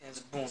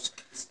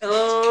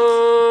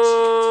Hello,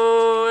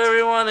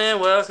 everyone,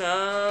 and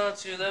welcome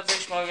to the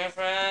Big Smoking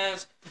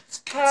Friends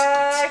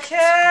podcast,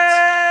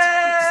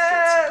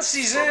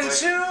 season 2.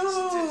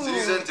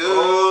 Season 2.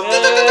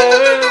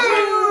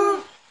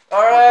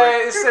 All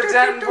right, it's the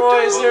Denton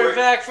boys. They're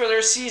back for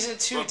their season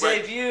 2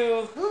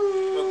 debut.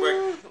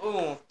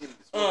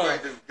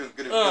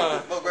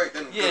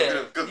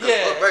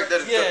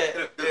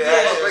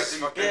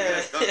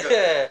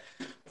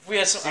 If we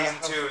had some,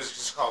 Season 2 is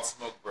just called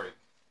Smoke Break.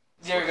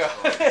 There we go.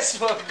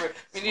 Smoke break.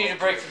 We need a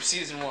break from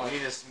season 1.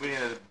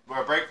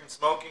 We're a break from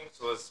smoking,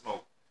 so let's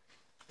smoke.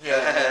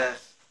 Yeah.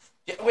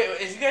 Wait,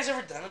 have you guys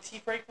ever done a tea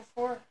break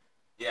before?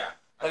 Yeah.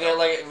 Not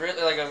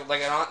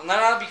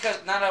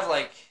of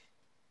like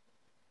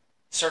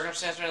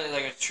circumstance, really,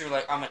 like a true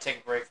like I'm gonna take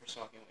a break from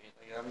smoking weed.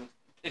 Like I'm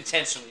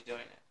intentionally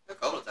doing it. A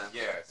couple of times.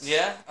 Yes.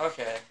 Yeah.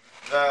 Okay.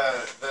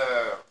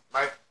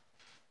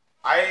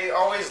 I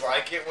always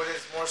like it when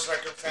it's more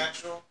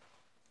circumstantial.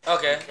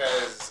 Okay.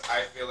 Because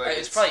I feel like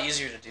it's probably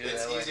easier to do.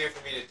 It's that easier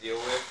for me to deal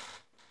with.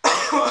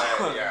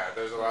 But yeah,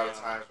 there's a lot of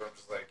times where I'm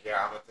just like,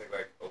 yeah, I'm gonna take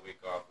like a week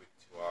off, week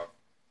 2 off.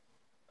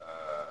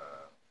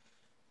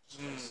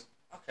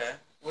 Okay.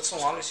 What's the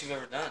longest you've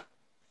ever done?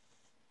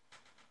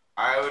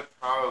 I would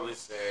probably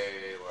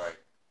say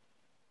like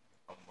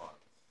a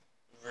month.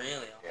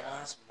 Really? Yeah.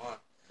 Last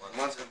month. A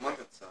month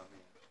and some.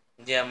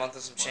 Yeah, a month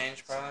and some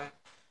change probably.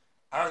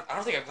 I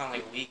don't think I've gone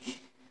like a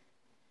week.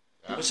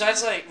 Yeah.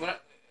 Besides like when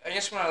I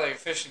guess when I like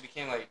officially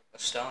became like a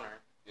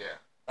stoner. Yeah.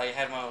 Like I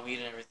had my own weed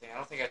and everything. I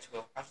don't think I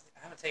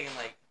haven't taken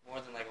like more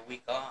than like a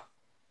week off,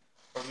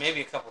 or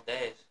maybe a couple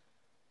days.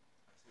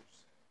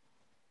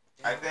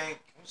 I think.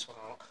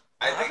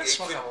 I've been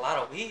smoking a lot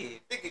of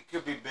weed. I think it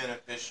could be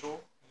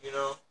beneficial, you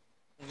know.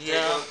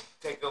 Yeah.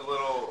 Take a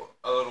little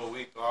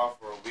week off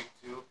or a week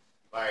 2,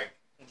 like.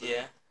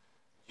 Yeah.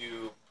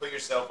 You put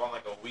yourself on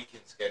like a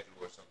weekend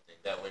schedule or something.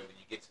 That way, when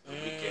you get to the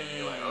weekend,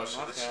 you're like, oh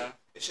shit,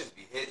 this should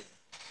be hitting.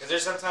 Because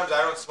there's sometimes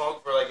I don't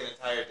smoke for like an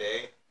entire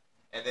day,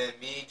 and then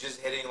me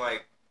just hitting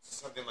like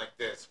something like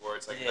this, where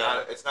it's like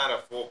it's not a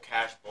full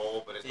cash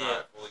bowl, but it's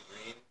not fully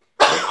green.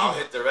 I'll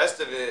hit the rest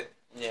of it,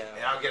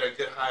 and I'll get a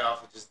good high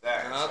off of just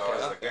that. So I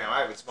was like, damn,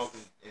 I've been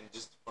smoking in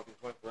just fucking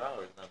 24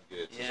 hours, and I'm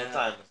good. So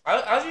sometimes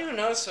I've even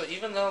noticed, so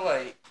even though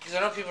like, because I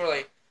know people are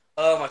like,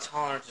 oh, my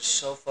tolerance is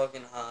so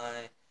fucking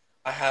high,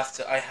 I have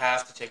to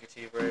take a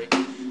tea break,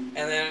 and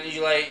then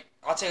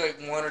I'll take like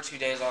 1 or 2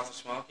 days off of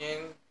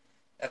smoking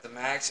at the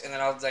max, and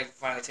then I'll like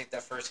finally take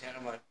that first hit.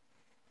 I'm like,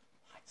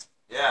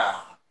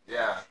 yeah.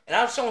 And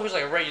I'm someone who's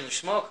like a regular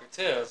smoker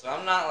too, so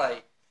I'm not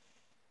like,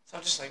 so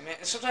I'm just like,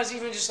 man. Sometimes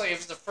even just like if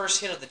it's the first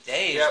hit of the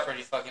day is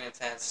pretty fucking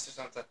intense or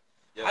something.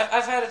 Yep.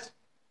 I've had it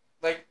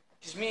like,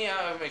 cause me,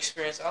 I'm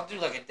experienced. I'll do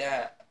like a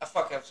dab. I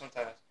fuck up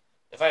sometimes.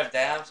 If I have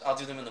dabs, I'll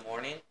do them in the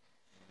morning,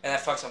 and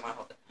that fucks up my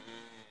whole day.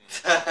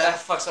 That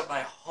fucks up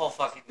my whole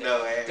fucking day.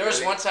 No way. There was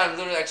one time,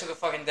 literally, I took a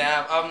fucking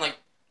dab. I'm like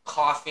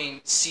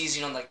coughing,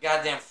 seizing on the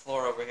goddamn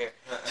floor over here.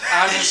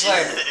 I'm just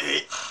like,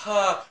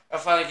 I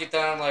finally get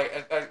down.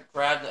 Like, I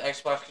grab the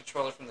Xbox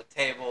controller from the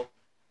table.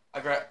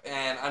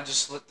 And I'm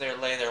just lay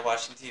there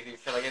watching TV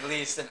for like at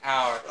least an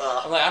hour.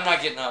 I'm like, I'm not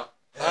getting up.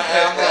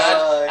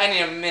 I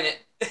need a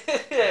minute.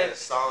 A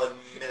solid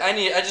minute.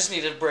 I just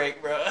need a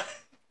break, bro.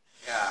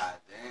 God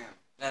damn.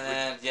 And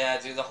then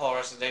dude, the whole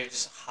rest of the day you're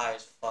just high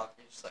as fuck.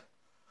 You're just like,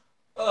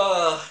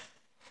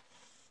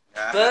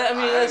 Yeah, but I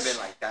mean, I haven't been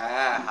like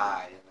that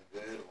high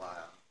in a good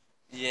while.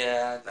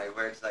 Yeah. Like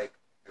where it's like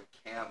I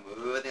can't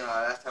move. I think the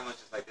last time was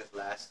just like this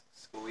last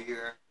school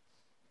year,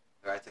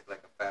 where I took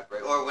like a fat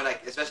break, or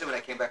especially when I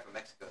came back from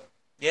Mexico.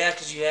 Yeah,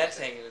 because you had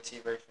taken a tea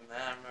break from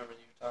that. I remember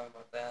you talking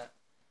about that.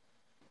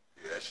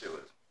 Yeah, that shit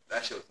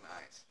was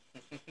nice.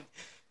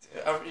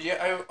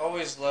 I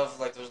always love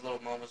like those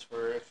little moments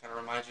where it kind of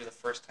reminds you of the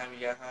first time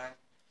you got high.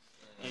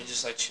 And you're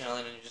just like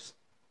chilling and you're just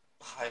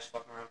high as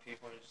fuck around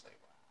people and you're just like,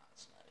 wow,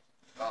 that's nice.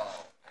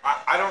 Oh.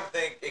 I don't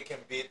think it can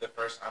beat the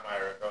first time I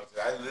ever felt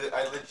it.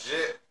 I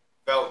legit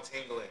felt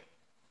tingling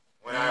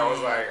when I was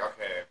like,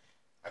 okay.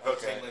 I felt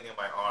tingling in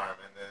my arm,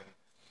 and then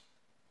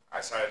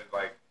I started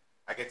like,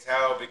 I could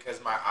tell because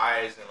my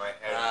eyes and my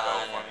head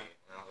felt funny.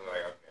 And I was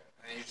like, okay.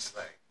 And you're just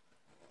like,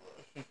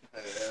 looking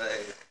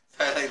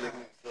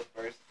at yourself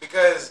first.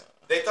 Because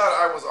they thought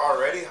I was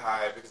already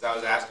high because I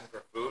was asking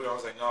for food. And I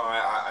was like, no,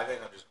 I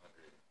think I'm just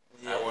hungry.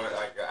 Yeah.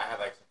 I had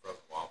like some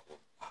frozen waffles.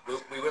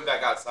 We went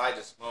back outside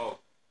to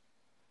smoke.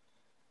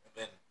 And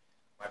then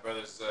my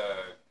brother's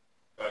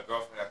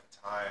girlfriend at the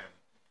time,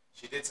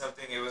 she did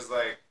something. It was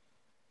like,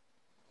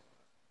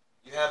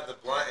 you have the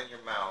blunt in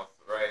your mouth,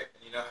 right?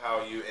 And you know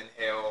how you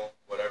inhale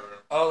whatever.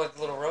 Oh, like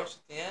the little roach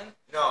at the end?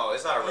 No,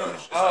 it's not a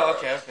roach.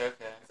 Okay.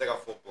 It's like a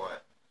full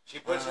blunt. She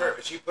puts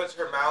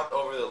her mouth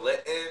over the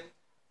lit end.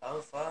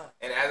 Oh fuck.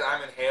 And as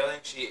I'm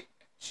inhaling, she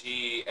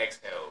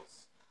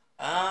exhales.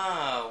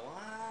 Oh,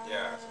 what?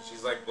 Yeah, so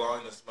she's like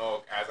blowing the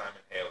smoke as I'm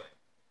inhaling.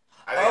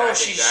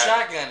 She's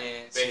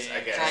shotgunning it. I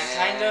guess.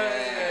 Kind of.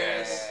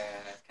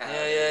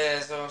 Yeah.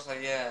 It's almost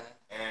like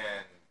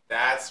And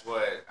that's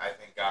what I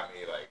think got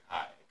me like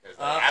high. Because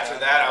after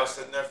that, I was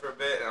sitting there for a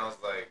bit, and I was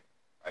like,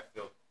 I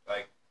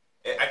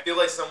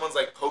someone's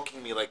like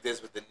poking me like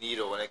this with the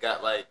needle, and it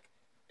got like,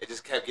 it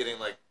just kept getting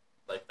like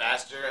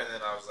faster, and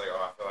then I was like,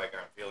 oh, I feel like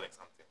I'm feeling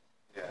something.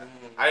 Yeah.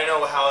 I didn't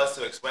know how else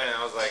to explain it.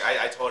 I was like,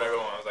 I told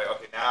everyone, I was like,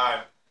 okay,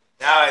 now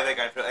I think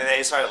I'm feeling, and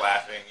they started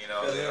laughing,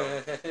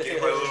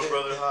 getting my little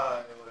brother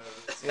high.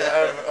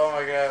 Yeah, oh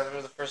my god, I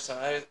remember the first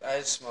time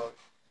I smoked.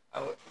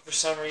 For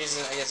some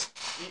reason, I guess,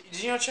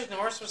 did you know Chuck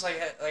Norris was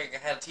had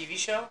a TV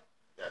show?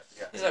 Yes.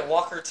 Yeah. He's like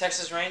Walker,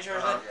 Texas Ranger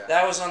or something. Yeah.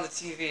 That was on the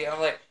TV. I'm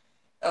like,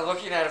 I'm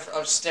looking at it,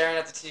 I'm staring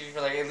at the TV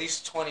for like at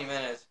least 20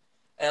 minutes.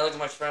 And I looked at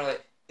my friend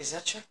like, is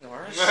that Chuck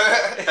Norris?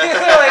 Like,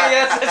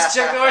 yes, that's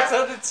Chuck Norris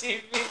on the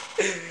TV.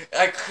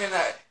 I couldn't,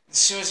 as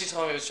soon as he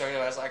told me it was Chuck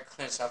Norris, I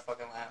couldn't stop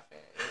fucking laughing.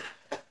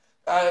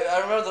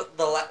 I remember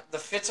the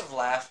fits of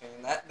laughing.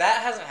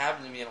 That hasn't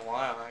happened to me in a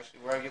while,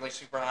 actually, where I get like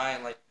super high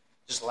and like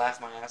just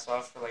laugh my ass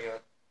off for like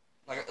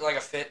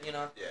a fit, Yeah.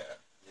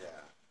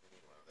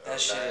 That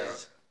shit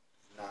is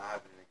not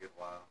happening in a good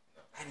while.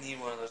 I need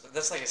one of those.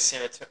 That's like a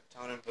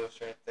serotonin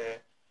boost right there.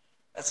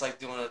 That's like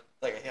doing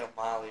a hit of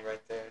Molly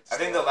right there. I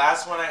think the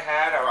last one I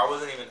had, I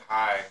wasn't even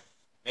high.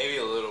 Maybe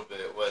a little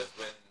bit, was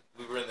when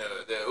we were in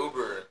the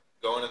Uber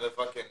going to the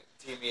fucking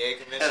TMEA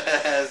convention.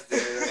 Yes, dude.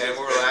 And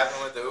we were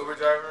laughing with the Uber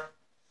driver.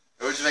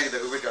 We were just making the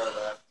Uber driver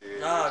laugh,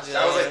 dude. No, dude.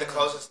 That was like the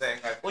closest thing.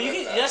 Well, you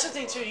can. That's the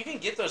thing too. You can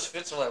get those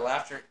fits of like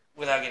laughter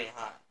without getting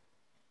high.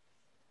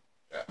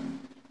 Yeah.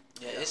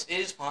 Yeah, it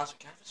is possible.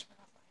 Can I have a spin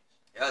off ice?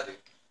 Yeah, dude.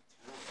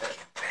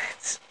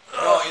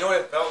 No, you know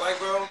what it felt like,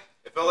 bro?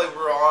 It felt like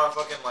we were all on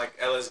fucking like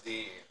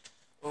LSD.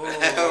 We're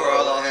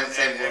all on the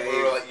same and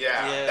we were like,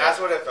 yeah, that's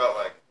what it felt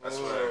like. I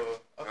swear.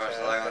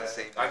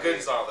 Okay. I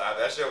couldn't stop that.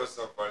 That shit was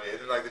so funny. And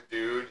then like the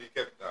dude, he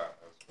kept.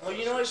 Well,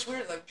 you know it's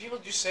weird. Like people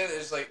do say that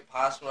it's like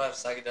possible to have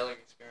psychedelic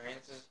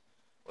experiences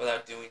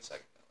without doing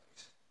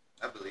psychedelics.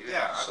 I believe it.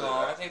 Yeah.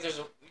 I think there's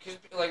because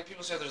like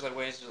people say there's like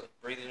ways to like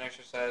breathing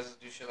exercises,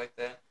 do shit like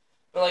that.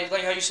 But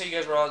like how you say you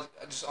guys were all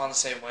just on the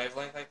same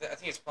wavelength like that. I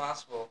think it's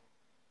possible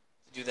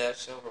to do that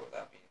sober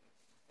without being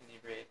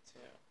inebriated too.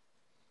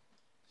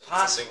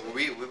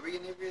 Possibly. Were we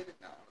inebriated?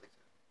 No,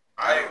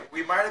 I don't think so.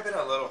 We might have been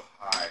a little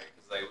high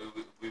because like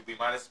we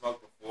might have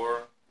smoked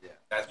before. Yeah.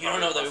 You don't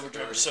know that Uber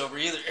driver sober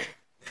either.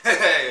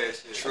 Yeah,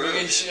 true. I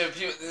mean,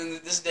 people,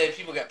 in this day,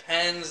 people got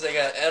pens, they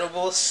got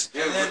edibles.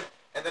 Yeah,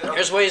 and then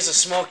there's ways to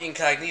smoke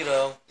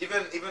incognito.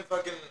 Even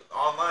fucking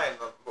online.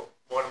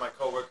 One of my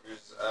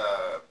coworkers,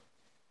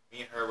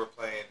 me and her were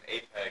playing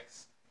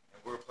Apex,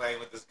 and we were playing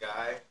with this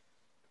guy,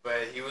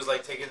 but he was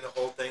like taking the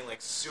whole thing like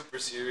super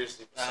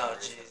seriously. For some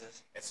reason.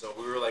 Jesus! And so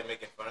we were like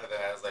making fun of that.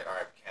 I was like, all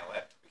right, we can't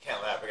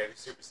laugh. We gotta be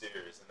super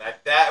serious, and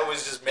that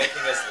was just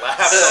making us laugh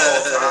the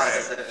whole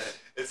time.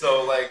 And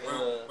so like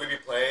we'd be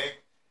playing.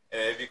 And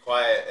it'd be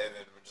quiet, and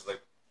then we're just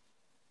like,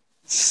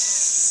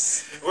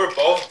 we're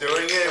both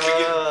doing it.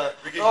 And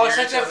we can it's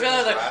like that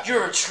feeling like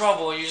you're in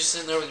trouble. You're just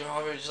sitting there with your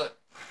homie, just like.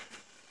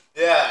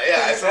 Yeah,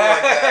 it's something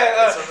like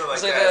that. It's something like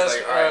that. It's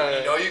like, all right,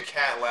 you know you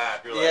can't laugh.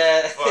 You're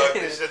like, fuck,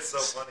 this shit's so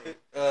funny.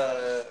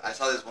 I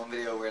saw this one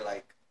video where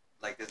like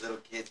this little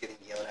kid's getting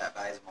yelled at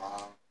by his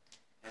mom.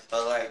 And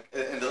so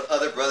and the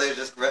other brother is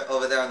just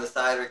over there on the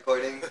side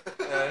recording.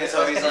 And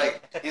so he's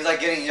like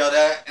getting yelled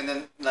at, and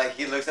then like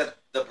he looks at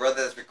the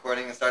brother that's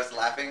recording and starts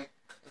laughing.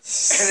 And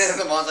then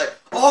the mom's like,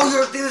 "Oh,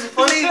 you think this is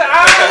funny?"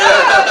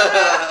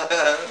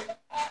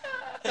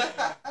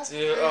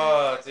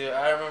 Dude,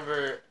 I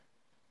remember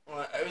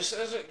when it was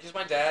because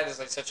my dad is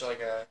like such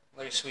a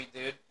sweet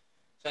dude.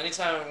 So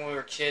anytime when we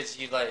were kids,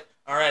 he'd like,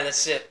 "All right,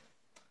 that's it.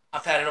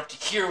 I've had it up to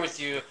here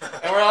with you,"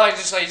 and we're like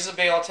just like he's a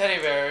big old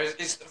teddy bear.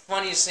 It's the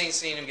funniest thing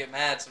seeing him get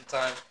mad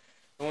sometimes.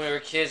 When we were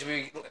kids,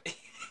 we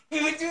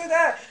would do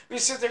that. We'd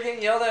sit there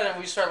getting yelled at, and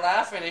we'd start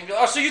laughing, and he'd be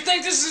like, "Oh, so you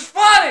think this is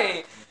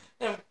funny?"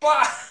 And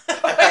bah! No,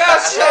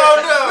 chill.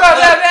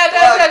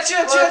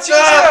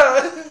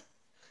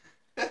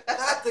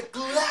 Not the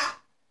glap.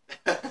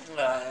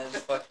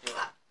 Fuck you.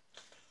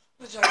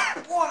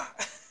 What?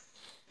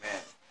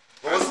 Man,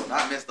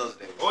 I miss those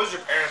days. What was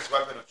your parents'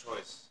 weapon of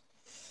choice?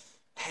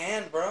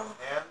 Hand, bro.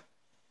 Hand?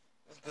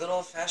 Good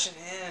old fashioned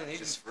hand.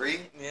 It's free?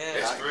 Yeah.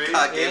 It's free?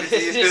 God gave it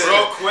to you.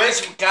 Real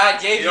quick. God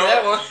gave you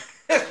that one.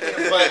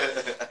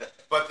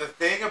 But the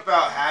thing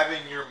about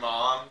having your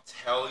mom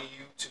tell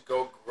you to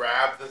go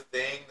grab the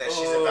thing that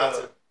she's about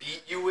to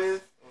beat you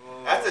with,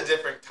 that's a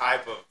different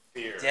type of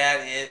fear.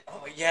 Yeah,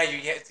 you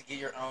have to get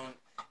your own.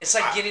 It's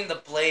like getting the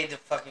blade to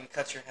fucking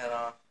cut your head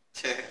off.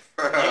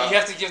 You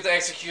have to give the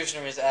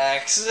executioner his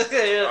axe.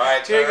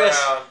 Alright, turn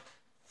around.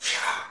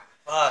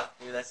 Fuck,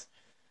 dude, that's...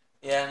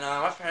 Yeah,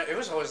 no, my parents, it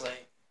was always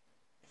like,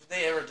 if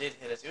they ever did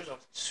hit us, it was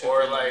always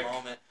super in the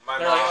moment.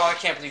 They're like, oh, I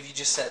can't believe you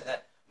just said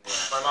that. Yeah.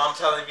 My mom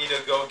telling me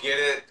to go get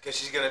it because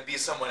she's going to beat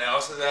someone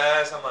else's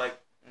ass. I'm like...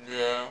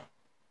 Yeah.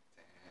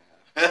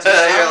 You're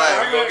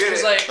like, go get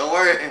it. Like, don't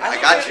worry,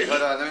 I got you.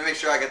 Hold on, let me make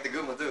sure I get the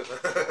good one too.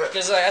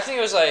 Because like, I think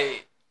it was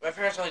like, my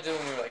parents only did it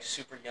when we were like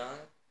super young.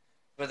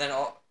 But then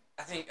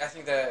I think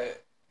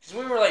that, because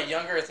when we were like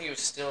younger, I think it was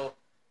still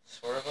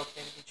sort of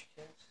okay to get your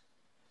kids.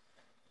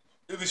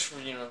 At least for,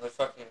 the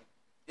fucking,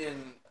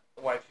 in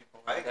white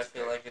people. I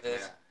feel like it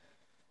is. Yeah.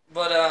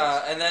 But,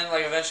 and then,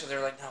 like, eventually eventually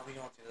they're like, no, we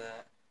don't do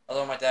that.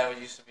 Although my dad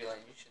would used to be like,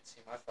 you should see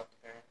my fucking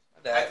parents.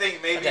 My dad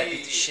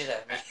beat the shit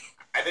out of me.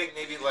 I think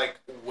maybe like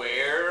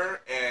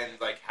where and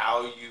like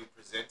how you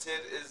present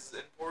it is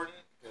important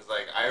because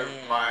like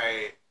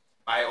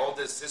my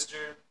oldest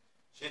sister,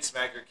 she'd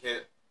smack her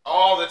kid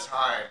all the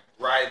time,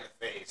 right in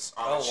the face,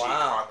 on the cheek,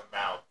 on the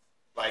mouth.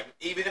 Like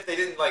even if they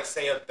didn't like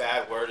say a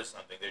bad word or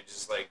something, they're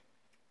just like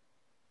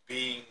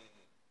being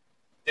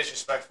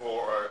disrespectful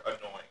or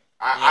annoying.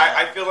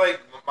 I feel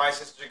like my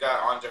sister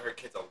got onto her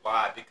kids a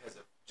lot because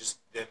of just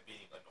them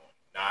being annoying.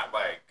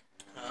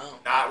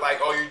 Not like,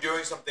 oh, you're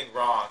doing something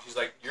wrong. She's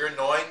like, you're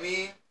annoying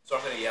me, so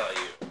I'm going to yell at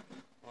you.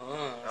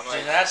 I'm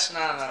like, that's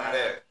not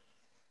it.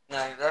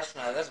 No,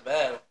 that's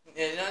bad.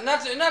 Yeah,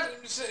 not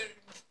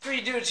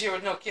 3 dudes here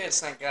with no kids,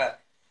 thank God.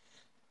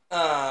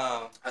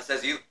 That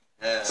says you.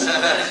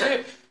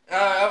 I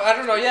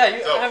don't know. Yeah,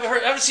 I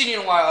haven't seen you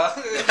in a while.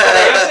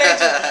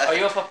 Are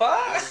you a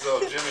papa? This is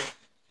old Jimmy.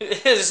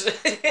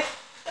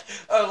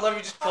 Oh, let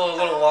me just pull a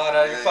little water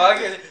out of your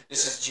pocket.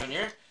 This is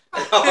Junior.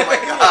 Oh my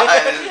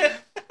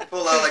God!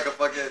 Pull out like a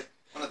fucking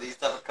one of these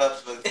type of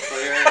cups, but it's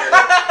clear.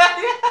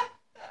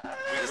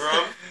 We grew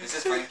him. This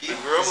is Frankie. We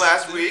grew him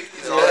last week.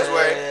 He's on his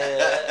way.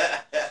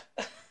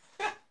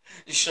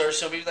 You sure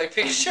show me like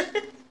picture?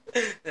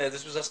 Yeah,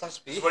 this was us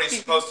last week. This is what he's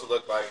supposed to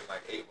look like in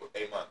like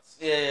 8 months.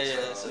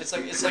 Yeah. So it's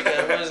like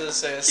a what does it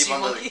say? A sea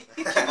monkey.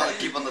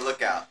 Keep on the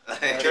lookout.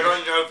 Turn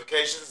on your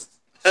notifications.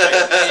 Turn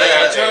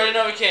on your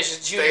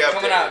notifications. Junior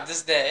coming out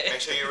this day.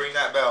 Make sure you ring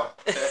that bell.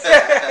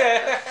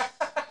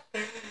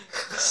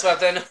 Slap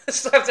that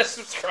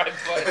subscribe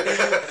button.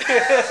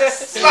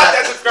 Slap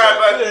that subscribe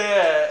button.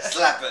 Yeah.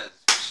 Slap it.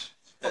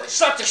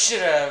 Slap the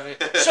shit out of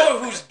it. Show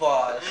her who's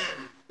boss.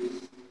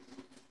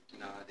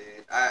 No,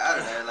 dude. I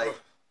don't know.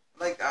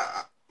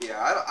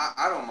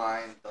 I don't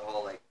mind the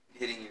whole like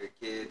hitting your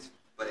kids,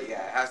 but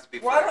yeah, it has to be.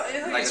 Well, I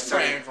think it's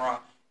framed wrong.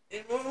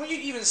 When you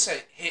even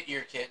say hit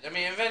your kid, I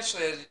mean,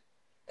 eventually it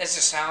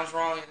just sounds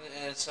wrong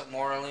and it's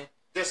morally.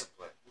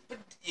 Discipline. But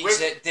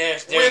there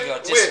you go.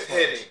 Discipline. With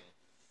hitting.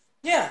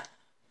 Yeah.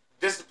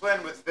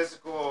 Discipline with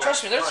physical.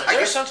 Trust me,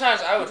 there's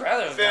sometimes I would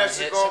rather have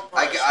physical.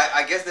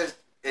 I guess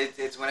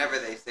it's whenever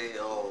they say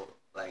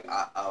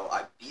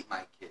I beat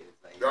my kids.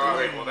 Like,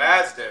 well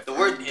that's different. The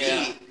word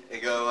beat, they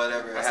go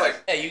whatever. That's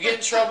like, hey, you get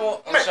in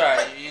trouble. I'm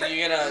sorry.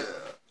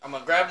 I'm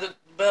gonna grab the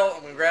belt.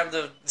 I'm gonna grab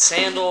the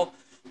sandal.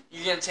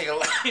 You're gonna take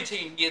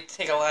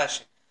a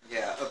lashing.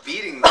 Yeah, a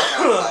beating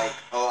sounds like,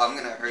 I'm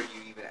gonna hurt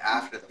you even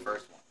after the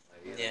first one.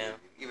 Like, yeah.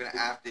 Even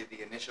after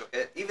the initial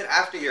hit, even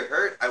after you're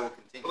hurt, I will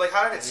continue. But like,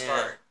 how did it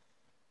start?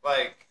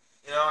 Like,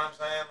 you know what I'm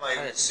saying? Like,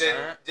 how did it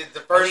start? Did the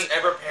first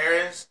ever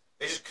parents,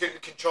 they just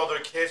couldn't control their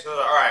kids? So they're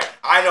like, all right,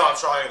 I know I'm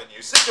stronger than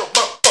you. Sit your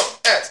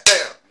motherfucking ass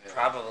down. Yeah.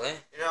 Probably.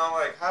 You know,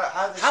 like,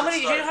 how did this start?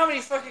 You know how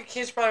many fucking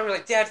kids probably were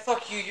like, Dad,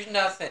 fuck you, you're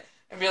nothing,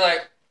 and be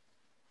like.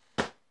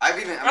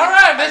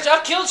 Alright, bitch,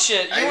 I've killed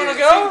shit. You wanna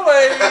go?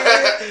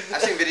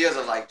 I've seen videos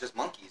of like just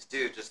monkeys,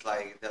 dude. Just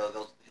like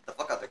they'll hit the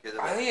fuck out their kids.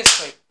 I think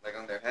it's like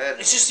on their head.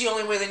 It's just the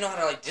only way they know how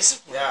to like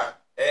discipline. Yeah.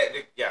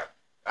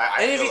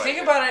 And if you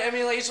think about it, I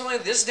mean, like it's only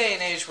this day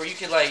and age where you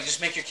could like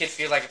just make your kid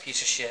feel like a piece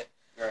of shit.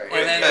 Right.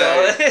 And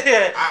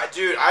then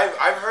dude,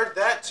 I've heard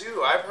that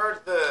too. I've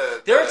heard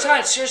There are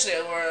times, seriously,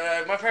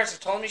 where my parents have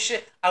told me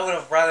shit. I would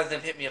have rather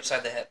them hit me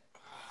upside the head.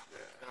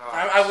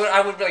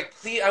 I would be like,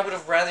 please. I would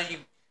have rather you.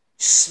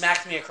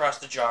 Smacked me across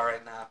the jaw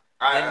right now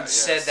and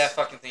said that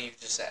fucking thing you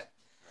just said.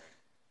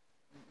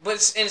 But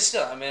it's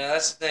still, I mean,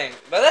 that's the thing.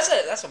 But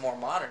that's a more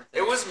modern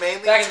thing. It was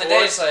mainly back in the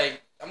day. It's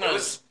like I'm gonna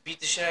beat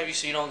the shit out of you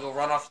so you don't go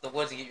run off to the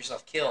woods and get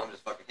yourself killed. I'm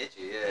just fucking hit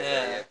you.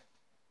 Yeah.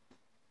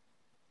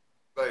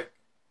 Like,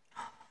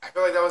 I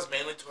feel like that was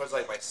mainly towards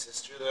like my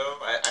sister though.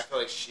 I feel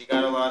like she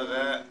got a lot of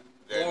that.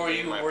 Or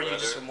were you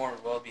just a more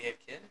well-behaved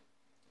kid?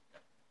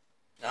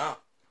 No.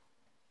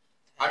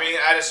 I mean,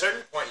 at a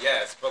certain point,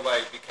 yes, but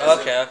like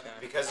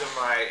because of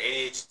my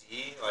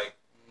ADHD, like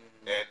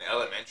in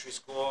elementary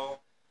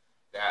school,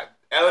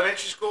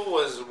 elementary school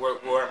was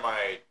were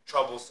my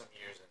troublesome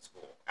years in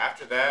school.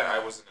 After that, I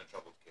wasn't a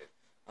troubled kid.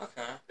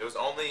 Okay. It was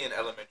only in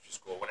elementary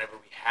school whenever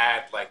we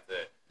had like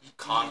the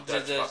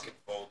conduct fucking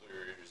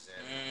folders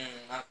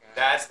and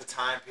that's the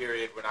time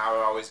period when I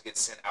would always get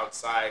sent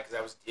outside because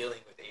I was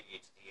dealing with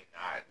ADHD and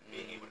not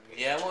being able to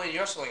pay attention. Well,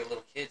 you're also like a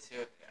little kid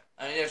too.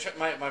 I mean,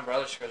 my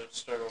brother struggled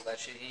with that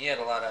shit. He had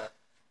a lot of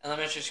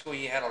elementary school.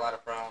 He had a lot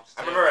of problems.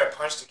 I remember I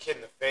punched a kid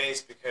in the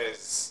face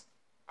because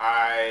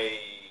I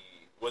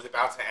was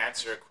about to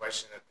answer a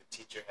question that the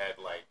teacher had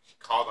she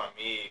called on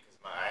me because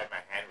I had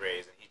my hand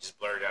raised and he just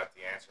blurted out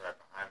the answer right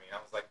behind me. And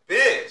I was like,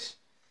 "Bitch!"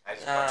 I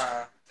just punched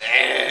him.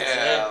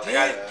 Damn!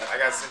 I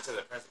got sent to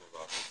the principal's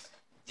office.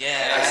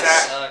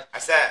 Yeah, I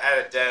sat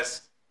at a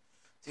desk.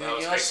 Dude,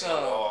 you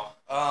also.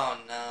 Oh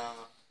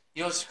no.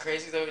 You know what's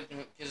crazy though,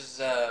 because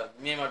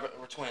me and my brother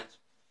were twins,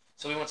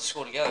 so we went to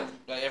school together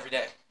every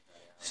day.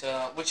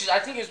 So, which is I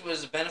think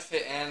was a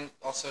benefit and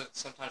also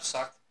sometimes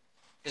sucked,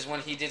 because when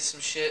he did some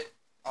shit,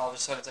 all of a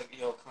sudden it's like,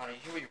 yo, Connor, you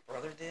hear what your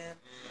brother did?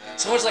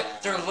 Someone's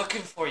like, they're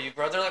looking for you,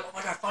 bro. They're like, oh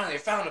my god, finally, I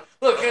found him.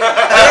 Look,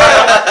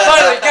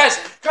 finally, guys,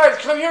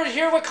 come come here to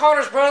hear what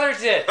Connor's brother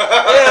did.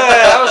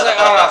 I was like,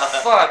 oh,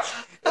 fuck.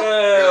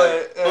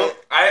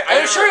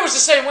 I'm sure it was the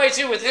same way,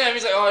 too, with him.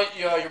 He's like, oh,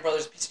 your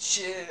brother's a piece of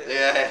shit.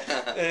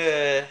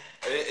 Yeah.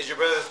 Is your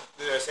brother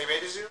the same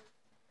age as you?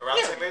 Around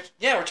the same age?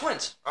 Yeah, we're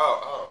twins.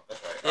 Oh,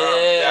 that's right.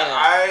 Yeah,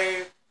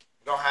 I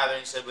don't have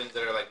any siblings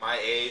that are, like, my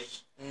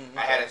age. Mm-hmm.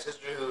 I had a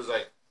sister who was,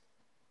 like,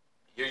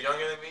 you're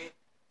younger than me.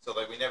 So,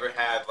 like, we never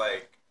had,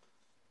 like,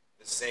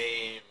 the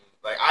same...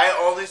 Like, I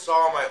only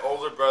saw my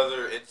older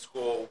brother in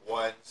school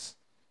once,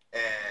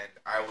 and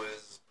I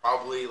was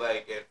probably,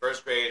 like, in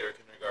first grade or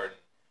kindergarten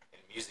in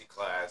music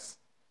class.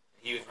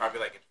 He was probably,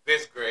 like, in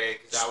fifth grade,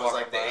 because I was,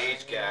 like, the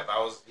age gap.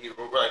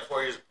 We're, like,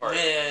 4 years apart.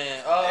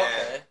 Yeah. Oh,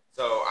 okay.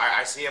 So,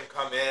 I see him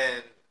come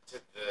in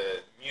to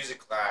the music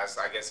class.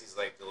 I guess he's,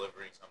 like,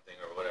 delivering something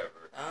or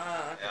whatever.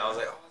 Okay. And I was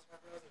like, oh, it's my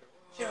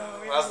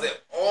brother. That was the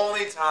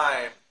only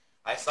time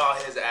I saw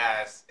his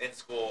ass in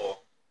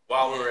school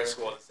while we were in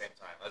school at the same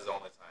time. That's the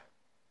only time.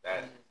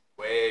 That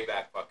way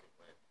back fucking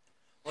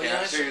when.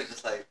 Well, I'm sure you're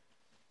just like...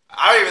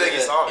 I don't even think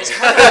he saw me.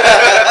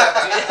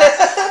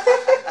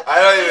 I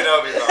don't even know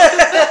if he saw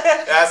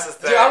me. That's the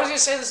thing. Dude, I was gonna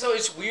say this though.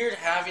 It's weird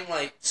having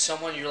like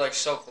someone you're like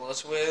so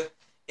close with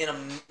in a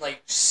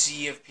like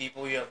sea of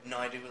people you have no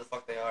idea who the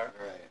fuck they are.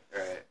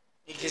 Right.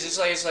 Because it's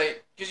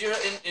like because you're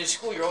in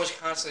school, you're always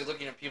constantly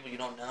looking at people you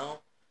don't know.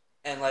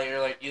 And, like, you're,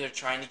 like, either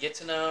trying to get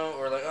to know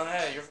or, like, oh,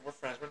 hey, we're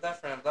friends. We're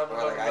that friend. Blah, blah,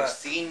 blah, blah. I've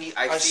seen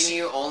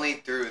you only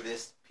through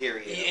this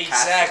period.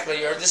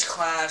 Exactly. Or this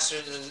class or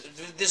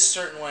this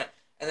certain way.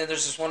 And then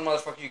there's this one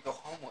motherfucker you go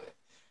home with.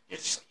 You're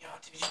just like, yo,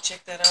 did you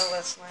check that out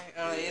last night?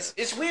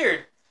 It's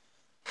weird.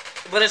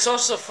 But it's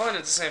also fun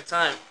at the same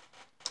time.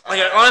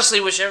 Like, I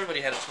honestly wish everybody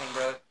had a twin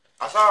brother.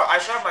 I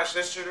saw my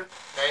sister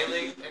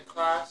mainly in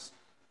class.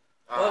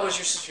 Was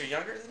your sister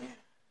younger than you?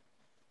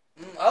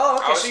 Oh,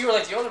 okay. So you were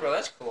like the older brother.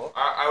 That's cool.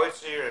 I would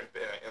see her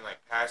in like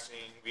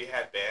passing. We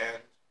had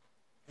band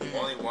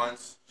only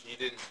once. She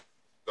didn't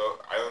go.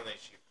 I don't think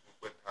she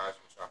went past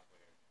from sophomore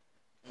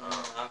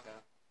year. Okay.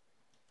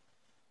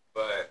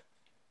 But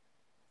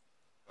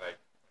like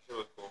she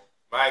was cool.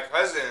 My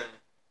cousin,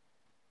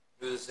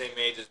 who's the same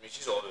age as me,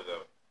 she's older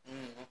though.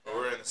 But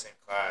we're in the same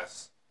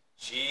class.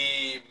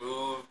 She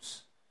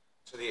moved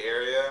to the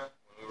area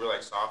when we were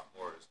like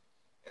sophomores,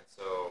 and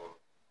so.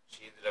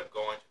 She ended up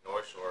going to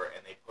North Shore,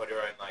 and they put her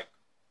in, like,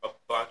 a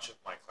bunch of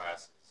my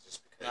classes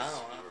just because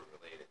we were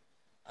related.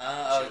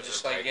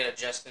 Just, like, get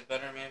adjusted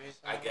better, maybe?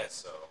 I guess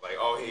so. Like,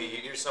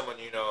 you're someone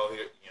you know.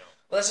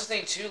 Well, that's the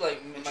thing, too.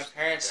 Like, my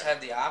parents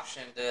had the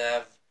option to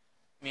have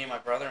me and my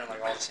brother in,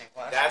 like, all the same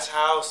classes. That's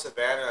how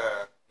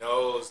Savannah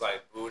knows,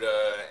 like,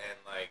 Buddha and,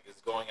 like, is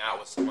going out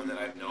with someone that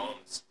I've known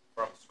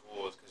from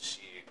school is because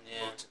she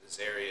moved to this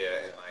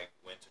area and, like,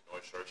 went to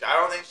North Shore. I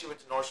don't think she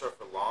went to North Shore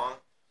for long,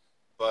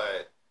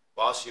 but...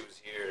 While she was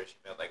here, she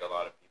met, like, a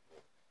lot of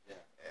people. Yeah.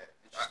 And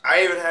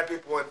I even had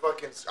people in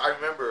fucking... I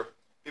remember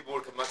people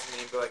would come up to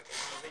me and be like,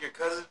 is that your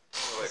cousin?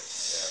 And I'm like,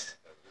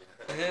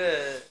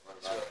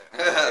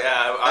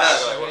 yeah.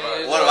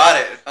 What about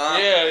it? Huh?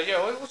 Yeah,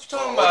 what you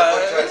talking about?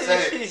 What you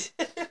trying to say?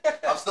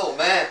 I'm still a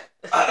man.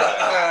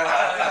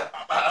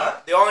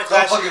 The only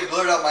class... Don't fucking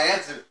blurt out my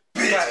answer.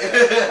 Bitch.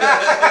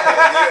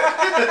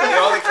 The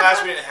only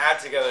class we didn't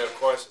have together, of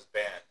course, was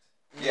band.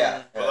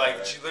 Yeah. But,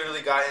 like, she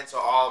literally got into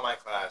all of my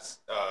classes.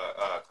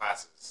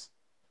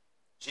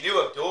 She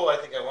knew Abdul, I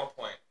think, at one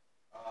point.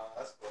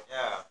 That's cool.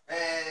 Yeah.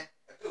 Man,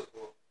 Abdul's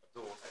cool.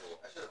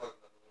 I should have fucked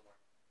with him a little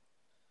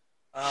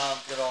more.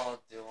 Good old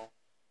Abdul.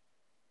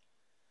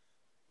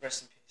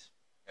 Rest in peace.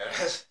 Yeah.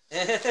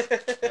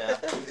 Dude, I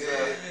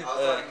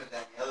was talking to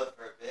Daniela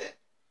for a bit,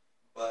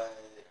 but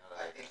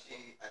I think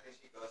she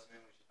ghosted me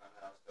when she found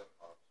out I was still in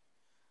college.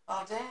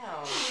 Oh,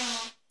 damn.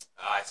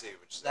 I see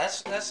what you're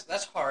saying.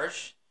 That's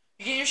harsh.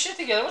 You get your shit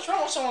together. What's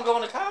wrong with someone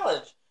going to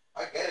college?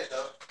 I get it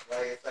though.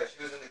 Like it's like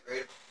she was in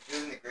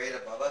the grade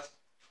above us.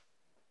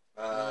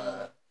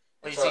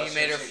 You think you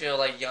made her feel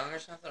like young or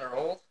something or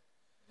old?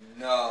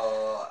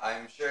 No,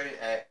 I'm sure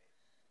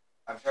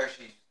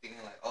she's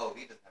thinking like, oh,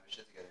 he doesn't have his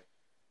shit together.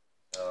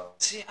 So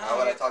why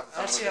would I talk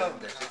to someone who doesn't have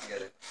their shit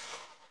together?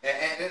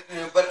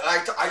 But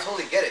I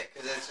totally get it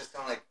because it's just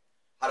kind of like,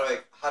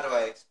 how do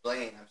I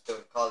explain I'm still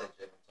in college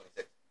and I'm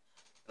 26?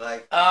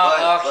 Like,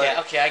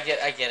 okay, I get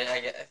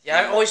it.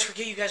 Yeah, I always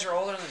forget you guys are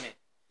older than me.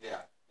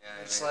 Yeah.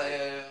 It's like,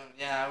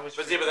 I always.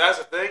 But see, but that's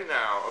the thing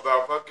now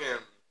about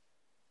fucking.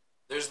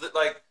 There's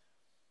like,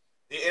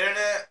 the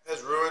internet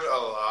has ruined a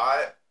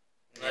lot.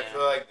 And I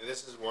feel like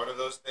this is one of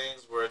those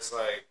things where it's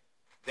like,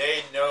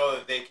 they know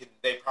that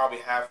they probably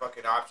have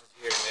fucking options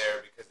here and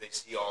there because they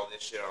see all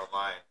this shit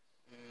online.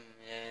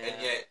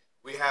 And yet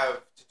we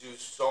have to do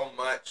so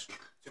much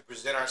to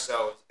present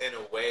ourselves in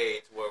a way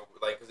to where,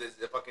 like, because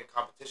it's a fucking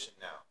competition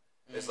now.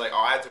 It's like,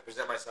 I have to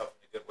present myself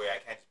in a good way. I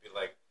can't just be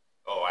like,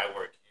 oh, I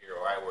work here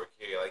or I work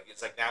here. Like,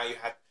 it's like now you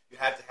have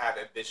to have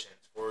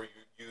ambitions for you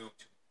to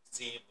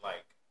seem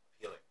like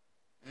appealing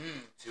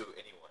to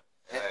anyone.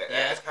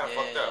 That's kind of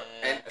fucked up.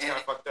 It's kind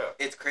of fucked up.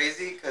 It's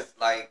crazy because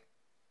like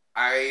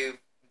I've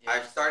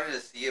started to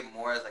see it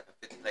more as like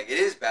a 50. Like it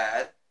is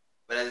bad,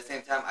 But at the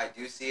same time, I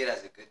do see it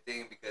as a good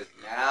thing because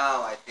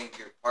now I think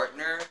your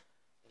partner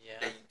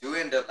that you do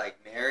end up like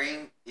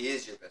marrying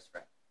is your best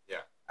friend. Yeah.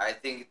 I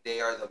think they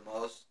are the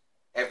most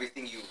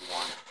everything you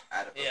want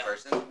out of a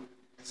person.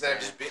 Instead of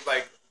just being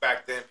like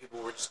back then,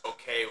 people were just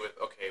okay with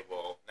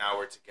well now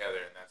we're together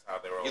and that's how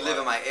they were. You live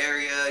in my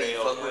area.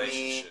 You fuck with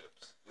me.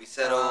 We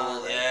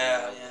settled.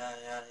 Yeah.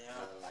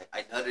 Like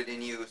I nutted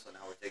in you, so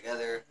now we're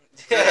together.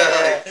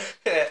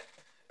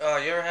 Oh,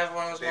 you ever have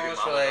one of those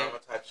moments where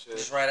like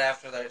just right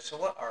after that? So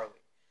what are we?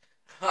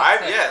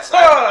 I've had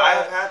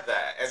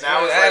that, and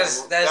that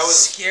was that was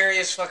the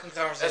scariest fucking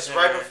conversation. That's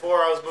right before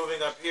I was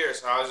moving up here,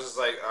 so I was just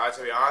like, to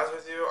be honest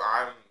with you,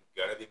 I'm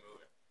gonna be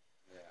moving.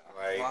 Yeah,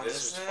 like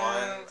this was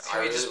fun. I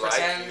really just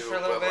pretend you, for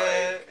a little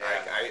bit.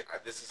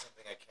 This is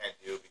something I can't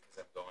do because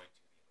I'm going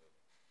to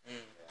be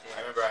moving.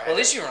 I remember. Well, at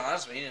least you were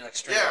honest with me. You didn't like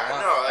string it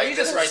on. No, like, you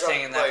did the right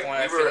thing in that point.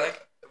 I feel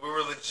like we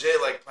were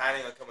legit like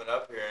planning on coming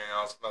up here, and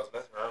I was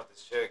messing around with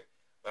this chick.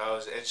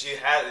 But she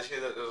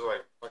was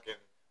like fucking.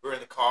 We were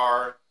in the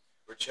car.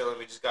 We're chilling.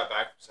 We just got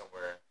back from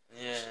somewhere.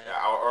 Yeah.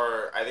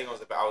 Or I think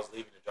I was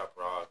leaving to drop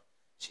her off.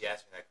 She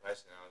asked me that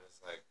question. And I was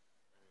just like,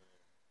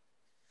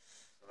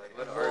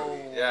 what are we?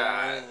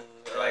 Yeah.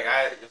 Like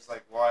it's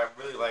like, well, I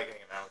really like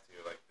hanging out with you.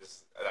 Like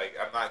this, like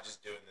I'm not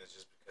just doing this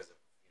just because of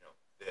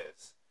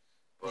this.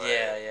 But,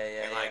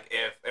 And like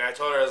and I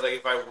told her I was like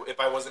if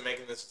I wasn't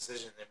making this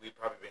decision, then we'd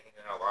probably be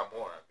hanging out a lot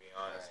more. I'm being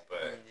honest,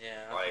 but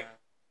like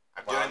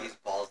I'm doing these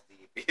balls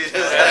deep.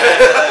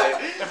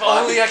 If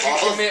only I could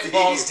commit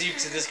balls deep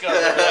to this guy.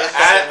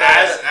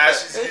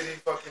 As she's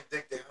getting fucking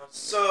dick down.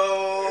 So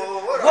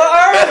what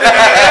are we?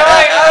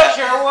 I don't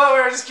care what.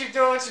 We're just keep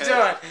doing what you're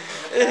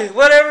doing.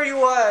 Whatever you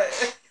want.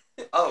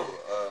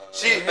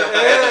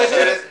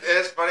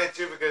 It's funny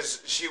too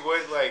because she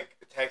would like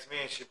text me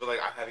and she'd be like,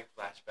 I'm having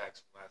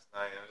flashbacks from last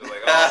night. And I'm just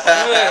like,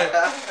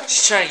 oh.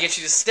 She's trying to get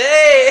you to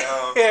stay.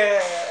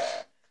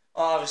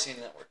 Obviously it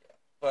didn't work out,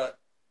 but.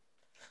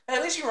 Hey,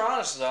 at least you were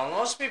honest though.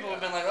 Most people have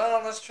been like,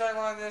 "Oh, let's try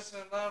like this,"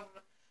 and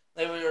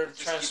they were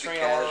trying to string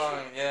it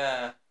along.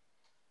 Yeah,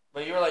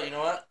 but you were like, "You know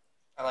what?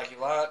 I like you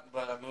a lot,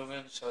 but I'm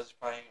moving, so it's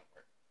probably ain't gonna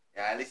work."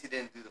 Yeah, at least you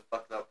didn't do the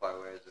fucked up part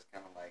where it's just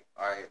kind of like,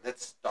 "All right,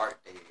 let's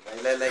start dating."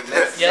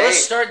 Let's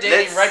start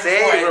dating right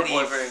before I leave.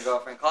 Boyfriend and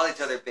girlfriend, call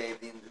each other babe,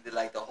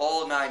 like the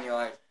whole 9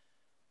 yards,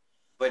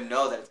 but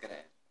know that it's gonna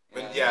end.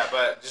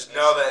 But just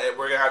know that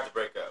we're gonna have to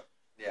break up.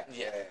 Yeah.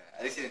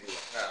 At least you didn't do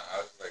that. No, I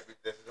was like,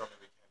 this is something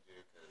we can do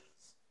because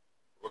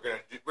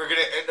we're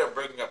gonna end up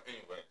breaking up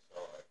anyway.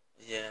 So like.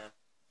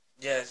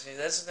 Yeah. See,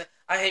 that's the thing.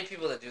 I hate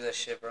people that do that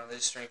shit, bro. They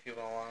just string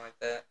people along like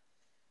that.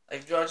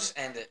 Like, bro, just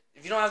end it.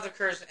 If you don't have the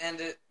courage to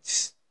end it,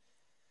 just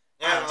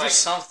do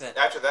something.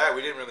 After that,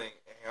 we didn't really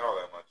hang out all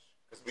that much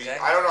because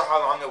I don't know how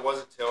long it was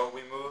until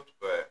we moved,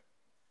 but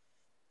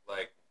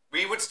like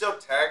we would still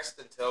text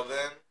until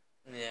then.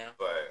 Yeah.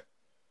 But.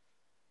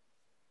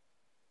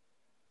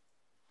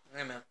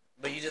 Yeah, man.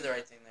 But you did the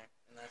right thing there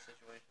in that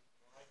situation.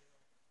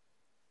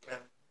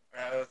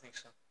 I would think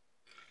so.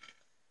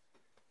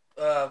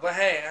 But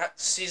hey,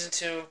 season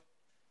 2,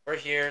 we're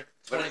here.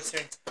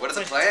 23. What are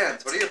the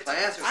plans? What are your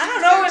plans for I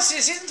don't know. It's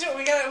season 2.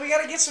 We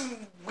gotta get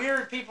some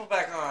weird people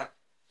back on.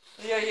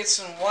 We gotta get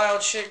some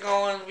wild shit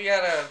going. We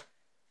gotta,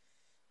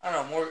 I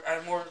don't know,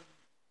 more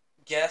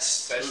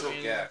guests. Special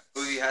guests.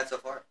 Who you had so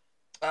far?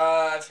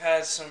 I've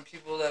had some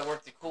people that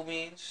worked at Cool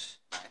Beans.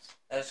 Nice.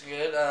 That's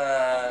good.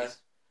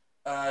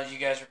 You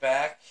guys are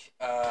back.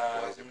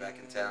 Boys are back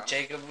in town.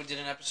 Jacob, we did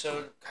an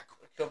episode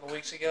a couple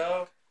weeks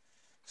ago.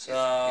 So.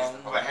 How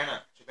about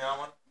Hannah? She been on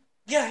one?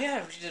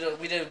 Yeah.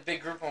 We did a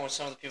big group one with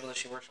some of the people that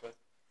she works with.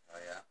 Oh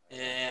yeah.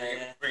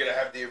 Yeah. We're gonna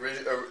have the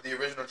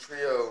original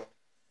trio.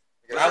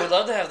 I would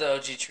love to have the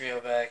OG trio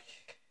back.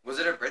 Was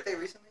it her birthday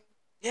recently?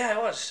 Yeah,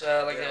 it was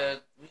a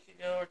week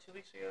ago or 2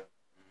 weeks ago.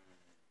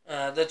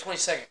 The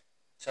 22nd.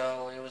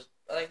 So it was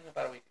I think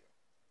about a week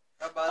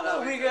ago. About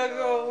a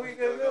week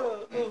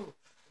ago. Ooh.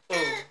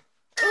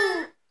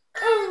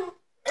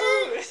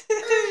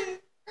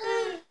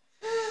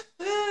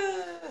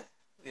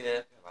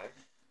 Yeah.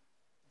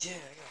 Yeah,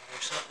 I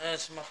got something.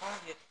 It's in my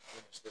pocket.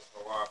 Finish this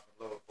whole off in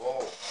a little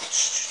bowl.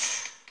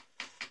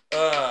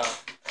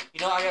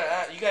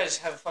 You guys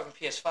have a fucking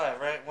PS5,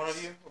 right? One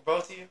of you or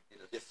both of you?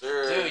 Yes,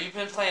 sir. Dude, you've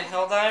been playing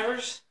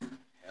Helldivers?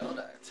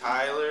 Helldivers.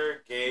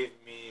 Tyler gave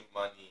me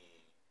money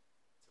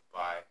to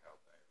buy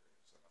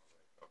Helldivers, and I was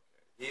like,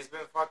 okay. He's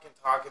been fucking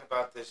talking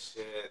about this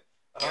shit.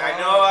 And I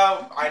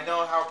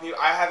know how people.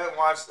 I haven't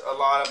watched a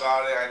lot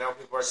about it. I know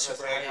people are just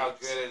saying how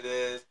good it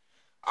is.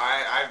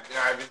 I've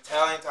been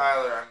telling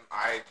Tyler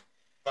I'm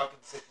fucking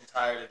sick and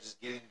tired of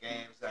just getting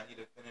games that I need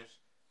to finish.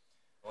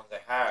 The ones I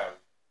have.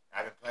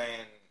 I've been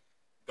playing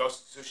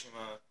Ghost of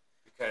Tsushima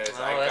because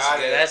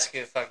That's a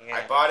good fucking game.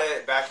 I bought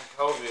it back in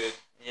COVID.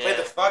 Yeah. Played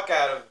the fuck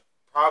out of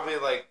probably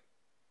like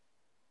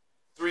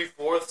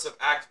 3/4 of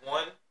Act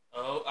 1.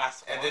 Oh,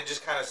 and then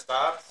just kind of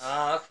stopped.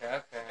 Oh,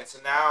 okay. And so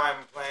now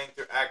I'm playing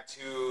through Act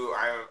 2.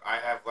 I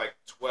have like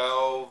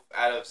 12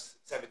 out of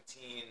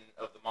 17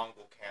 of the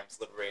Mongol camps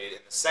liberated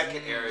in the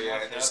second area,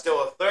 and there's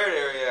still a third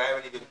area I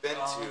haven't even been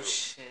to.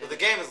 Shit. But the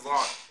game is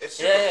long. It's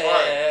super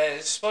fun. Yeah,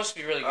 it's supposed to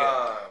be really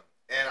good.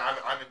 And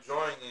I'm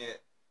enjoying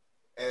it.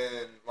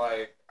 And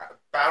like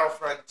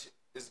Battlefront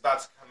is about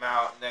to come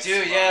out next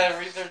month. Dude, yeah,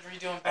 they're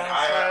redoing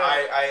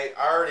Battlefront. I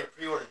already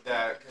pre-ordered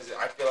that because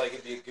I feel like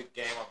it'd be a good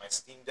game on my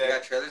Steam Deck. You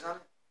got trailers on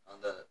it?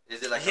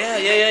 Is it like yeah.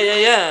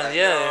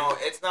 No,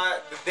 it's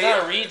not. They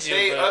not a redo.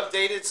 They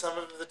updated some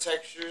of the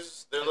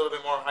textures. They're a little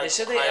bit more high. They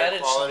said they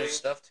added quality, some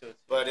stuff to it.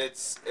 But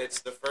it's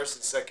the first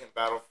and second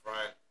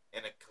Battlefront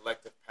in a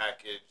collective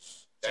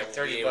package that it's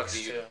like $30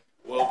 too.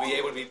 Will be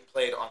able to be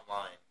played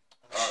online.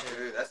 Oh,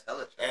 dude, that's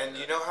hella cheap. And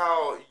you know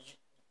how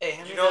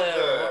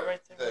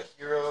the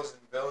heroes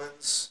and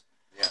villains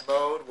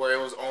mode where it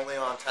was only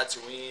on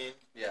Tatooine.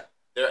 Yeah.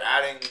 They're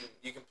adding.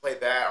 You can play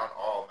that on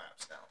all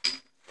maps now.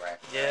 Right.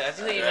 Yeah, I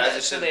think they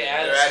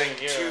they're adding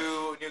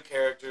 2 new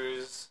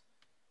characters,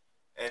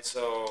 and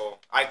so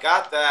I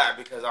got that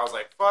because I was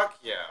like, "Fuck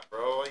yeah,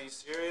 bro! Are you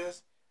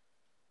serious?"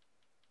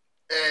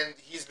 And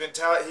he's been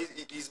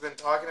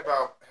talking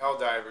about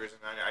Helldivers,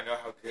 and I know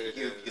how good it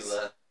is.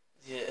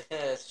 Yeah,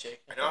 that's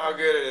Jake. I know how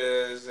good it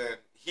is, and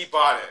he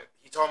bought it.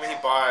 He told me he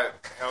bought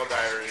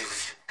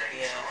Helldivers.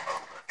 Yeah.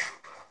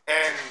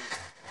 And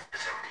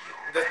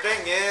the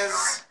thing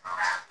is,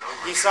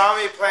 he saw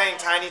me playing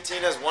Tiny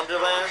Tina's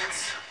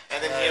Wonderlands,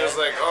 and then he was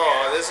like,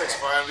 "Oh, this looks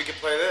fun. We can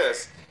play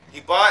this." He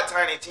bought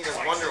Tiny Tina's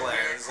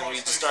Wonderlands, and we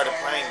just started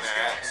playing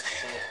that,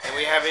 and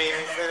we haven't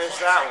even finished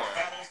that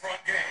one.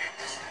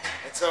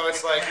 And so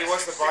it's like he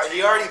wants to buy.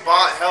 He already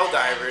bought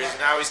Helldivers, and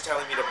now he's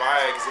telling me to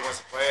buy it because he wants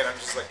to play it. I'm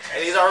just like,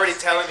 and he's already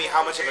telling me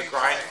how much of a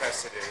grind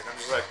fest it is. And I'm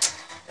just like,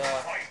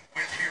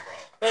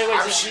 wait,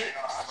 does he?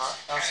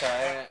 I'm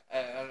sorry,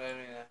 I don't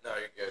mean that. No,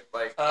 you're good.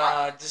 Like,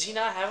 does he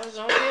not have his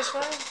own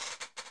PS5?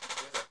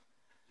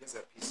 He has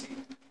a PC.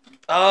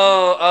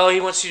 Oh,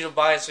 he wants you to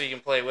buy it so you can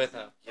play with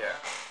him. Yeah.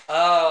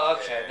 Oh,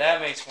 okay,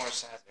 that makes more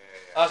sense.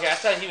 Yeah. Okay, I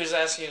thought he was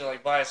asking you to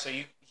like buy it so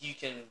you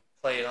can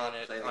play it on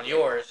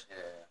yours. Yeah.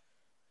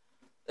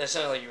 That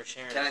sounded like you were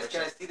sharing. Can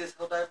I see this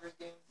Helldivers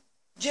game?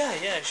 Yeah,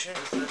 sure.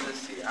 Let's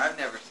see. I've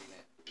never seen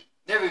it.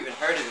 Never even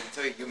heard of it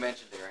until you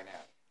mentioned it right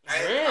now.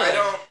 Really?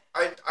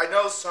 I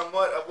know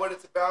somewhat of what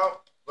it's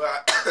about,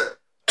 but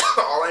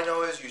all I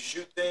know is you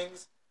shoot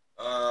things.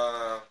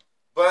 But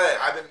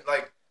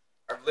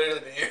I've literally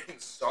been hearing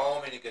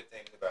so many good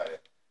things about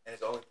it, and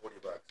it's only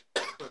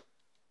 $40.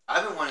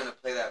 I've been wanting to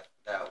play that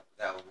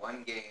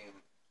one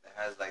game that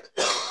has like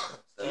the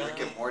Rick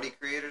and Morty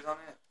creators on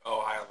it.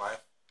 Oh, High on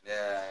Life.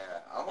 Yeah.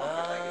 I want to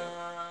play that game.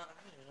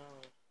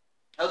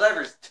 I don't know.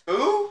 Helldivers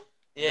 2?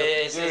 Yeah,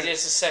 it's the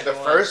second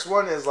one. The first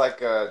one is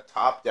like a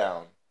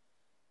top-down.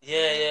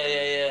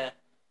 Yeah.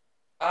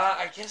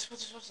 I guess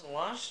what's the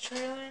launch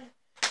trailer?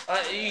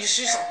 We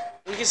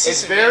can see.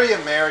 It's very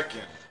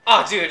American.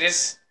 Oh, dude,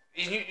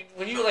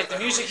 when you like the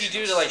music you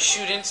do to like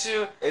shoot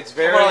into. It's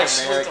very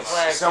American.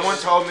 Someone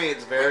told me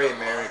it's very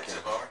American.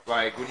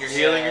 Like when you're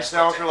healing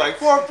yourself, you're like,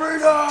 "For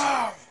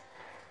freedom!"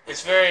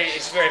 It's very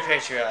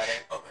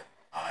patriotic. Of an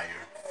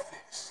iron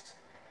fist,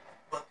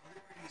 but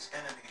liberty's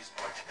enemies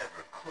march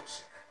ever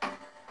closer.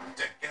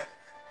 Together,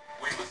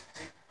 we must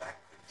take back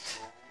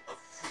control of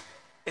freedom.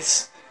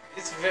 It's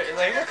very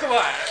like, well, come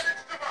on.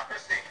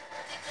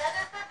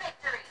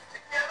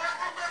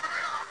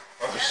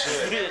 Oh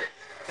shit!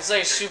 It's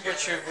like Super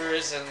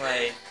Troopers and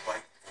like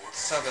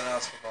something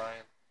else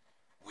combined,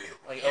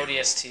 like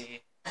ODST.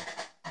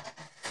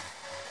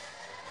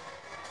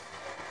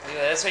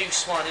 Yeah, that's how you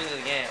spawn into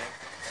the game.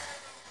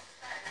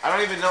 I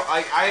don't even know.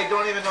 I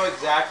don't even know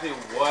exactly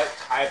what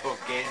type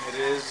of game it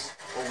is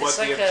or what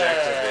the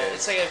objective is.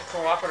 It's like a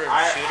cooperative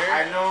shooter.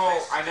 I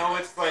know.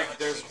 It's like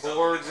there's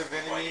hordes of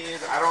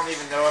enemies. I don't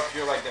even know if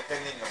you're like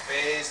defending a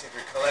base, if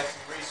you're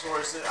collecting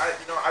resources. I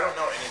don't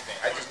know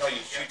anything. I just know you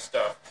shoot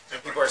stuff.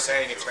 And people are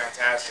saying it's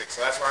fantastic,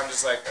 so that's why I'm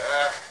just like,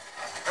 I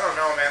don't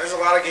know, man. There's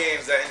a lot of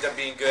games that end up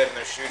being good and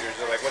they're shooters.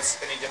 They're like,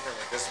 what's any different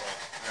with this one?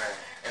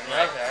 And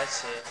like, okay, I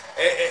see.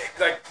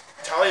 Like.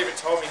 Tali even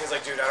told me, he's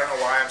like, dude, I don't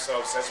know why I'm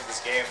so obsessed with this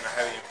game and I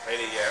haven't even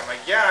played it yet. I'm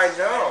like, yeah, I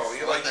know.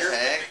 You're like,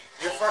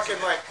 you're fucking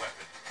like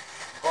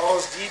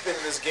balls deep into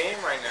this game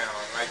right now.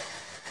 And like,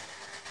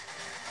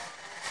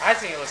 I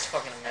think it looks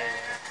fucking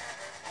amazing.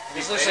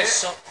 This looks like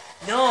so.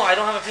 No, I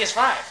don't have a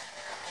PS5.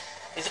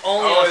 It's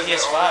only on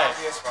PS5. Only on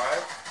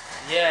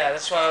PS5? Yeah,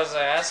 that's why I was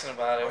asking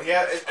about it. Oh,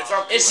 yeah, it's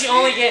on PS5. It's the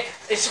only game.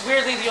 It's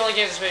weirdly the only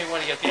game that's made me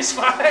want to get a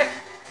PS5.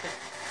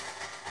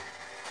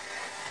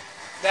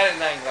 That and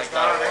like. It's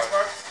not on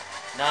Xbox?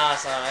 Nah,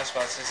 it's not on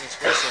Xbox. It's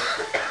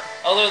exclusive.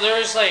 Although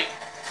there's like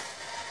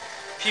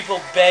people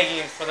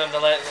begging for them to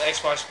let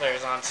Xbox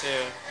players on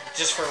too,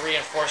 just for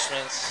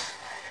reinforcements.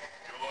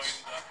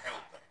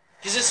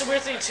 Because it's a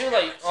weird thing too.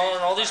 Like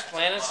on all these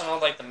planets and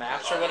all like the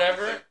maps or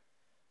whatever,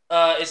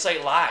 it's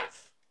like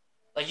live.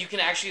 Like you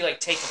can actually like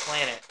take the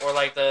planet or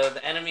like the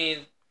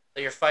enemy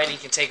that you're fighting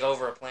can take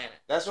over a planet.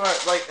 That's what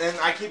and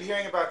I keep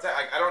hearing about that.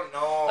 Like, I don't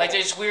know. Like,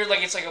 it's weird.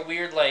 Like, it's like a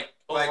weird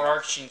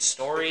overarching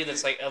story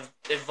that's like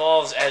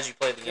evolves as you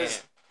play the game.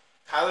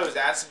 Tyler was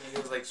asking me,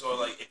 he was like, so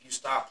like if you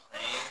stop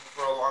playing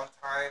for a long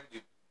time,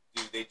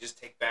 do they just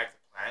take back the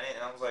planet?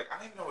 And I was like, I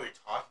don't even know what you're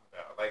talking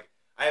about. Like,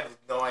 I have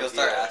no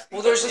idea.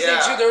 Well, there's the thing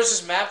too. There was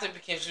this map that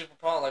became super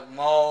popular, like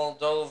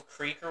Moldove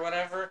Creek or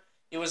whatever.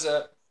 It was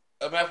a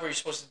map where you're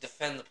supposed to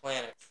defend the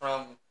planet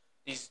from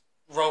these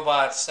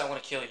robots that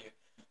want to kill you.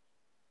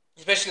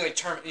 Especially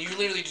like you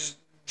literally just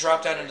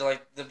drop down into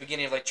like the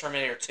beginning of like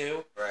Terminator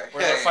 2, right?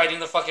 Where they're fighting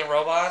the fucking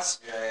robots.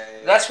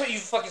 Yeah. That's what you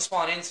fucking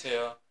spawn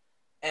into,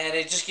 and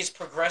it just gets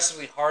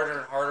progressively harder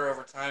and harder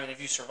over time. And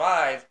if you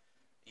survive,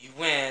 you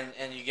win,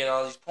 and you get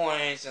all these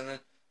points. And then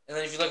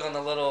if you look on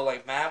the little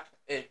like map,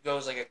 it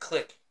goes like a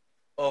click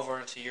over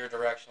into your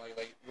direction,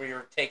 like where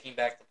you're taking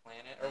back the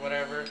planet or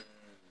whatever.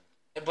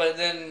 But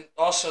then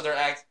also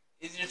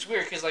it's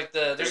weird because like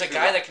there's a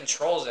guy that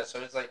controls it,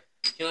 so it's like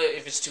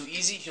if it's too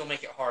easy, he'll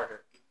make it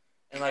harder,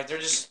 and like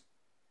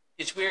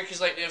it's weird because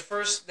like at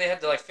first they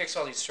had to like fix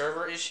all these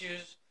server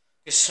issues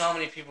because so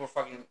many people were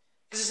fucking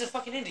because it's a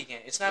fucking indie game.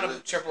 It's not a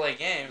AAA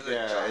game.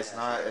 Yeah, it's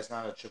not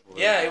a AAA.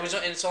 Yeah, game.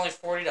 it's only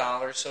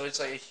 $40, so it's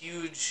like a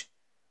huge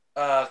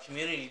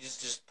community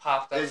just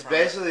popped up. It's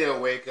basically a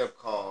wake up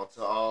call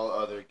to all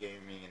other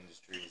gaming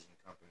industries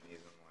and companies.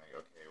 I'm like,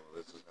 okay,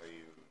 well, this is how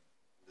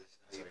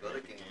you build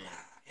a game.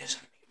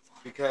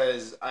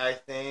 Because I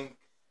think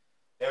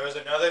there was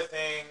another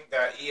thing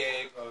that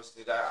EA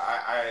posted.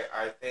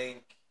 I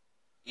think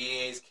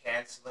EA's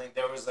canceling.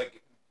 There was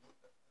like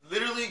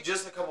literally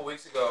just a couple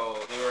weeks ago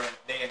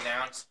they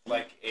announced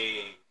like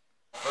a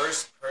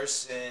first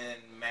person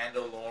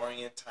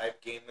Mandalorian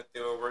type game that they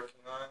were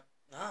working on.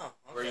 Oh,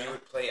 okay. Where you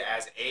would play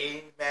as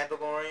a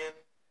Mandalorian.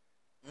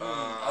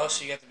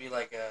 So you got to be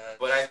like a.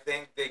 But I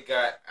think it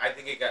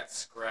got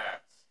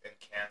scrapped and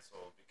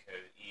canceled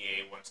because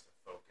EA wants to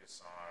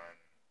focus on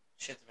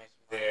shit that makes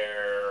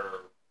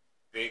their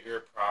bigger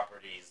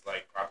properties,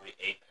 like probably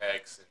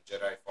Apex and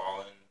Jedi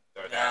Fallen,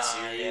 or that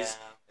series,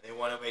 and they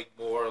want to make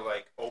more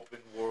like open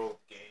world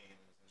games.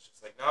 It's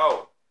just like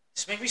no.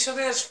 Just make me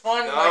something that's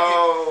fun.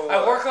 No. Like,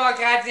 I work all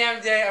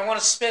goddamn day. I want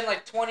to spend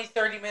like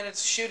 20-30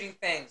 minutes shooting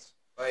things.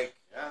 Like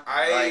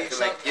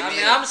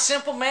I'm a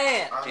simple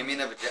man. Give me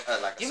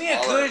give me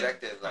a good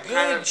objective,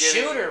 good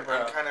shooter,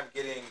 bro. I'm kind of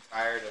getting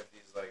tired of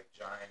these like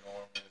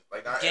ginormous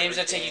like not games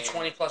that take you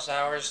 20+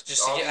 hours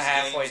just to get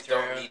halfway through.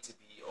 Don't need to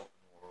be open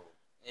world.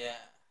 Yeah.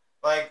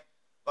 Like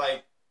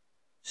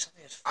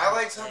something I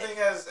like something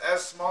as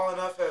small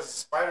enough as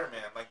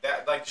Spider-Man, like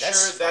that. Like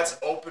that's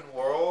open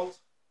world.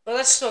 But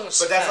that's still.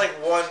 But that's like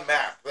one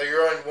map. Like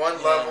you're on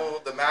one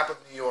level, the map of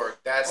New York.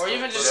 That's or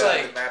even just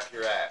like the map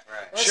you're at.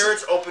 Right. Sure,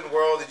 it's open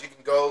world and you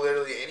can go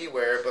literally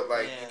anywhere, but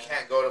like you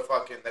can't go to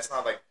fucking. That's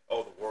not like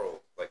the world.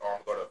 Like I'm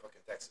gonna go to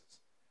fucking Texas.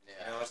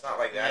 Yeah. You know, it's not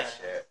like that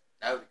shit.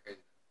 That would be crazy.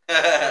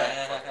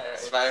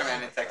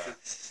 Spider-Man in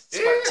Texas.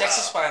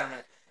 Texas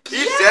Spider-Man.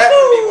 He'd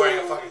definitely be wearing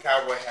a fucking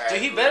cowboy hat.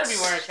 Dude, he better be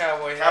wearing a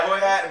cowboy hat. Cowboy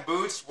hat and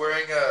boots,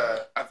 wearing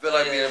a... I feel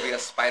like we're going to be a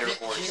spider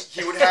horse.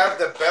 He would have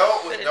the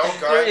belt with no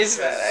guns. There is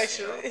that,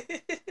 actually.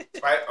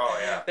 Oh,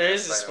 yeah. There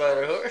is a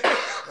spider horse.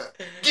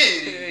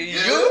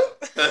 You?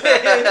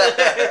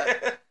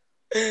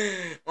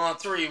 On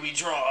 3, we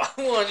draw.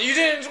 1, you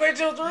didn't wait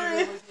till 3.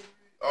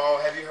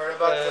 Oh, have you heard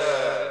about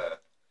the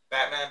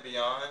Batman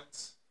Beyond?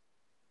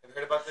 Have you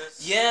heard about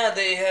this? Yeah,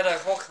 they had a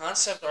whole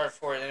concept art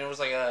for it, and it was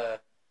like I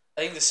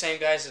think the same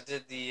guys that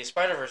did the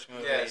Spider-Verse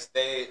movie. Yes,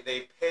 they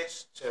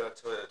pitched to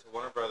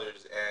Warner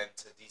Brothers and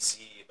to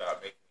DC about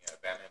making a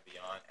Batman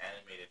Beyond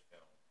animated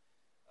film.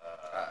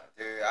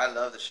 Dude, I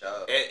love the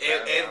show.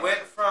 It went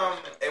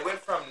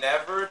from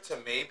never to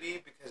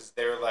maybe because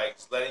they're like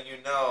just letting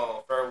you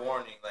know, fair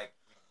warning, like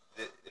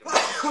like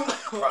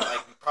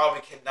you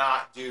probably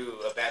cannot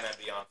do a Batman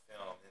Beyond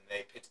film, and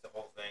they pitched the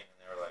whole thing, and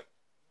they were like,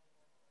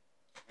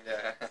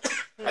 yeah.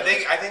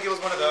 I think it was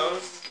one of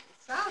those.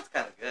 Sounds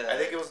kind of good. I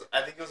think it was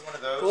one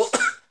of those. Cool.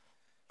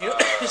 You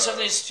know,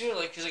 something's too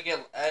like because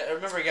I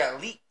remember it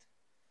got leaked.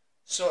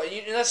 So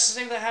that's the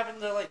thing that happened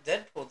to like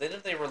Deadpool.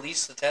 Didn't they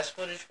release the test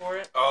footage for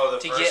it? Oh,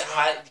 to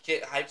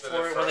get hyped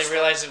for it when they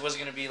realized it was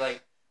going to be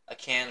like a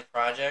canned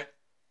project.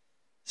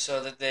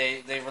 So that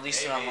they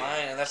released it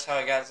online, and that's how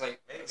it got like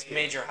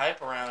major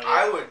hype around it.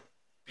 I would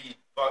be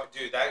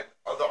dude. That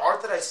the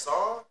art that I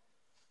saw,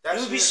 it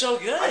would be so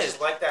good. I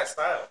just like that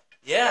style.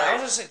 Yeah, I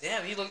was just like,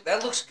 damn,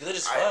 that looks good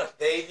as fuck.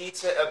 They need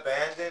to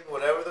abandon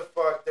whatever the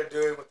fuck they're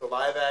doing with the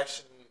live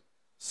action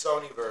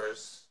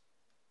Sonyverse.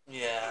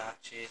 Yeah,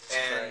 Jesus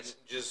and Christ.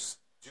 Just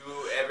do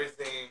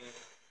everything.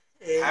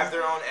 Have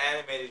their own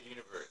animated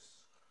universe.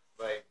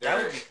 Like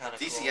that would be kind of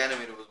DC cool.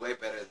 animated was way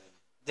better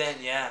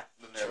than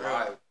their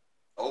live.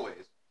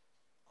 Always.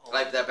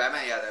 Like that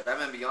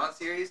Batman Beyond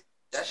series.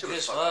 That shit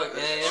was fucking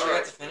good. Yeah, you never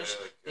got to finish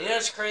it. You know,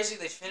 it's crazy.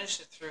 They finished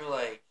it through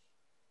like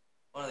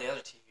one of the other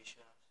TV shows.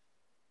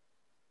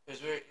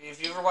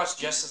 If you ever watched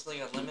Justice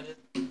League Unlimited,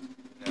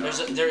 no.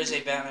 there is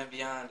a Batman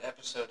Beyond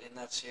episode in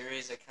that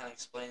series that kind of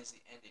explains the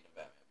ending of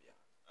Batman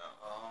Beyond.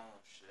 Oh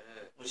shit!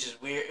 which is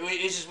weird.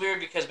 Which is weird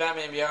because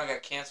Batman Beyond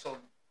got canceled,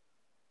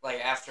 like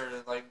after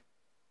like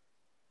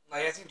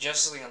I think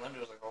Justice League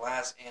Unlimited was like the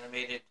last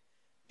animated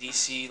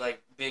DC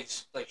like big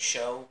like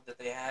show that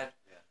they had.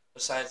 Yeah.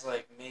 Besides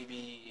like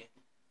maybe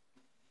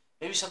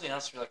something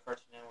else for like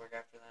Cartoon Network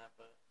after that,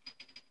 but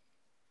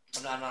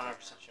I'm not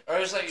 100% sure. Or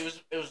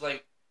it was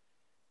like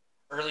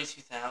early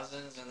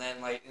 2000s, and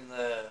then like in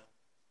the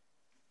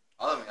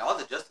all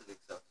the Justice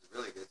League stuff is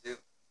really good too.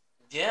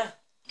 Yeah.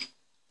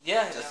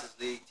 Justice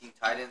League, Teen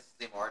Titans,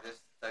 same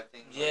artist type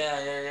thing.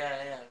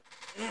 Yeah.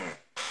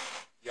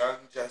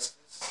 Young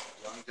Justice.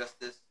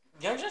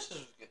 Young Justice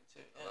was good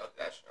too. Yeah. I love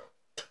that show.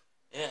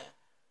 Yeah.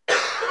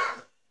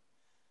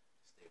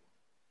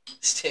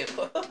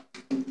 Stable.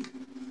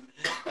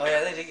 Oh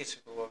yeah, they did get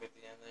super woke at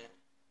the end there,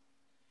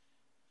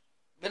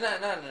 but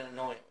not in an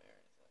annoying way or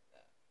anything like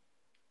that.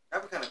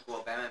 That'd be kind of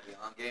cool. Batman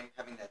Beyond game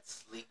having that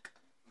sleek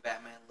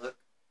Batman look.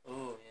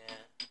 Ooh yeah.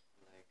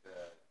 Like,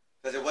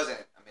 because it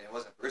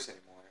wasn't Bruce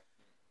anymore.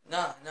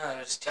 No, it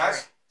was Terry.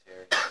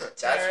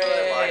 That's what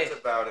I liked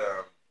about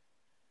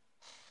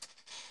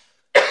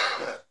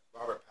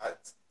Robert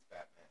Pattinson's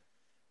Batman.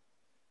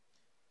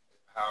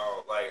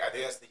 How I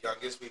think that's the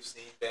youngest we've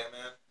seen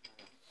Batman.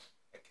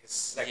 Like his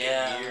second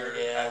year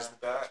as the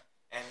Bat,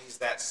 and he's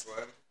that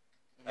slim.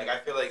 Like I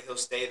feel like he'll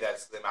stay that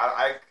slim.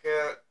 I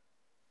can't.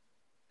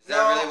 Is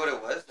that really what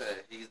it was?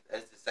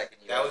 That's the second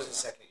year. That was his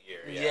second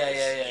year.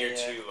 Yeah. Year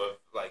 2 of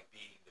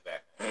being the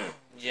Batman.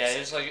 Yeah, it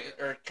was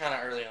kind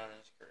of early on in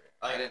his career.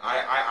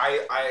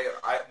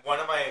 I one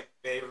of my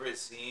favorite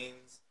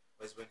scenes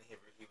was when he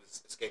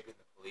was escaping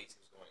the police.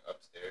 He was going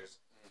upstairs,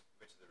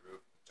 went to the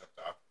roof, and jumped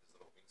off with his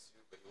little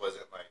wingsuit, but he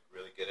wasn't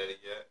really good at it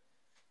yet.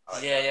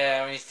 I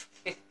mean,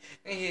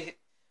 he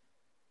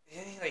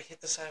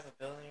hit the side of a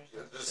building or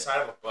something. The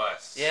side of a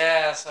bus.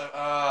 Yeah. So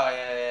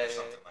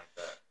Something like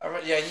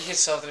that. Yeah, he hit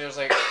something. It was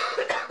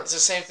it's the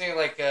same thing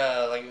like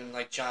in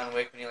John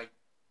Wick when he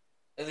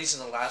at least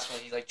in the last one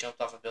he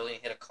jumped off a building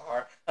and hit a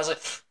car. I was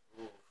like,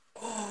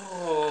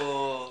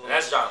 oh. And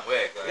that's John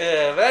Wick.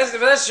 Yeah, but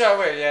that's John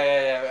Wick.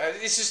 Yeah.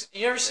 It's just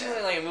you ever seen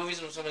in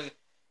movies when somebody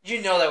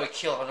that would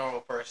kill a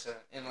normal person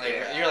and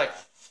you're like,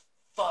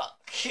 fuck.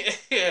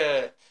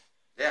 Yeah.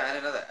 Yeah, I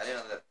didn't know that.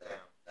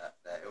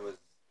 That it was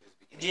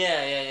beginning.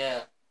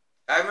 Yeah.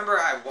 I remember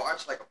I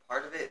watched a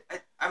part of it.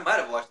 I might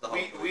have watched the whole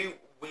movie.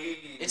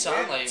 It's on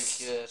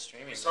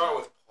streaming. We saw it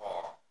with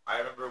Paul. I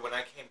remember when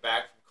I came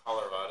back from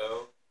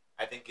Colorado.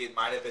 I think it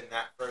might have been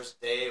that first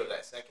day or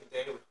that second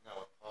day. We hung out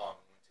with Paul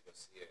and we went to go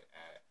see it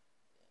at.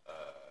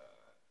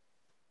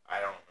 I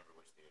don't remember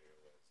which theater it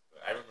was,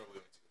 but I remember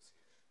we went to go see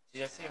it.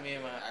 Dude, I think me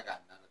and I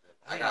got none of it.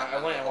 I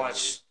went and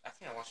watched. I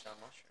think I watched it on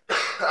Mushroom.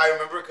 I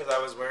remember because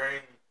I was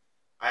wearing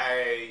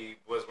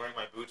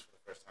my boots for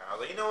the first time. I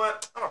was like, you know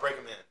what? I'm gonna break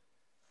them in.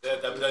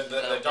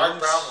 The dark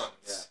brown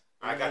ones. Yeah.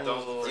 I got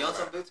those. Do you own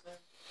some boots, man?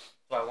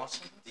 Do I want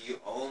some? Do you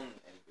own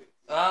any boots?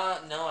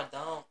 No, I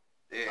don't.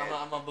 Dude,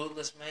 I'm a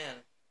bootless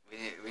man.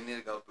 We need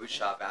to go boot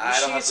shopping. I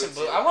don't have some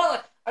boots.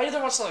 I either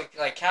want some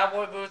like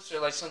cowboy boots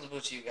or some of the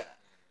boots you got.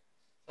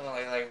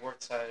 Something like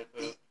work sided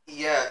boot.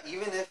 Yeah,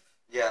 even if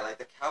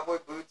the cowboy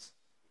boots,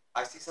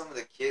 I see some of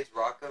the kids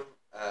rock them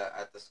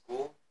at the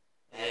school.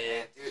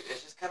 And dude,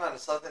 it's just kind of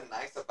something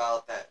nice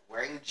about that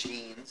wearing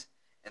jeans,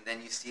 and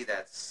then you see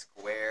that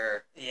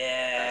square, looking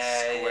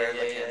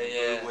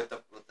boot with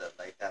the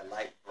that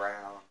light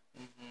brown.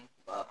 Mm-hmm.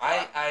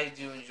 I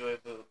do enjoy a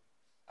boot.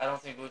 I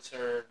don't think boots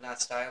are not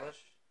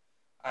stylish.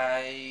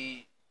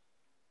 I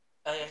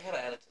gotta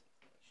add it to the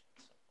collection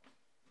at some point.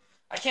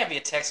 I can't be a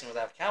Texan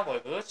without cowboy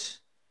boots.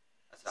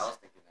 That's what I was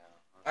thinking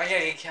now. I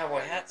gotta get a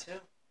cowboy hat too.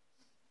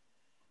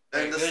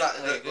 And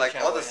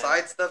all the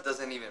side stuff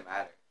doesn't even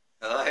matter.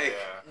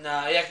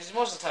 Because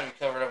most of the time you're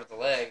covered up with the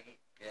leg.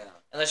 Yeah.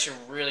 Unless you're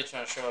really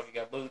trying to show off you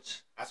got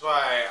boots. That's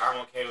why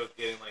I'm okay with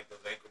getting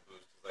those ankle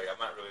boots. Cause, I'm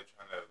not really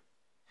trying to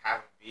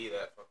have them be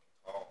that fucking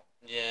tall.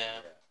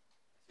 Yeah.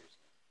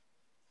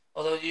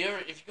 Although if you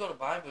go to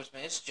buy boots,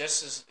 man, it's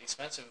just as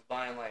expensive as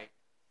buying like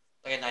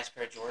a nice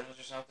pair of Jordans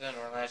or something,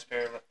 or a nice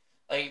pair of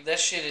that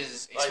shit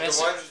is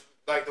expensive.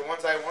 The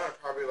ones I want are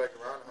probably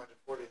around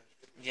 140.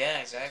 Yeah,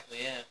 exactly.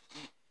 Yeah.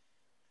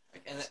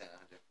 And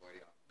 140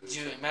 on boots.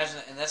 Dude, imagine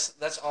that, and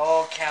that's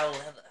all cow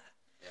leather.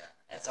 Yeah.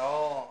 That's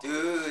all.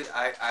 Dude,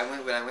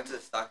 when I went to the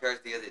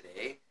stockyards the other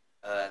day,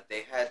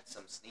 they had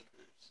some sneakers.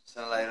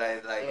 So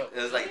it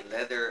was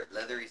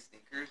leathery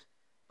sneakers,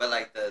 but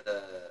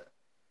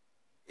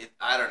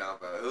I don't know,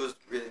 bro. It was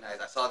really nice.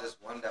 I saw this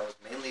one that was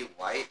mainly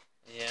white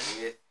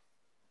with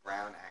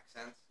brown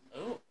accents.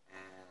 Ooh.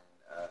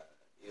 And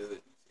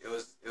it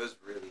was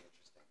really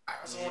interesting. I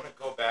also want to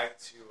go back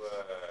to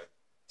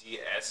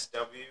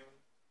DSW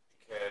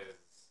because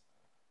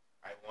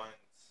I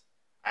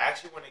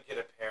actually want to get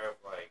a pair of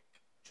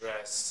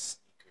dress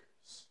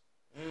sneakers.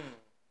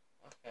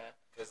 Okay.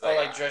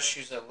 Dress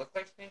shoes that look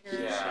like sneakers.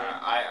 Yeah,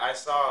 I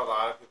saw a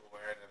lot of people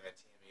wearing them at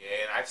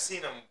TMEA, and I've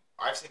seen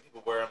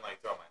people wear them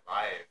throughout my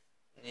life.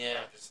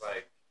 Yeah. I'm just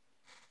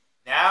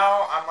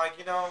now I'm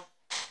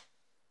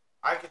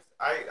I could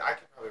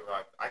probably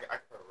rock a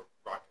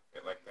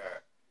fit like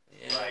that.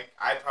 Yeah.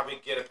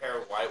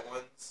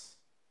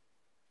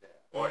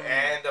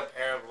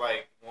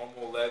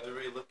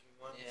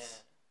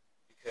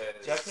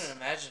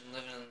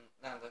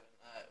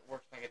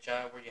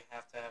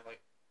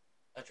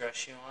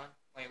 shoe on.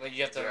 Like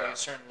you have to like a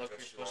certain look you're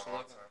supposed to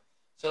look.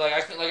 So like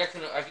I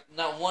couldn't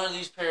not one of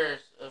these pairs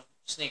of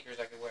sneakers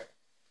I could wear.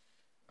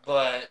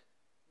 But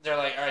they're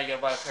like, all right, you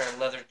gotta buy a pair of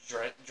leather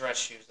dress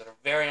shoes that are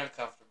very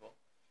uncomfortable.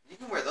 You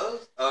can wear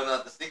those? Oh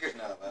no, the sneakers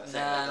no.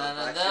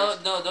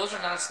 No, those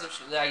are not slip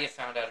shoes. I get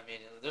found out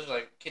immediately. Those are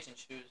like kitchen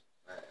shoes.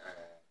 Right.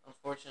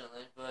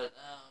 Unfortunately, but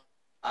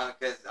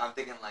because I'm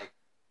thinking like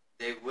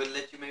they would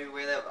let you maybe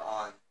wear that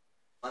on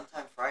Fun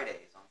Time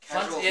Fridays, on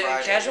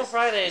Fridays. Casual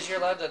Fridays, you're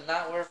allowed to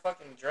not wear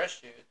fucking dress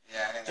shoes.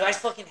 Yeah. Dude, I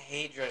fucking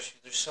hate dress shoes.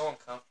 They're so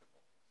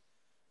uncomfortable.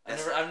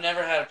 I've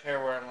never had a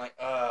pair where I'm like,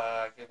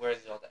 I could wear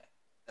these all day.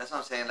 That's what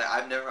I'm saying. Like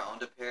I've never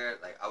owned a pair.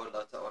 Like I would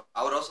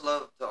also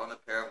love to own a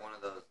pair of one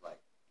of those like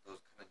those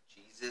kind of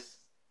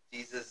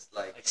Jesus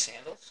like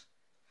sandals.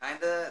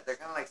 Kinda, they're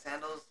kind of like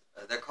sandals.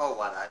 They're called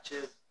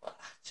huaraches.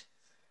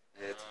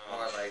 It's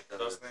more like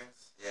those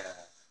things. Yeah.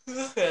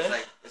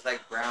 It's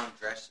like brown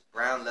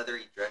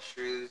leathery dress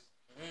shoes.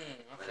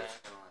 Okay. But it's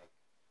kind of like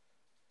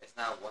it's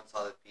not one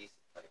solid piece.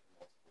 It's like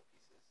multiple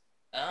pieces.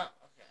 Oh,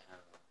 okay. I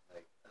don't know,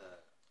 like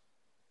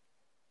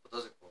but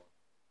those are cool.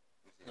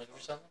 Looking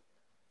for something?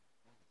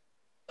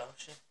 Oh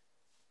shit.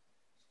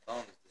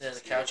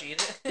 Does the couch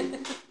eat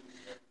it?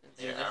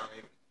 Dude,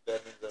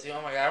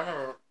 oh my god, I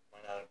remember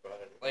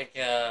like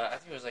I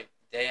think it was like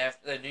day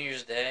after New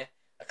Year's Day.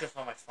 I couldn't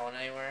find my phone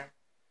anywhere,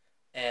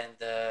 and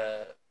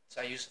so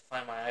I used to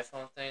find my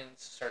iPhone thing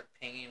to start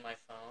pinging my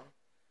phone.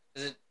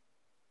 Cause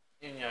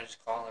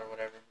just call or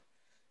whatever.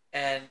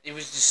 And it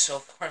was just so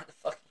far in the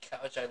fucking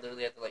couch, I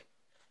literally had to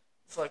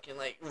fucking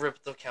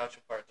rip the couch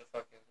apart to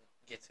fucking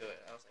get to it.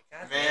 I was like,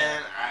 God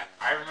man, damn.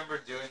 I remember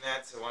doing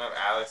that to one of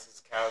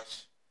Alex's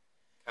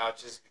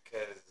couches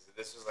because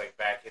this was like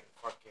back in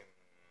fucking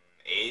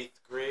 8th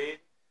grade.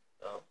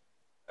 Oh.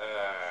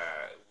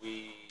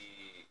 We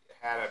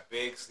had a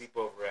big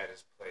sleepover at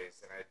his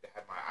place, and I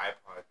had my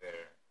iPod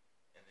there.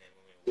 And then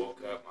when we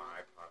woke up,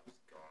 my iPod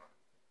was gone.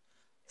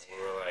 And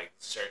we were like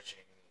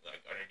searching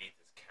like underneath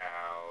his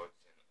couch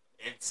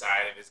and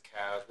inside of his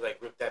couch. We like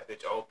ripped that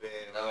bitch open.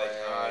 And we're like,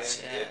 oh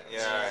shit,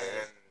 yeah.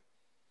 And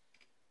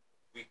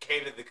we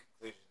came to the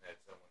conclusion that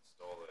someone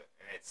stole it,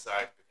 and it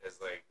sucked because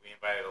like we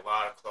invited a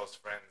lot of close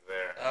friends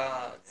there.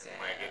 Oh, and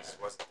like it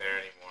just wasn't there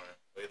anymore.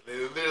 We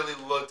literally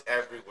looked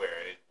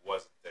everywhere, and it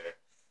wasn't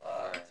there.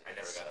 I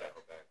never got that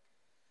whole back.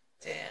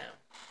 Damn,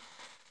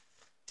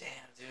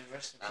 dude.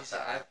 Rest in peace.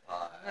 Not the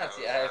iPod. Not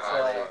the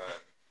iPod.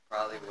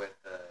 Probably with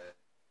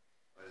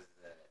what is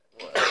that?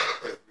 What? I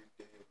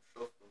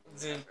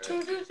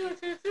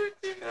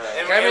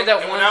that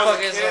one when I was a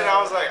kid,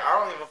 I was like, I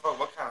don't give a fuck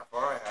what kind of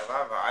phone I have. I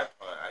have an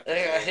iPod.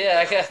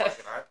 I got a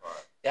fucking iPod.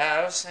 Yeah,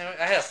 I was saying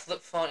I had a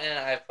flip phone and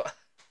an iPod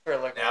for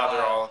like now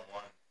they're all in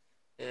one.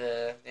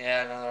 Yeah,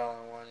 now they're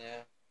all in one.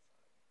 Yeah.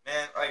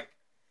 Man, like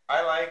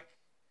I like.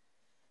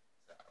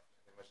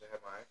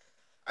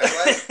 I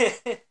like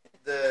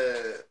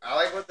I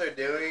like what they're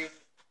doing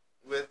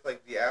with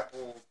like the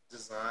Apple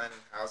design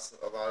and how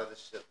a lot of the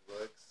shit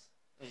looks.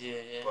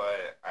 Yeah.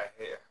 But I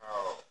hate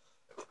how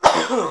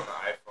on the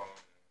iPhone,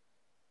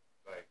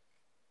 like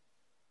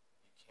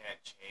you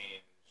can't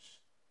change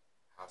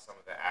how some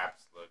of the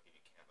apps look, and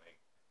you can't like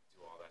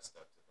do all that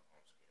stuff to the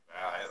home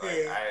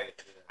screen.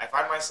 I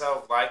find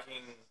myself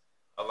liking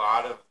a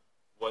lot of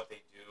what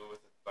they do with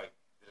like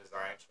the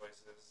design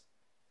choices.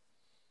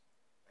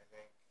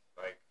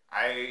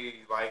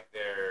 I like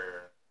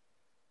their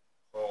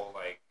whole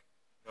like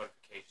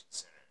notification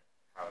center,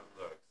 how it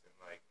looks, and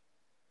like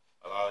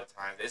a lot of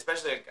times,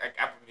 especially like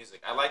Apple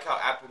Music. I like how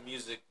Apple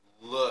Music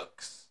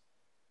looks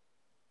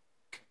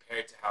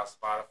compared to how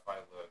Spotify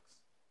looks,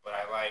 but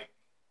I like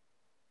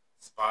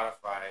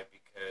Spotify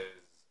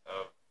because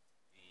of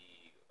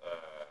the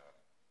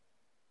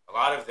a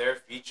lot of their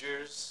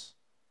features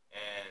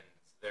and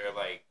their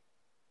like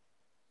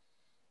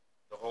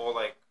the whole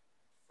like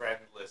friend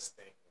list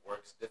thing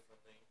works differently.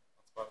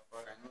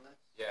 Spotify.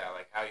 Yeah,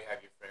 like how you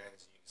have your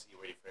friends, you can see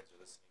where your friends are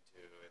listening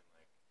to, and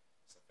like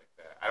stuff like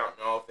that. I don't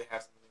know if they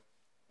have something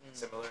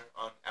similar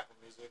on Apple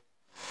Music,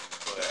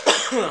 but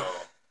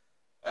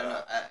I don't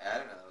know. I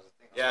don't know. That was a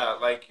thing. Yeah,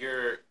 like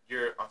you're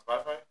on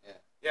Spotify.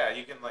 Yeah,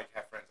 you can like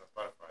have friends on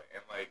Spotify,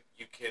 and like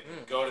you can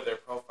go to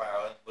their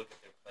profile and look at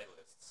their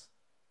playlists.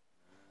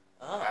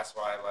 That's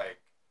why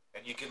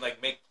and you can like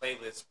make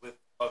playlists with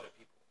other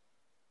people.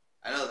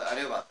 I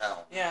knew about that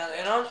one. Yeah,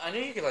 and I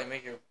knew you could like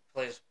make your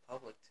playlist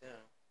public too.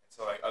 And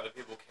so like other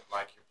people can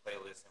like your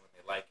playlist, and when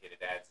they like it, it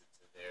adds it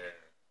to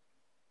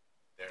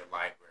their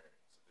library,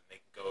 so then they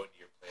can go into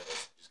your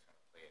playlist and just kind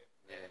of play it.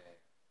 Yeah.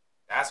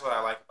 That's what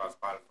I like about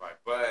Spotify,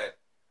 but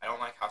I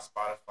don't like how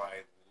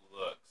Spotify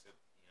looks.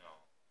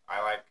 I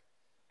like,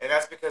 and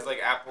that's because like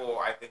Apple,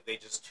 I think they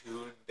just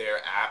tune their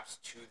apps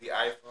to the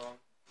iPhone.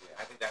 Yeah.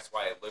 I think that's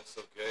why it looks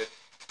so good.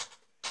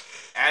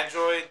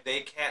 Android,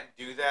 they can't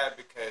do that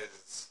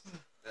because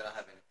they don't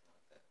have anything.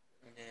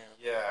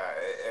 Yeah,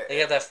 they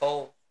got that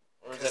fold.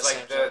 Because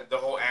like the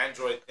whole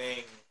Android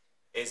thing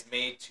is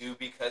made to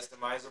be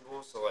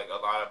customizable, so like a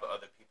lot of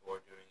other people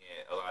are doing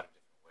it a lot of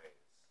different ways.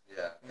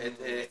 Yeah,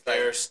 it's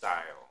their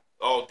style.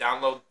 Oh,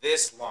 download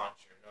this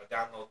launcher. No,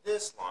 download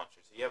this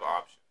launcher. So you have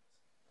options.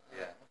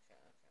 Yeah.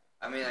 Okay.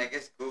 I mean, I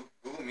guess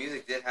Google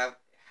Music did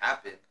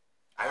happen.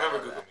 I remember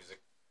Google Music.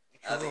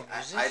 I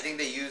think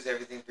they use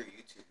everything through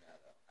YouTube now,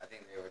 though. I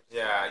think they were.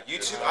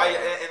 YouTube.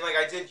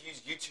 I did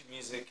use YouTube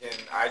Music,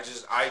 and I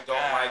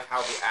don't like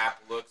how the app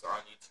looks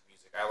on YouTube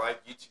Music. I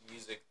like YouTube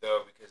Music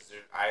though because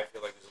I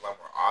feel like there's a lot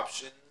more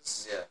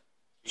options. Yeah.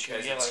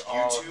 Because it's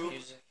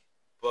YouTube,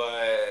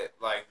 but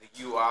like the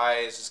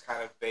UI is just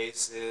kind of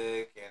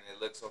basic and it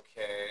looks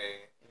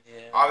okay.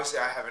 Yeah. Obviously,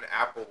 I have an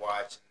Apple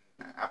Watch,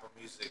 and Apple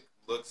Music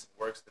looks and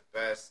works the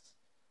best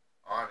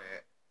on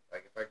it.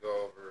 Like if I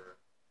go over,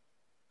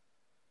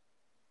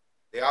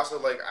 they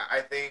also I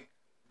think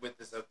with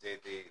this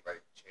update they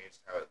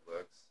changed how it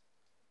looks.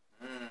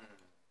 And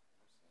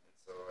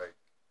so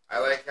I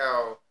like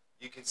how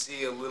you can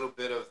see a little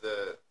bit of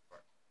the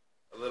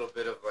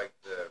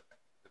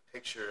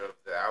picture of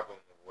the album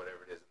or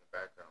whatever it is in the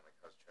background, like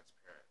how it's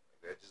transparent.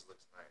 Like it just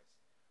looks nice.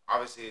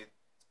 Obviously,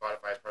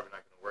 Spotify is probably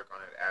not going to work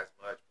on it as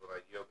much, but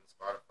you open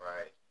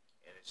Spotify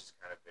and it's just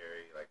kind of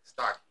very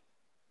stocky.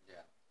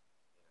 Yeah.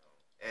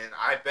 And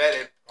I bet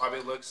it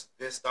probably looks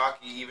this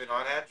stocky even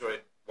on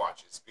Android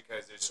watches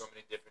because there's so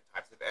many different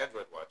types of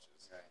Android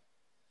watches. Right.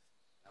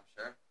 I'm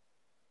sure.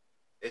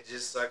 It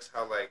just sucks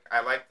how I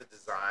like the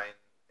design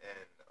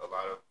and a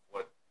lot of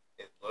what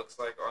it looks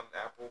like on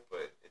Apple,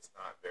 but it's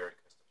not very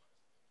customized.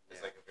 It's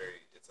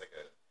it's a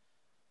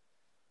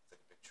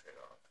big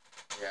trade-off.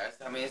 Yeah,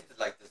 I mean it's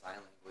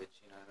design language.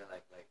 You know what I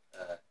mean?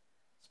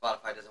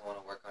 Spotify doesn't want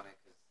to work on it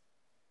because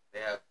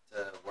they have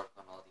to work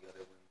on all the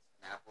other ones,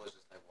 and Apple is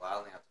just I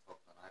only have to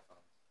focus on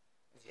iPhones.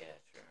 Yeah,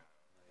 true.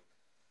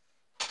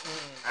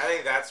 I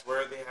think that's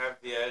where they have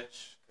the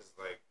edge, because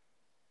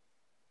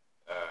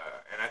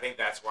and I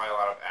think that's why a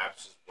lot of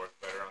apps just work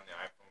better on the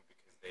iPhone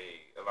because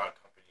a lot of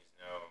companies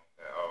know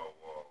that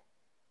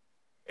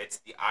it's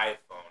the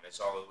iPhone. It's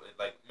all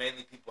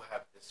mainly people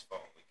have this phone.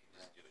 We can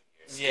just do it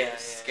here.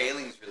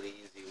 Scaling's really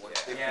easy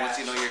once you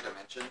know your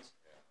dimensions.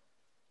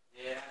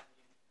 Yeah.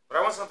 But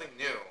I want something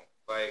new,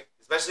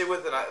 especially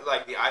with the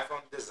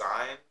iPhone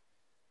design.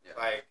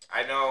 Yeah.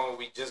 I know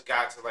we just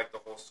got to the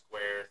whole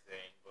square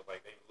thing, but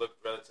they look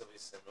relatively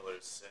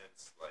similar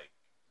since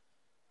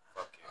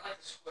fucking. I like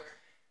the square.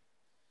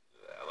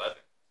 11.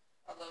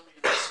 I love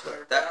you this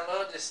square. I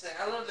love this thing.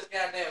 I love this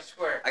goddamn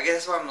square. I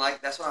guess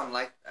that's what I'm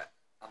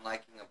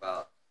liking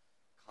about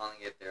calling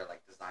it their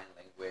design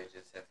language.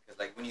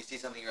 Because when you see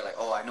something, you're like,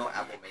 oh, I know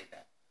Apple made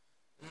that.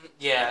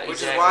 Yeah,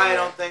 which is why I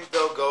don't think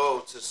they'll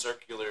go to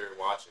circular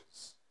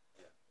watches.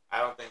 I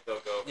don't think they'll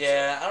go.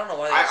 Yeah, I don't know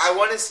why. I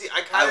want to see.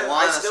 I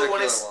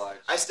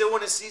still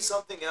want to see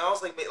something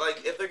else.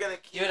 If they're gonna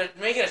keep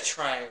make it a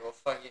triangle.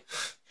 Fuck it.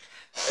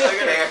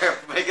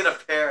 Make it a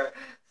pair.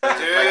 Dude,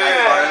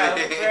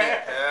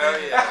 hell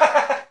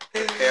yeah.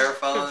 Pair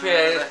phone.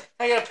 I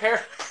got a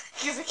pair.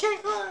 Because I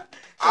can't go.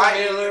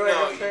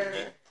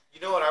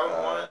 You know what I would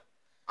want?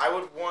 I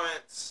would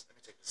want. Let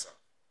me take this off.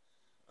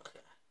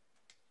 Okay.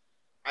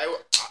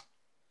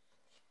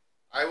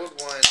 I would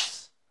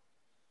want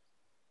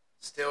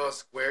still a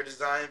square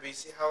design, but you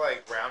see how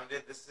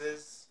rounded this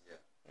is? Yeah.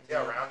 See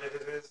how rounded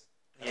it is?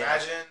 Yeah.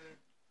 Imagine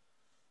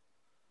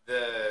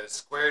the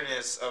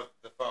squareness of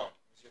the phone.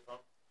 Is your phone?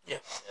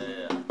 Yeah.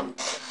 Yeah.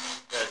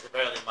 Because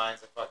apparently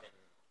mine's a fucking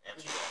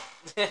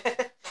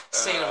Amsterdam.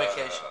 Staying on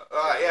vacation.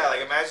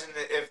 Imagine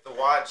if the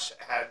watch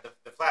had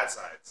the flat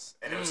sides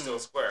and it was still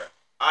square.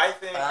 I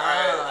think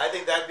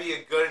that'd be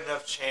a good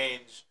enough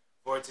change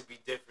for it to be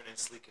different and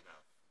sleek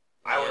enough.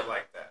 I would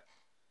like that.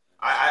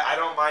 I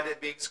don't mind it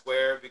being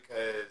square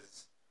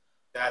because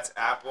that's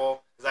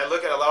Apple. Because I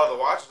look at a lot of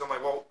the watches, I'm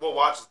like, well, what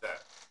watch is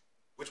that?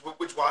 Which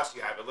watch do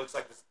you have? It looks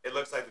like this. It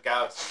looks like the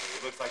Galaxy.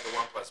 It looks like the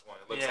OnePlus One.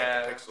 It looks like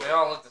the Pixel. They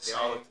all look the same.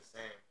 They all look the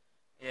same.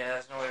 Yeah,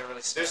 there's no way to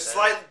really say There's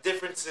slight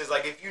differences.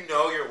 If you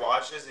know your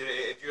watches,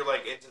 if you're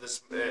into the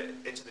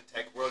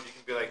tech world, you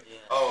can be like,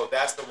 oh,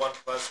 that's the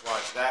OnePlus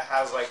watch. That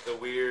has the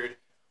weird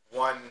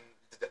one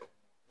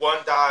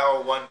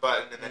dial, one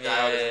button, and the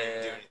dial doesn't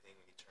even do anything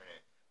when you turn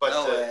it. But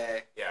no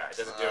way. Yeah, it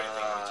doesn't do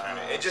anything when you turn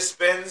it. It just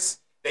spins.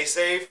 They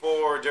say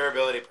for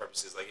durability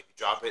purposes, if you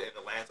drop it and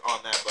it lands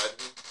on that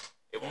button,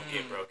 it won't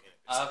get broken.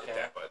 It's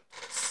that button.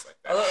 It's like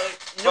that.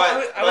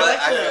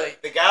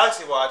 The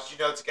Galaxy Watch,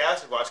 it's a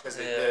Galaxy Watch because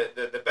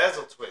the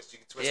bezel twist. You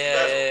can twist the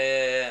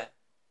bezel.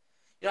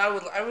 Yeah. I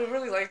would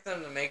really like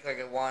them to make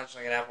a watch,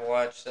 an Apple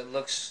Watch that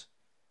looks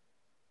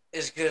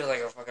as good as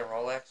a fucking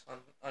Rolex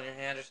on your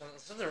hand or something.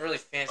 Something really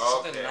fancy,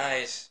 something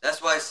nice. That's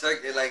why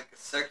circular,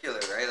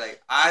 right?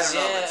 I don't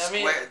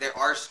know. There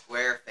are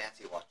square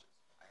fancy watches.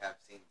 I have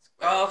seen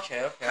square. Oh,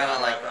 okay.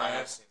 I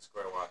have seen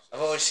square watches.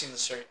 I've always seen the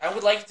circular. I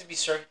would like it to be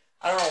circular.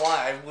 I don't know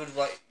why. I would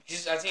like.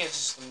 I think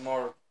it's just a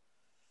more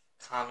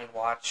common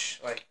watch,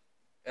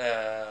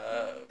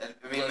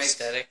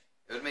 aesthetic.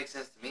 It would make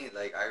sense to me.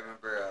 I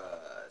remember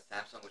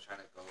Samsung was trying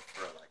to go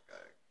for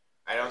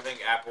I don't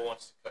think Apple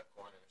wants to cut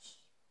corners.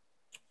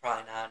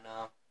 Probably not.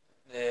 No.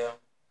 Yeah.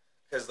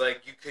 Because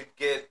you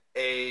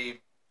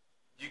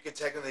could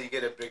technically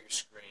get a bigger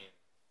screen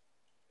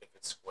if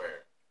it's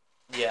square.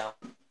 Yeah.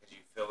 Because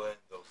you fill in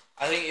those.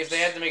 I think if they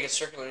had to make it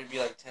circular, it'd be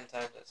like 10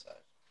 times that size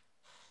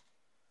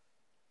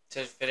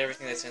to fit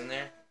everything that's in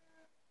there.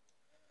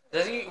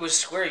 I think with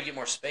square you get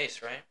more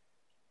space, right?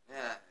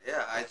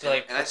 Yeah. I feel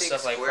like put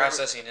stuff like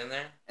processing in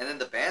there. And then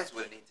the bands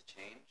wouldn't need to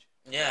change.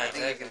 Yeah,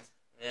 exactly.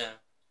 Yeah.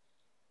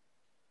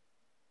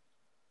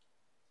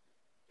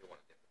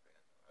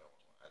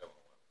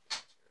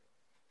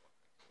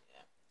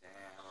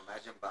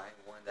 Imagine buying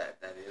one that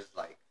is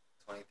like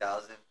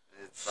 20,000.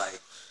 It's like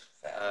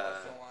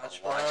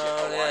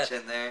watch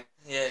in there.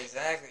 Yeah,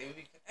 exactly.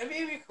 It'd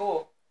be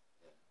cool.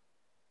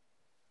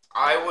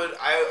 I would.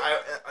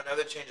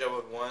 Another change I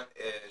would want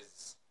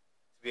is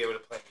to be able to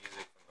play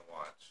music from the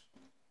watch.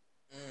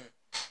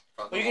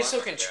 Well, you can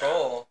still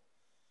control.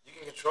 Yeah. You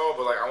can control,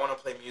 but like I want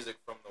to play music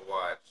from the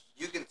watch.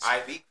 You can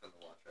speak from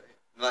the watch, right?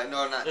 Like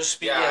no, not. There's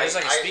there's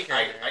like a speaker.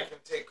 I can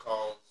take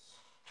calls.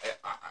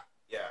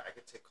 I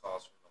can take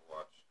calls from the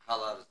watch. How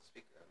loud is the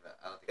speaker?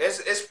 I don't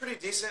think it's pretty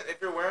decent.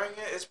 If you're wearing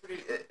it, it's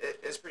pretty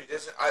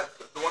decent.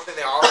 The one thing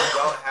they also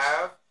don't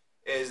have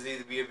is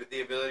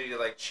the ability to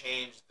like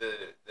change the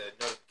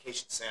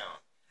notification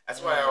sound.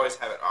 That's why I always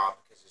have it off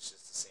because it's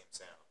just the same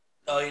sound.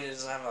 Oh, he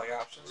doesn't have like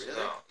options. Really?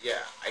 No,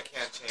 yeah, I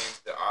can't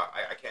change the.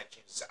 I can't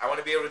change the. I want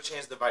to be able to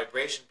change the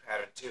vibration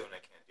pattern too, and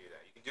I can't do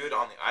that. You can do it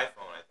on the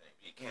iPhone, I think,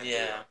 but you can't do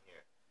it on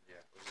here.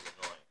 Yeah, which is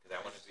annoying because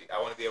I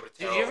want to be able to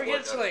tell. Did you ever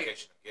what get to like? I'm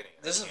getting,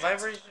 Does the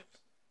vibration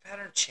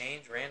pattern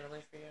change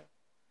randomly for you?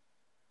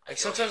 Like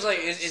sometimes, like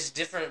it's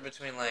different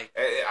between like.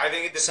 I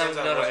think it depends some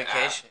on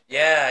notification. What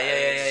app.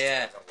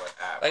 Yeah. On what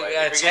app.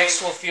 Like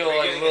text will feel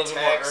like a little bit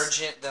more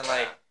urgent than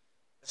like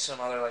some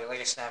other like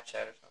a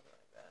Snapchat or something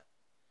like that.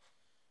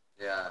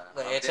 Yeah.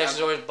 Like text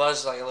is always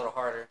buzz like a little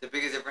harder. The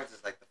biggest difference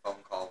is like the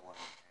phone call one.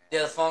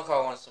 Yeah, the phone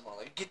call one's the more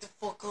like get the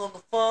fuck on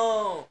the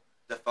phone.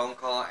 The phone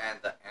call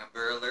and the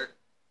Amber Alert.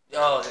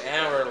 Oh, the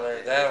Amber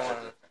Alert, that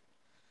one.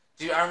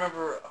 Dude, I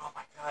remember. Oh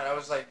my god,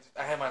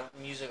 I had my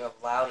music up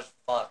loud as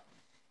fuck.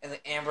 And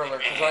the Amber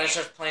Alert comes on and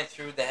starts playing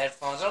through the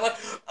headphones. I'm like,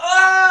 fuck!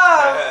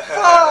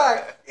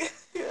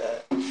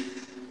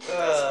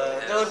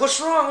 They're like, what's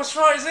wrong? It's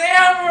the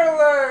Amber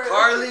Alert!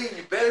 Carly,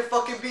 you better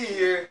fucking be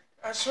here.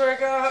 I swear to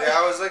God. Yeah,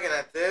 I was looking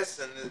at this,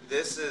 and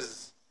this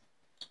is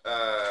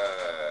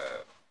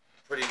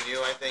pretty new.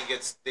 I think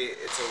it's a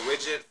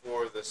widget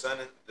for the sun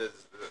and the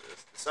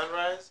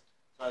sunrise.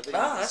 So I think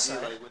you can see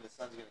like when the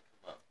sun's gonna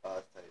come up. Oh,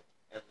 that's tight.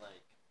 And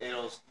like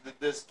it'll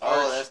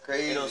that's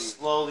crazy. It'll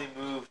slowly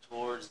move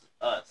towards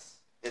us.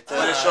 It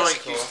tells showing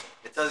cool. Houston.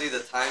 It tells you the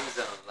time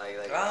zone,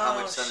 like how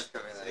much sun is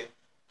coming. Like.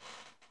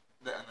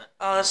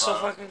 Oh, that's so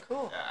fucking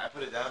cool. Yeah, I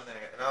put it down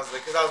there, and I was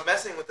like, because I was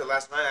messing with it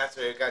last night after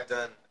it got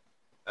done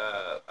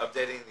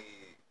updating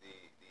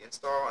the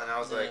install, and I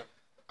was like,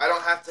 I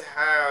don't have to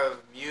have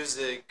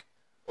music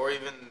or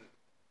even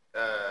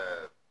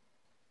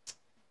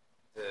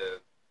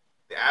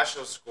the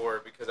Astro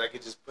score because I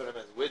could just put them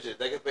as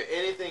widgets. I could put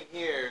anything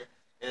here,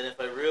 and if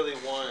I really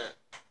want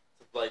to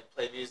like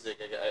play music,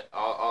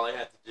 all I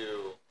have to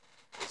do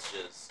is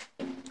just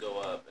go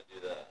up and do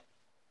that.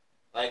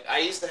 Like I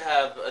used to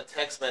have a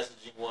text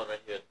messaging one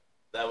right here.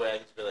 That way I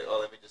can just be like, oh,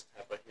 let me just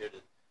tap right here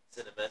to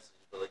send a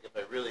message. But like if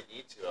I really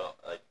need to,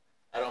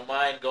 I don't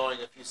mind going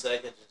a few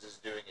seconds and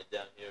just doing it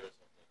down here or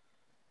something.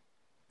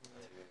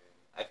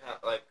 I kind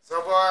of like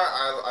so far.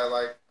 I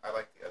like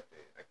the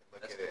update. I can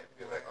look at it and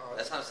be like, oh.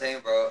 That's what I'm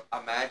saying, bro.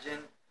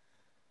 Imagine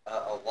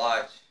a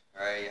watch.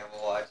 Right, you have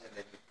a watch, and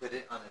then you put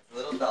it on its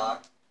little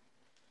dock,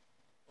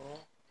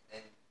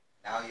 and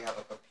now you have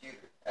a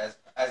computer. As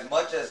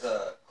much as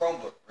a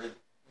Chromebook, really.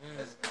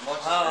 As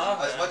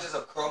much as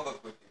a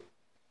Chromebook would do.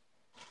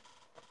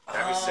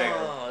 That'd be sick.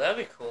 Oh, that'd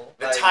be cool.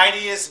 The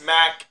tiniest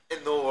Mac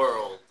in the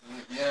world.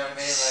 You know what I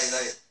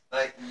mean?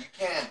 Like you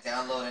can't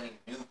download any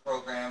new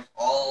programs.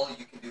 All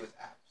you can do is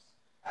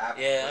apps.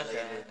 Yeah.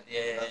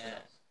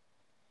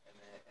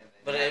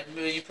 But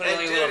you put it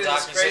in a little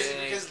dock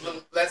because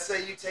let's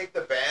say you take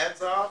the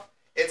bands off,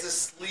 it's a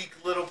sleek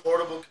little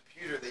portable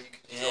computer that you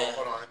can just go,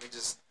 hold on, let me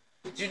just.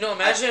 Do you know?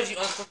 Imagine if you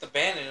unclip the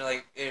band and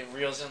like it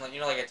reels in like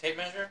like a tape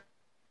measure.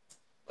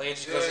 Like it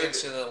just goes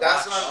into the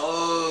watch.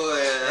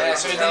 Yeah.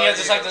 So then you have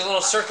this like this little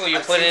circle you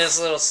put in this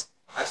little.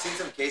 I've seen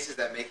some cases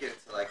that make it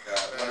into like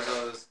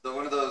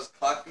one of those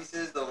clock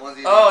pieces, the ones.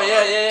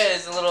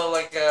 It's a little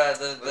like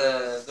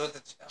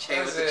the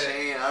chain with the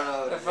chain. I don't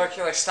know. The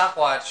fucking like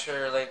stopwatch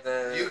or like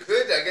the. You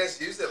could, I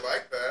guess, use it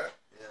like that.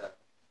 Yeah.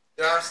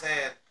 You know what I'm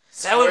saying?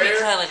 That would be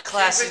kind of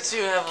classy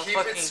too. Have a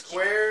fucking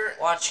square.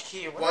 Watch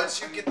key. Or once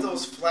you get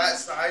those flat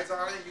sides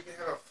on it, you can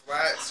have a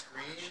flat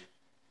screen.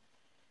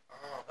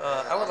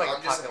 Oh, I would like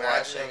I'm a just pocket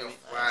watch. imagining a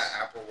flat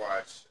Apple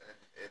Watch, and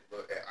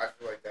I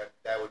feel like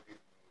that would be the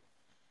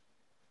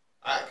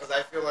move. Because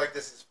I feel like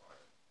this is fun.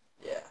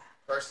 Yeah.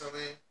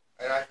 Personally,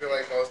 and I feel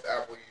like most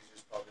Apple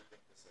users probably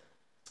think the same.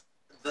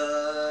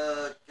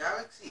 The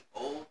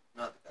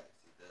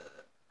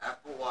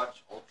Apple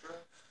Watch Ultra,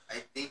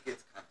 I think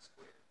it's kind of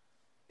square.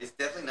 It's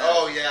definitely not.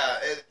 Oh yeah,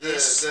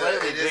 it's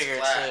slightly bigger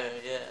flat.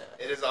 too. Yeah.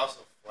 It is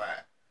also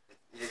flat.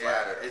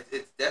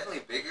 It's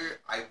definitely bigger.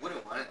 I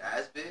wouldn't want it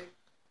as big,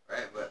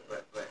 right? But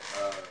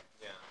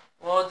yeah.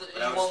 Well,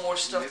 you want more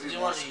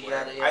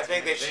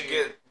think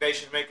they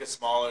should make a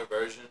smaller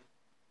version.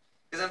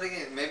 Because I'm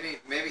thinking maybe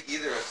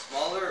either a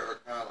smaller or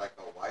kind of like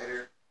a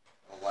wider,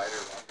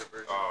 longer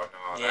version. Oh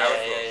no, yeah, that would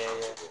feel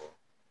comfortable.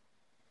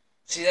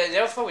 See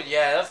that'll fuck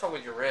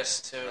with your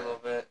wrist too a little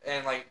bit,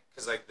 and like.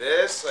 Cause like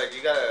this, like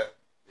you gotta.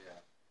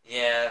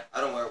 Yeah.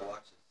 I don't wear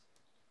watches.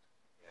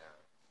 Yeah.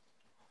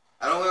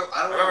 I don't wear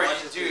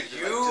watches. Dude,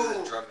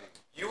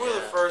 you were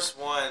the first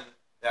one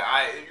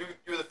that you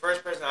were the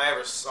first person I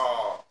ever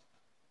saw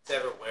to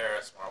ever wear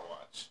a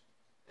smartwatch.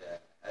 Yeah,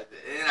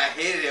 and I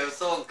hated it. It was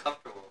so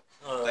uncomfortable.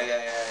 But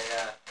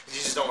yeah. You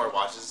just don't wear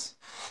watches.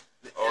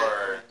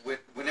 Or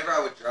whenever I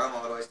would drum,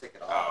 I would always take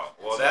it off. Oh,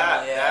 well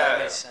that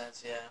makes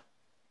sense. Yeah.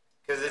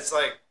 Because it's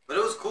like. But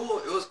it was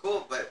cool.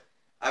 But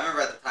I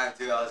remember at the time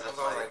too. I was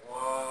like,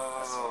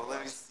 whoa,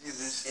 let me see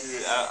this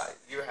shit.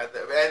 You had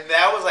that, and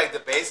that was like the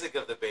basic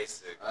of the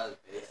basic. That was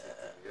basic.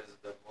 Yeah. It was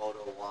the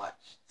Moto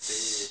watch.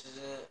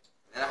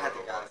 And I had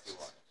the Galaxy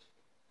watch.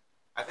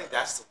 I think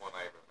that's the one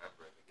I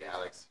remember. Your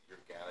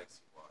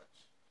Galaxy watch.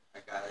 I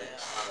got it.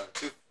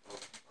 2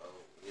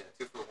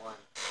 for 1.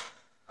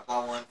 I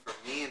bought one for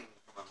me and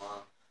for my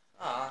mom.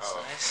 Oh, that's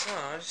nice.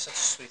 Oh, it's such a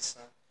sweet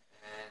son.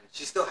 And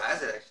she still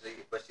has it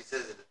actually, but she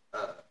says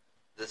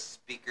the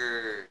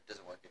speaker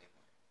doesn't work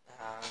anymore.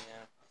 Yeah.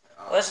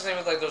 Well, that's the thing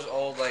with like those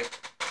old like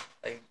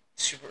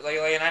super like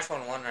an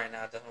iPhone 1 right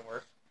now, it doesn't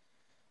work.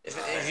 If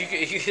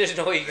you there's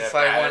no way you can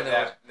find one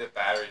that the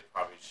battery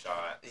probably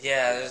shot.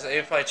 Yeah, it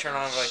would probably turn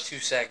on for like 2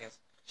 seconds.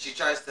 She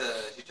tries to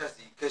because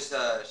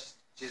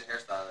she's a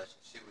hairstylist.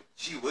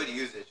 She would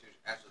use it. She would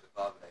answer the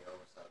call, but like,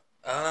 what's up?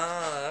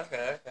 Oh,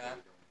 okay.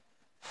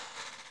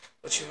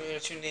 What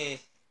you need?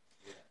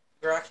 Yeah.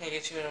 Girl, I can't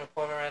get you an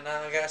appointment right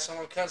now. I got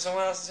someone cut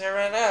someone else's hair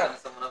right now. I'm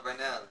someone up right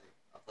now.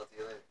 I'll talk to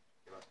you later.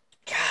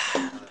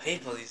 God,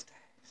 people these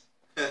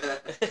days.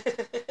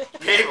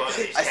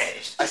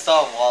 I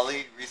saw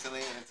Wally recently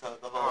and it's the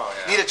whole.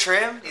 Need a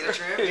trim? You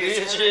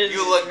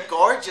look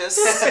gorgeous.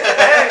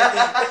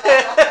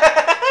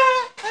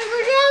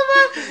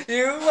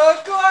 You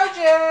look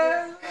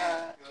gorgeous.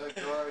 You look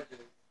gorgeous.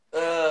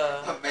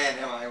 Man,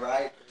 am I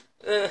right?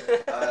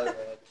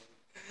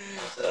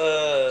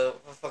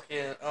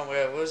 Fucking. Oh my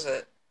god, what was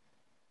that?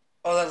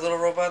 Oh, that little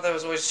robot that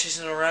was always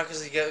chasing him around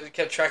because he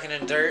kept tracking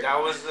in dirt. That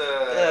was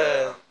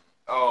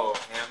Oh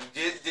man,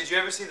 did you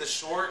ever see the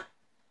short?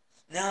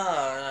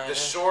 No. The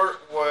short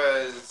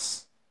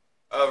was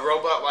a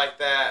robot like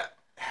that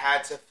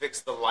had to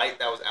fix the light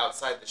that was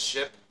outside the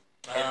ship,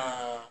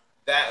 and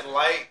that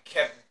light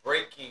kept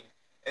breaking,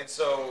 and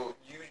so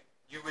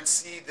you would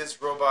see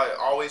this robot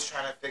always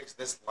trying to fix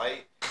this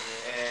light,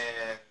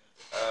 and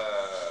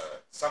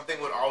something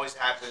would always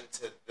happen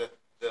to the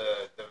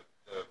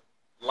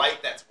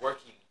light that's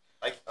working.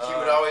 Like he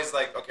would always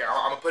like, okay,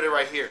 I'm gonna put it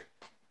right here,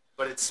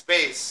 but it's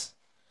space.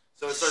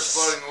 So it starts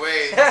floating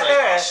away. He's like,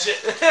 oh, shit.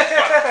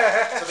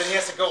 Fuck. So then he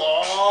has to go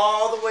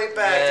all the way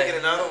back to get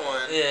another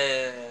one.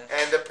 Yeah.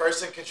 And the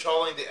person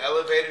controlling the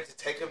elevator to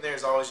take him there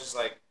is always just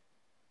like,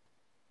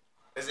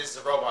 it's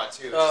a robot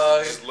too.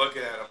 Just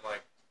looking at him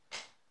like,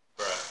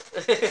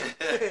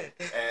 bruh.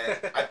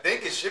 And I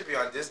think it should be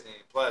on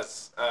Disney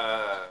Plus.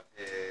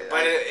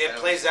 But it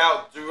plays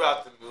out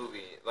throughout the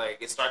movie. Like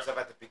it starts off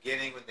at the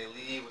beginning when they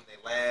leave, when they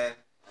land.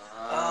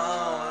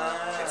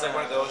 It's like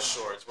one of those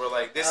shorts where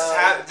like this is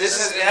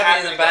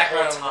happening in the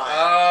background.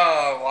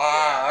 Oh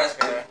wow!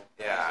 Okay.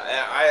 Yeah,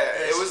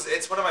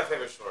 it's one of my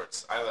favorite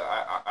shorts. I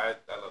love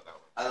that one.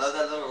 I love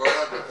that little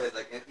robot because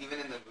like even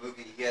in the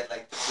movie he had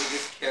like the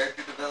biggest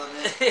character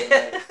development.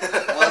 Like,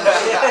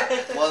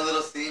 one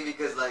little scene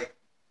because like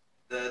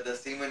the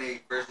scene when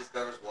he first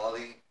discovers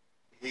Wally,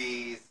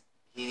 he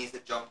needs to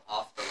jump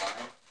off the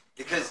line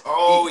because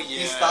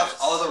he stops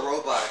all the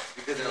robots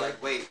because they're like,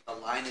 wait, the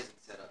line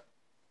isn't set up.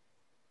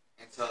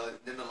 And so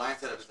then the line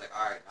setup is like,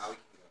 all right, now we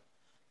can go.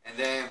 And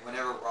then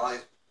whenever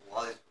Wally's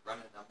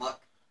running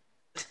amok,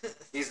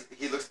 he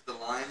looks at the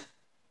line,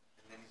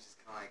 and then he's just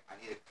kind of like, I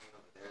need to clean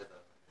over there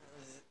though. And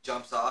he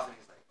jumps off, and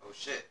he's like, oh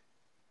shit,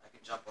 I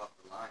can jump off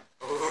the line.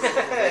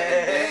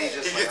 And then he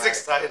gets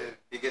excited.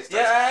 He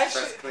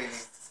starts cleaning.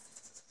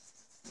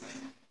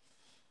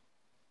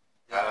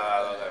 I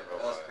love that robot.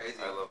 That was crazy.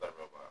 I love that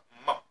robot.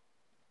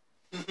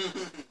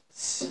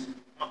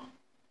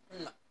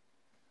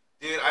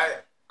 Dude,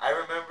 I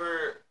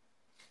remember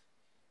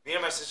me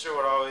and my sister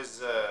would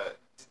always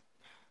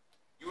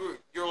you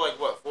were like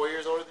what, 4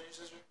 years older than your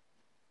sister?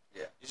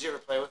 Yeah. Did you ever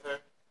play with her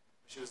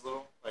when she was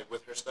little? Like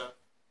with her stuff?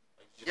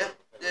 Like, did you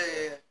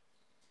Yeah.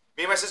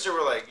 Me and my sister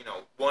were like,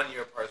 1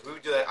 year apart. So we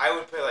would do that. I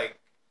would play like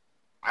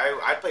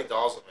I'd play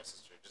dolls with my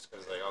sister just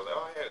because like I was like,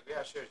 oh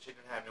yeah, sure. She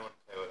didn't have no one to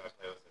play with. I'd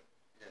play with her.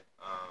 Yeah.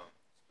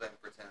 Playing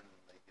pretend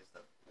like and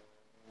stuff.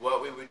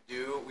 What we would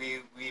do,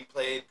 we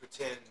played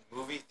pretend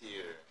movie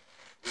theater.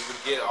 We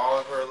would get all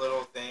of her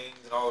little things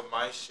and all of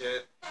my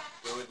shit.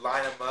 We would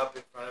line them up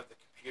in front of the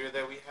computer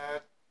that we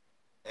had,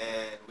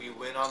 and we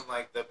went on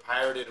like the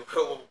pirated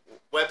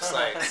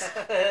websites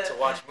to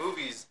watch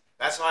movies.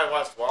 That's how I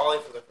watched Wally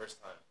for the first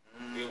time.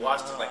 We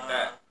watched it like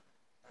that.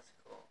 That's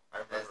cool. I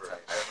remember.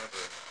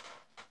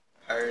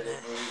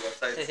 Pirated movie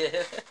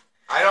websites.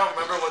 I don't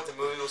remember what the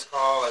movie was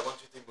called, like 1,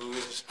 2, 3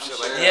 movies or some shit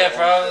like that. Yeah,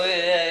 probably.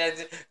 Yeah.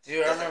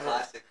 Dude, I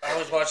remember. I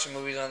was watching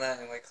movies on that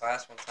in like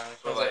class one time.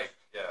 So I was like,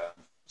 yeah.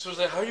 So I was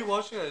like, how are you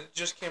watching it? It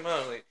just came out. I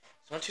was like,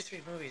 it's 1, 2,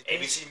 3 movies. Bitch.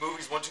 ABC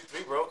movies 1, 2,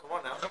 3, bro. Come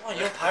on now. Come on,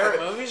 you don't pirate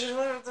movies or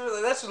something?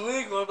 Like, that's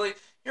illegal. I'm like,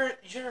 you're a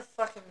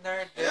fucking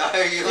nerd. Dude.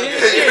 Yeah,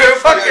 you're a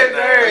fucking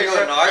nerd. Are you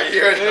a narc?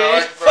 You're a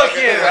narc, bro.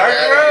 Fucking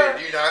narc, bro.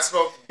 Do you not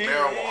smoke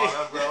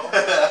marijuana, bro?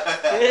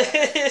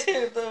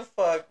 The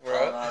fuck, bro? I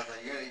was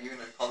like, you're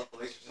gonna call the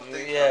police or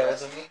something? Yeah.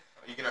 Arrest me?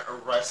 Are you gonna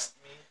arrest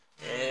me?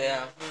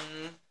 Yeah.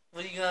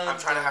 What are you gonna? I'm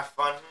trying to have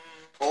fun.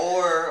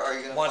 Or are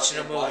you gonna watch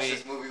this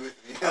movie with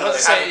me? I'm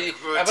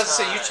about to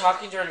say you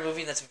talking during a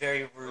movie, and that's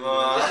very rude.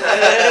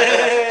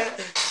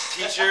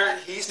 Teacher,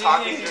 he's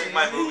talking during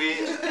my movie.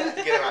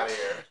 Get him out of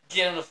here.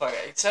 Get him the fuck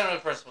out. Send him to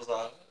the principal's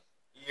office.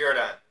 You're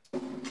done.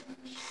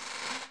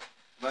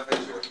 My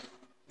favorite.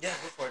 Yeah,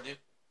 go for it, dude.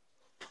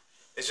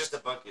 It's just a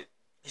bucket.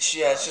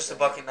 Yeah, it's just a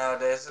bucket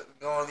nowadays.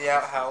 Go in the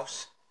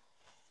outhouse.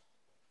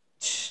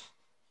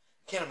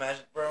 Can't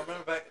imagine, bro.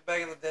 Remember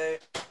back in the day,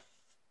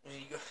 when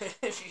you go,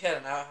 if you had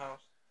an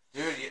outhouse,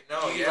 dude, you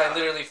could like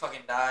literally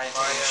fucking die and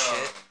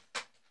shit.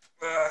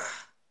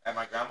 At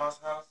my grandma's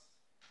house.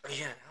 Oh,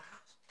 you had an outhouse?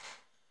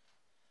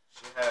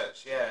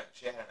 She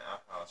had an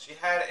outhouse. She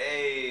had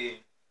a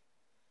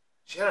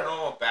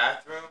normal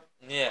bathroom.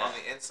 Yeah. On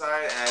the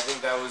inside, and I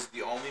think that was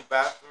the only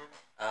bathroom.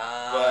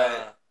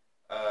 But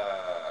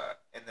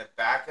in the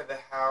back of the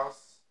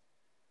house,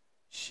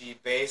 she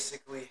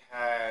basically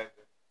had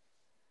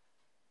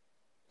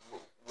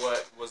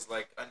what was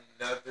like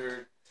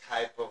another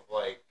type of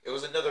like, it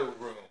was another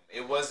room.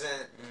 It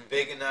wasn't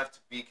big enough to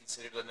be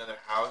considered another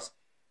house,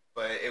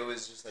 but it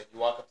was just like you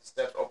walk up the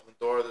steps, open the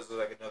door, there's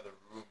like another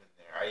room in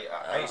there.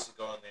 I used to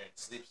go in there and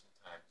sleep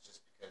sometimes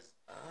just because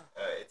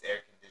it's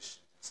air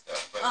conditioned and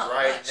stuff. But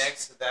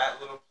next to that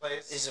little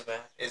place is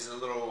a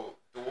little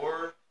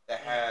door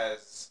that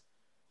has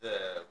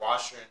the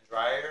washer and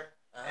dryer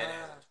and it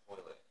has a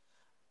toilet.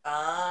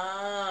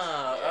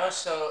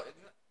 So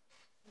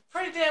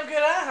pretty damn good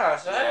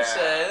outhouse, I would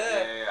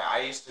say. Yeah.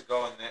 I used to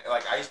go in there,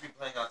 like I used to be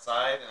playing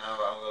outside and I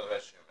would go to the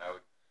restroom and I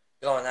would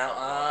going out.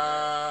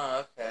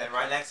 Okay. And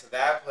right next to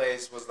that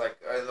place was like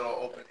a little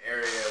open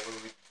area where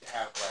we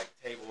have like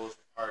tables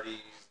for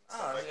parties and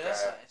stuff like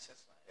that's that. Nice.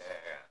 That's nice.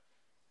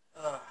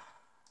 Yeah.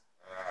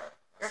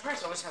 Your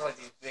parents always have like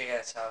these big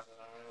ass houses.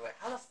 I'm like,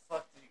 how the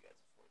fuck did you guys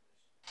afford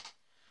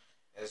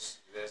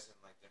this? It's in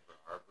like Denver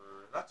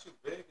Harbor. Not too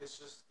big. It's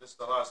just there's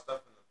a lot of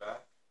stuff in the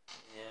back.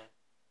 Yeah.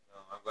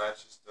 I'm glad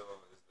she still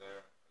is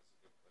there. It's a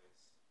good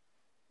place.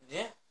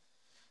 Yeah.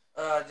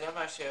 I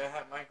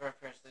have my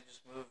grandparents. They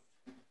just moved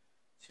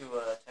to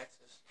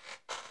Texas.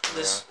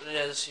 This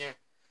year.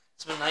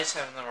 It's been nice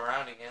having them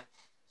around again.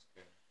 It's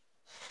good.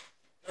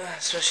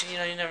 Especially, you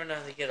never know,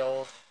 they get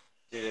old.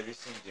 Dude, have you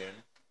seen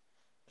Dune?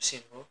 I've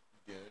seen who?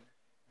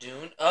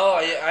 Dune. Oh,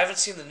 I haven't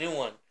seen the new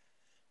one.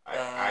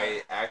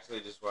 I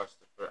actually just watched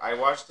the first. I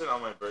watched it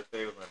on my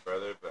birthday with my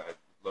brother, but I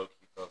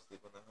low-key fell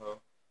asleep on the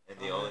hoe. And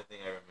the only thing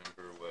I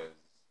remember was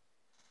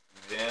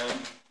them,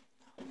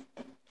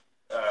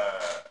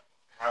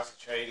 House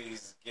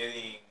Atreides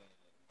getting,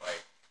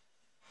 like,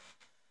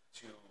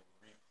 to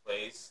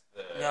replace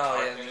the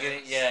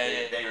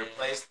They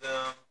replaced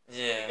them.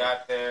 Yeah. We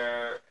got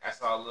there. I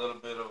saw a little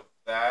bit of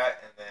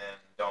that, and then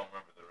don't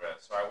remember the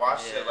rest. So I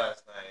watched it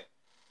last night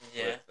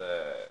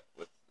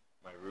with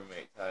my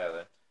roommate,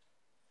 Tyler.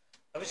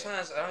 I'll be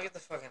honest, I don't get the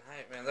fucking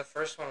hype, man. The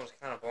first one was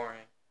kind of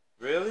boring.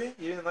 Really?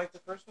 You didn't like the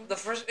first one?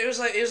 It was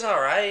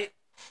alright.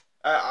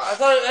 I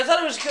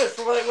thought it was good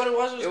for what it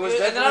was. It was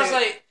good. And then I was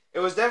like, it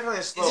was definitely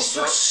a slow. This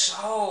took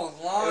so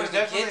long. It was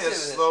definitely a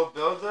slow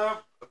build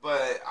up,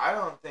 but I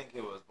don't think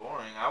it was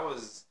boring. I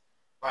was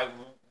like,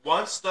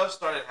 once stuff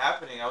started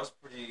happening, I was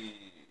pretty.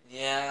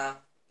 Yeah,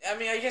 I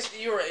mean, I guess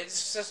you were.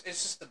 It's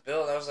just the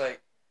build. I was like,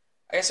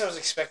 I guess I was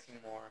expecting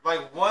more.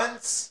 Like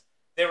once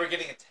they were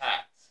getting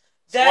attacked.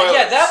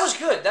 That was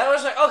good. That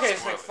was like, okay,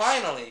 it's like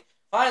finally,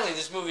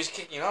 this movie's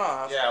kicking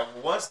off. Yeah,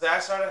 once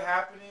that started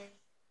happening,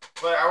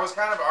 but I was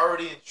kind of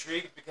already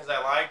intrigued because I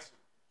liked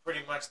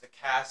pretty much the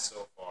cast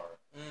so far.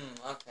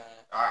 Okay.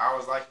 I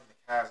was liking the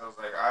cast. I was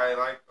like, I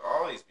like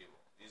all these people.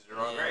 These are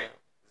all great.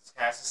 This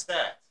cast is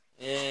stacked.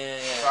 Yeah.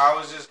 So I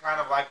was just kind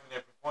of liking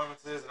their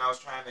performances, and I was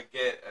trying to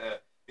get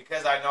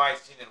because I know I'd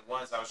seen it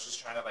once. I was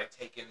just trying to like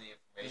take in the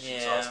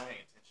information, so I was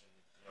paying attention.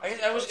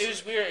 It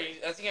was weird.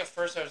 I think at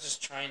first I was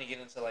just trying to get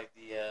into like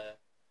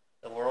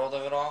the world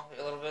of it all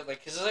a little bit,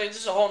 like because like,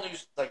 this is a whole new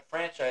like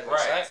franchise, like,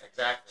 right?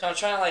 Exactly. So I'm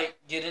trying to like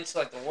get into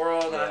like the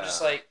world, and I'm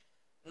just like,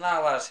 not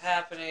a lot is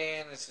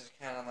happening. This is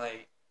kind of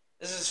like.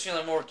 This is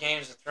feeling more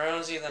Games of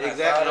Thronesy than I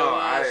thought it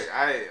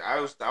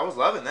was. I was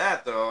loving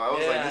that though. I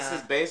was like, this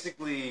is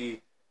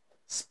basically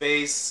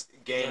space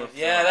Game of Thrones.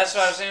 Yeah, that's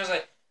what I was saying. I was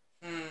like,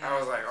 I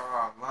was like,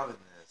 oh, I'm loving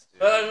this, dude.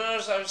 But I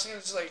was thinking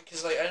just like,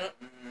 cause like I don't.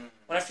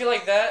 When I feel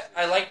like that,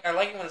 I like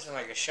it when it's in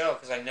like a show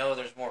because I know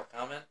there's more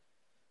coming.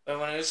 But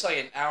when it's like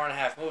an hour and a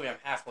half movie, I'm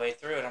halfway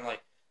through and I'm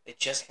like, they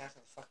just got to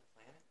the fucking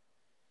planet.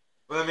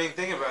 Well, I mean,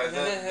 think about it.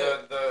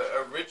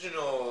 The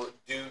original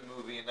Dune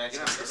movie in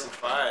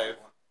 1965.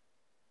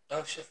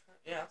 Oh shit!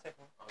 Yeah, I'll take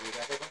one. Oh, you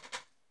got that one?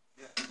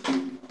 Yeah.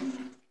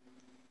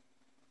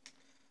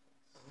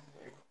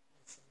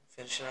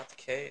 Finishing out the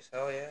case.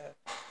 Hell yeah.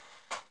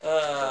 The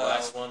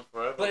last one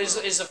forever. But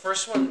is the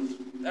first one?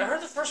 I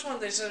heard the first one.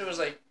 They said it was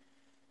like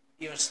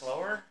even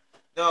slower.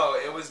 No,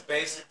 it was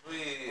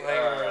basically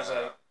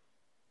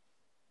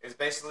it's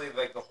basically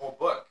like the whole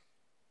book.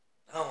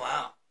 Oh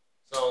wow.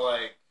 So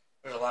like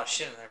there's a lot of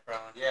shit in there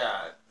probably.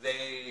 Yeah,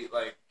 they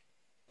like.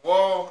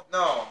 Well,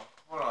 no,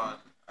 hold on.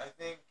 I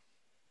think.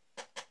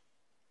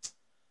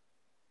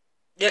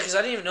 Yeah, because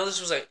I didn't even know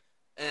this was like.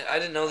 I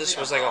didn't know this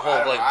was like a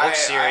whole like book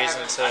series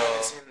until.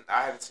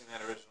 I haven't seen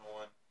that original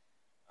one.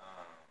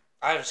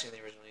 I haven't seen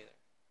the original either.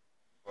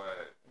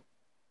 But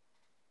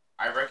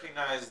I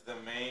recognize the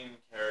main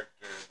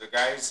character, the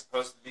guy who's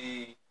supposed to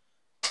be.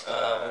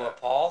 What,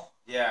 Paul?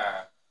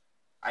 Yeah,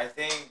 I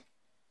think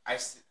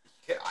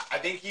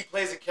he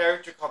plays a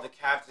character called the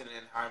Captain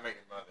in How I Met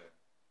Your Mother.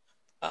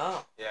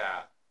 Oh.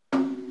 Yeah.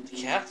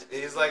 The Captain.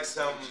 He's like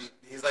some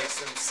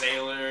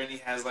sailor, and he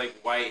has like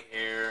white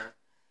hair.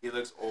 He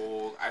looks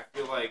old. I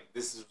feel like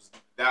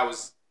that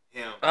was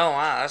him. Oh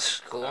wow, that's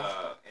cool.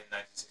 In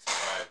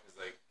 1965, because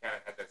like kind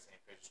of had that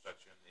same facial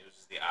structure, and it was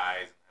just the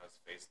eyes and how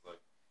his face looked.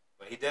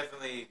 But he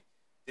definitely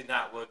did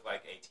not look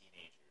like a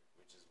teenager,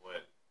 which is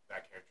what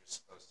that character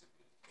is supposed to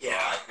be. Yeah.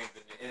 So I think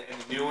in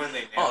the new one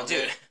they Oh nailed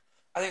dude, it.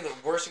 I think the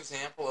worst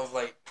example of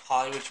like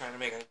Hollywood trying to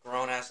make a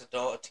grown ass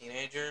adult a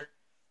teenager,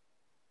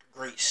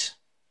 Grease.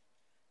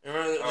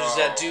 Remember there's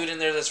that dude in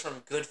there that's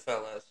from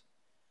Goodfellas.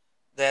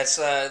 That's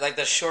like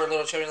the short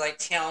little children like,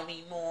 tell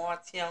me more,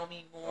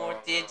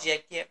 did you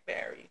get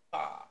very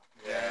far?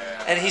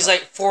 Yeah. And he's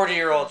like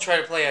 40-year-old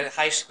trying to play a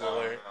high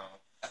schooler.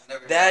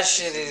 That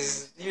shit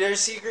is, you ever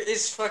see,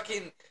 it's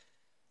fucking,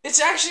 it's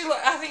actually,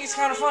 I think it's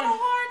kind of funny.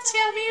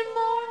 Tell me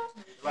more.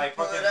 Like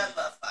fucking,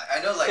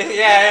 I know, like,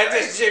 yeah,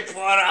 this shit put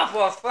up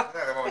off.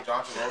 That one with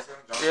John Travolta.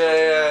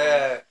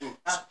 Yeah.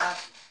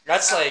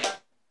 That's like,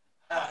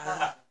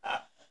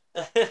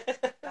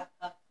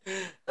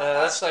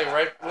 that's like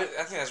right. I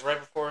think that's right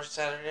before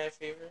Saturday Night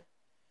Fever.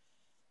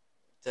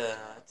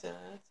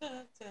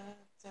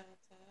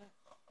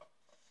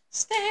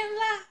 Stand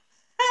alive.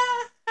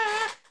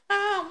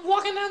 I'm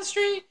walking down the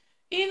street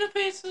eating a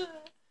pizza.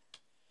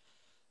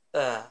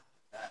 And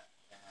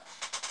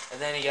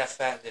then he got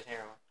fat and did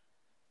heroin.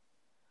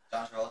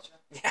 John Travolta?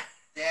 Yeah.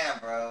 Damn,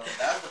 bro.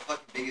 That was the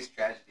fucking biggest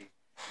tragedy.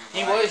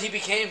 He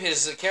became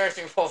his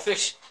character in Pulp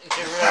Fiction in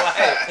real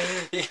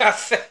life. He got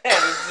fat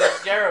and did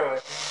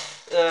heroin.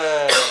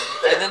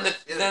 And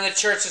then the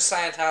Church of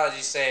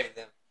Scientology saved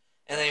him,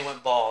 and then he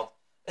went bald,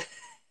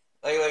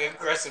 like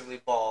aggressively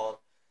bald.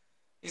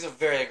 He's a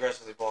very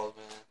aggressively bald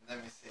man.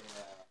 Let me see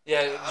now.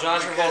 Yeah, John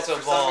Travolta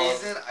for bald. For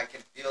some reason, I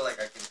can feel like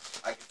I can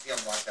see him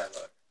like that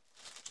look.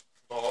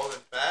 Bald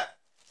and fat.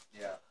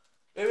 Yeah.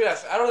 Maybe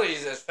not. I don't think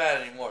he's as fat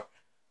anymore,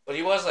 but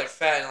he was like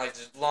fat and like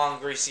just long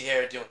greasy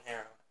hair doing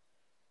heroin.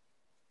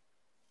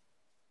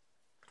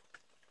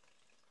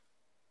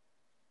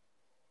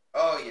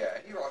 Oh yeah,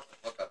 he rocked the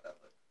fuck out that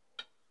look.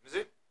 Is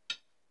he?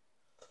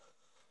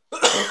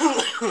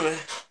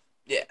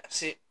 Yeah.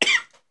 See.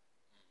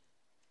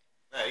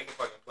 Yeah, he can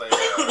fucking play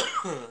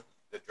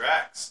the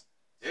Drax.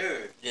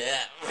 Dude.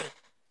 Yeah.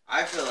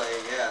 I feel like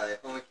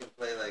if homie can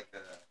play like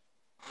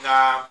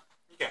Nah,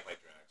 you can't play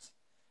Drax.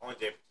 Only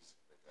Dave Bautista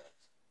can play Drax.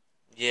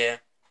 Yeah.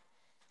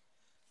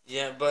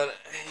 Yeah, but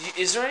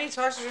is there any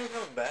talks of him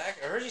coming back?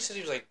 I heard he said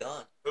he was like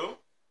done. Who?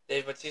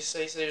 Dave Bautista.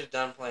 He said he was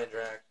done playing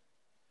Drax.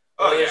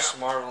 Oh yeah. Just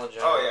Marvel in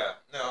general. Oh yeah.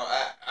 No,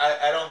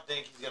 I don't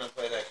think he's gonna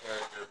play that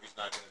character if he's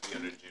not gonna be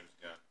under James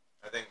Gunn.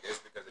 I think it's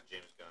because of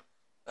James Gunn.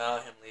 Oh,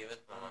 him leaving.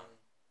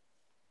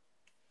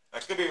 I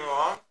could be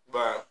wrong,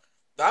 but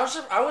I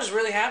was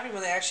really happy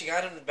when they actually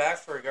got him back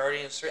for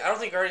Guardians 3. I don't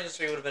think Guardians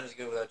 3 would have been as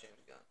good without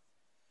James Gunn.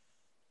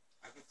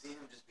 I could see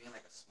him just being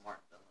like a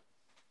smart villain.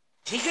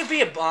 He could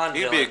be a Bond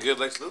villain. He'd be a good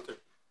Lex Luthor.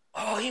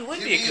 Oh, he would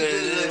be a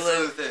good Lex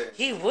Luthor.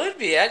 He would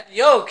be.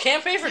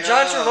 Campaign for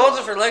John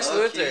Travolta for Lex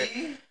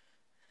Luthor.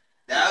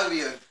 That would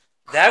be a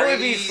That would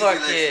be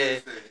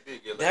fucking...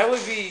 That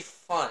would be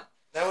fun.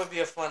 That would be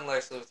a fun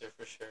Lex Luthor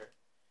for sure.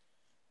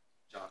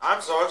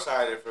 I'm so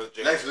excited for the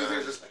James Gunn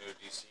new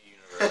DC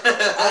universe.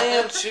 I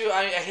am too.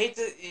 I hate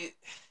that.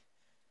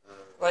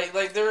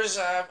 Like there's.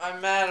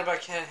 I'm mad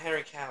about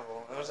Henry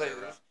Cavill. I was like,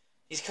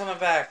 he's coming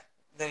back,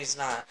 then he's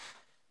not.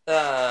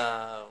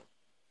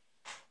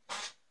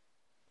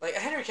 Like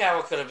Henry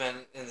Cavill could have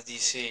been in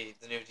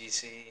the new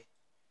DC.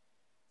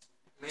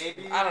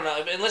 Maybe. I don't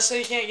know. Unless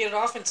they can't get it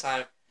off in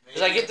time.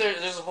 Because I get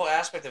there's a whole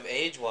aspect of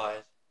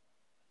age-wise.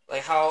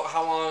 Like, how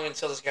long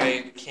until this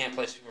guy can't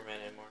play Superman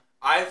anymore?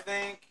 I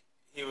think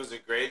he was a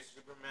great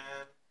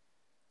Superman,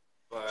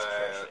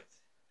 but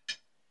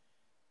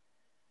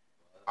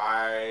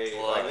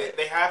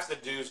they have to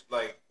do,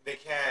 like, they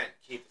can't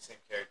keep the same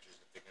characters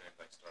if they're going to,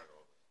 like, start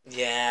over.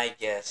 Yeah, I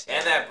guess. Yeah.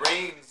 And that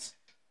brings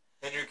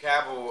Henry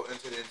Cavill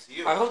into the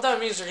MCU. I hope that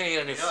means they're going to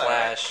get a new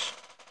Flash.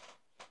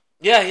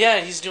 Yeah,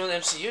 he's doing the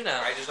MCU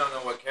now. I just don't know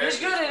what character. He's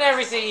good at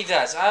everything he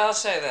does. I'll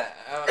say that.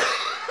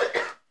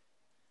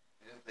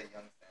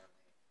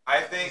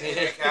 I think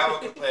Henry Cavill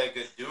could play a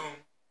good Doom.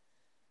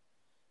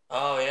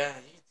 Oh yeah,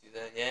 he can do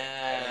that.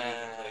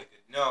 Yeah.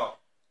 No,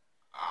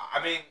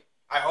 I mean,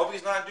 I hope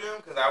he's not Doom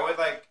because I would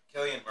like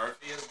Cillian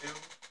Murphy as Doom.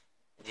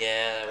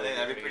 Yeah, I think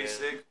that'd be pretty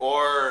sick.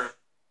 Or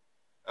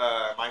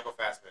Michael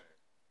Fassbender.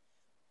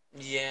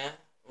 Yeah.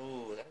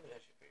 Ooh, that would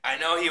actually be. I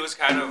know he was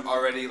kind of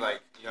already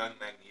like young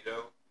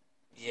Magneto.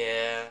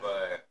 Yeah.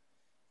 But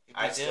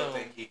I still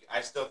think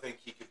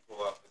he could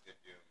pull off a good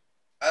Doom.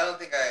 I don't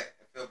think I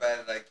feel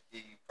bad. Like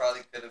he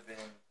probably could have been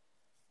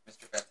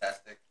Mr.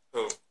 Fantastic.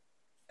 Who?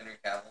 Henry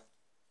Cavill.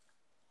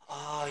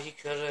 Oh, he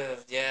could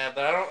have. Yeah,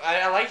 but I don't.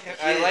 I like him.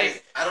 I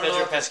like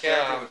Pedro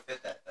Pascal. Would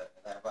fit that,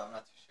 but I'm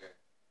not too sure.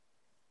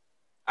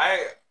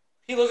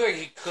 He looked like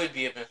he could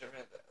be a Mr.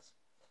 Fantastic.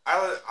 I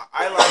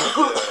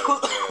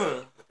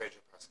like the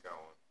Pedro Pascal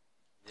one.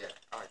 Yeah,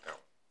 I like that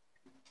one.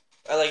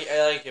 I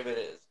like him. It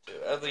is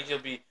too. I think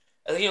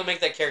he'll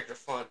make that character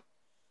fun.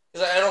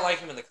 Because I don't like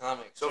him in the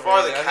comics. So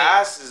far, the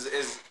cast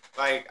is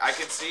like I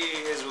can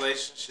see his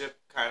relationship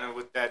kind of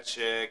with that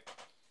chick,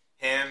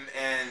 him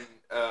and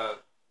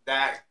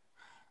that.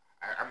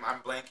 I'm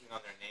blanking on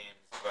their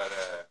names, but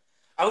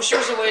I wish there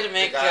was a way to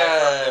make the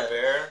guy from the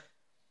Bear.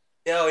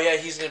 Oh yeah,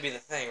 he's gonna be the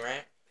thing,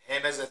 right?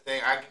 Him as a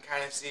thing, I can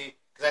kind of see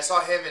because I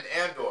saw him in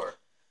Andor.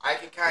 I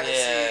can kind of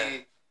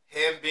see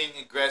him being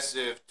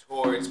aggressive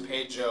towards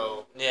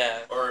Pedro. Yeah.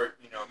 Or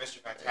Mr.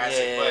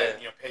 Fantastic,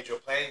 but Pedro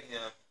playing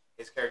him,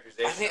 his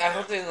characterization. I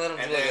hope they let him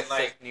do like a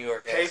thick New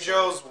York accent.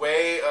 Pedro's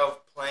way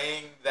of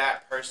playing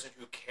that person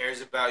who cares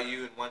about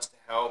you and wants to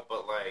help,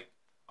 but like.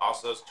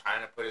 Also is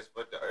trying to put his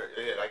foot down,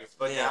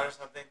 down or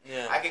something.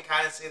 Yeah. I can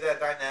kind of see that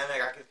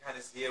dynamic. I can kind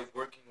of see it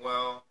working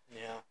well.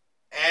 Yeah.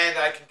 And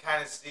I can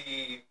kind of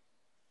see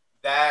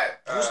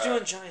that. Who's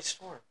doing Johnny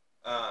Storm?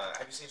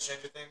 Have you seen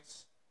Stranger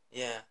Things?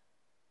 Yeah.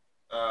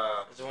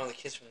 Is it one of the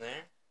kids from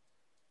there?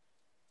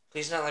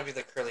 Please not let me be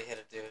the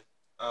curly-headed dude.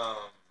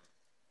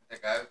 The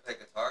guy who played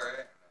guitar,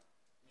 right?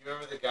 You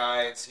remember the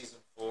guy in season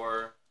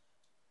 4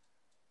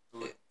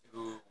 who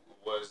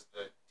was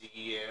the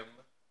DEM?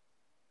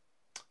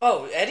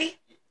 Oh, Eddie?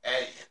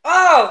 Eddie.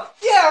 Oh,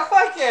 yeah,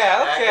 fuck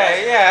yeah,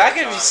 okay, yeah. I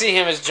can see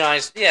him as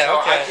Johnny. Yeah, so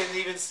okay. I can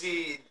even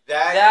see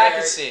that. Yeah, I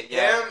can see it,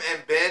 yeah. Him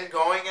and Ben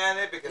going at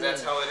it because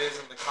that's how it is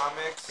in the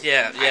comics.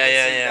 Yeah. I can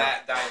see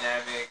that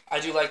dynamic. I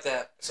do like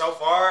that. So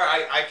far,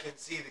 I can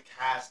see the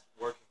cast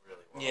working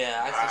really well.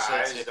 Yeah, I think so too.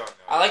 I just don't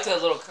know. I like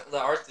the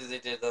art that they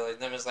did though. Like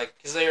them is like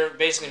because they were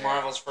basically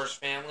Marvel's first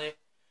family.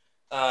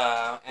 They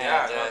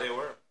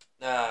were.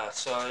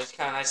 So it's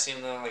kind of nice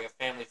seeing them like a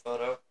family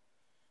photo,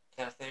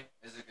 kind of thing.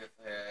 It's a good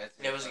player.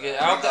 It was good.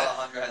 I hope that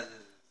Alejandro has his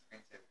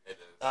screensaver. It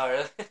is. Oh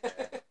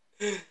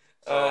really?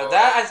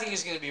 That I think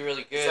is gonna be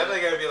really good. It's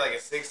definitely gonna be like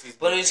a '60s.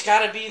 But it's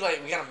gotta be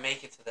like we gotta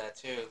make it to that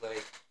too.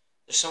 Like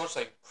there's so much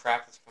like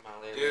crap that's come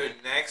out lately.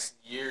 Dude, next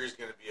year is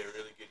gonna be a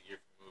really good year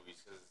for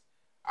movies because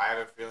I have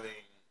a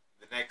feeling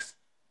the next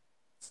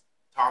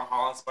Tom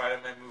Holland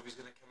Spider-Man movie is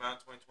gonna come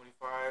out in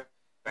 2025.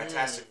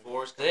 Fantastic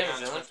Four is coming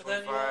out in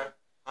 2025.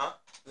 Huh?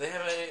 Do they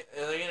have a?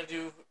 Are they gonna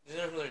do? Do you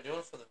know who they're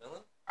doing for the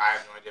villain? I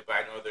have no idea, but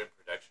I know they're in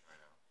production right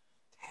now.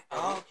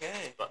 Oh,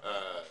 okay.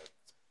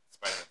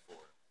 Spider-Man 4.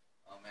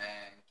 Oh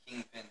man,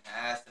 Kingpin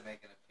has to make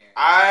an appearance.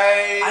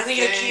 I think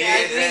a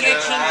Kingpin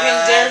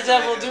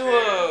Daredevil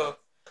duo.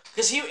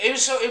 Cause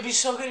it'd be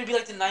so good. It'd be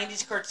like the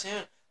 '90s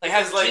cartoon. Like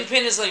have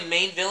Kingpin as like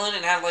main villain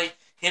and have like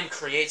him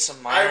create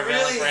some minor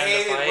villain for him to fight. I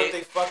really hated what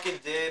they fucking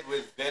did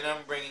with Venom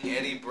bringing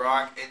Eddie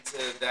Brock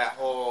into that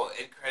whole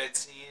end credit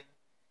scene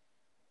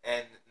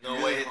and No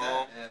Way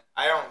Home. Yeah.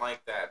 I don't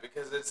like that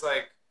because it's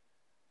like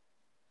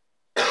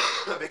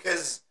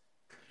because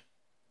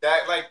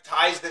that like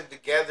ties them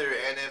together,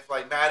 and if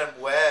like Madam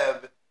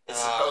Web is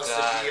supposed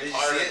to be a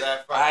part of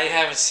that. I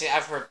haven't seen.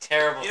 I've heard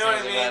terrible things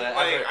about it.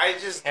 Like I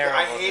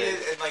hated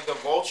and like the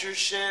Vulture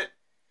shit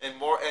and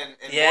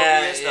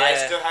Morbius that I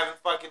still haven't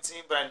fucking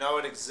seen, but I know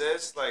it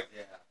exists. Like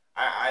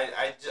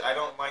I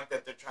don't like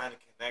that they're trying to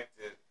connect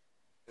it.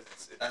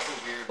 That's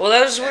a weird. Well,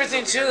 that was a weird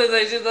thing too. That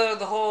they did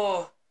the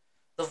whole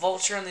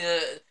Vulture and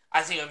the.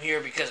 I think I'm here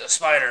because of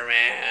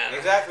Spider-Man.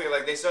 Exactly.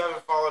 Like they still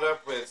haven't followed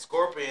up with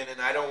Scorpion, and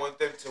I don't want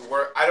them to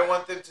work. I don't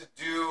want them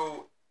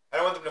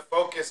to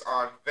focus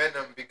on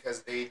Venom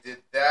because they did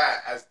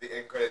that as the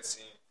end credit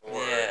scene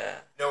for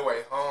No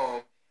Way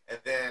Home, and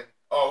then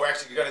we're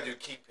actually gonna do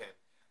Kingpin.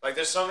 Like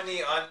there's so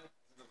many the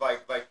end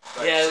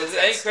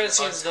credit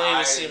scenes don't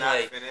even seem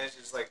like finished.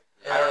 It's like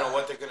I don't know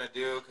what they're gonna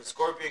do because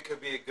Scorpion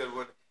could be a good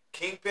one.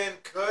 Kingpin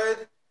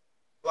could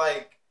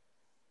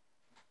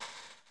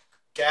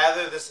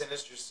gather the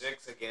Sinister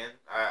Six again.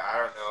 I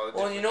don't know.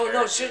 Well, you know what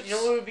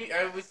would be?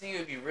 I would think it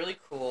would be really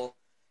cool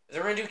if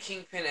they're gonna do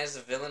Kingpin as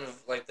the villain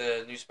of like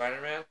the new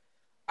Spider-Man.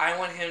 I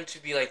want him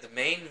to be like the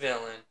main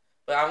villain,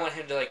 but I want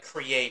him to like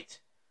create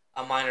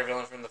a minor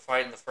villain from the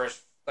fight in the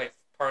first like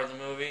part of the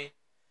movie,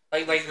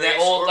 like the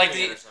old like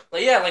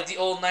the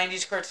old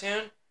 '90s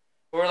cartoon,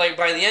 where like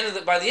by the end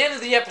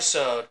of the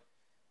episode,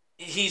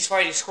 he's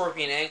fighting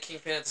Scorpion and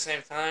Kingpin at the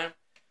same time,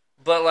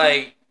 but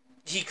like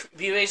he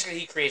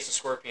basically creates the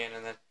Scorpion,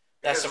 and then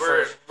that's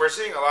we're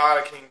seeing a lot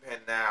of Kingpin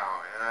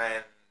now,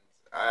 and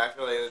I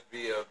feel like it would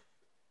be a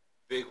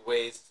big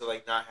waste to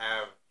like not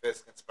have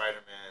Fisk and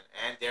Spider-Man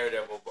and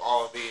Daredevil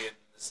all be in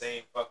the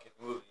same fucking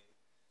movie.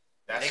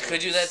 They could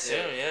do that too,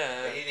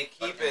 yeah. They need to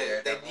keep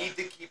it. They need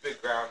to keep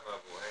it ground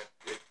level.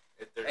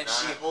 If they're and not,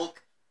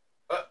 She-Hulk.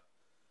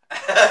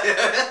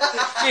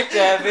 Keep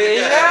that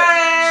bitch.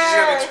 She's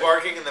gonna be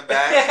twerking in the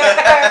back.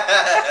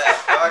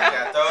 Fuck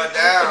yeah, throw it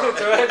down.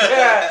 Throw it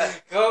down.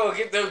 Go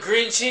get those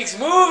green cheeks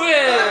moving.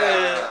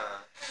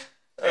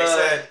 They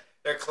said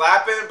they're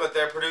clapping, but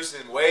they're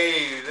producing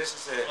waves. This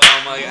is it.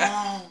 Oh my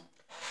god.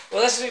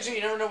 Well, that's the thing too.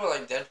 You never know what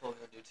like Deadpool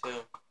gonna do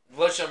too.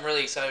 Which I'm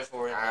really excited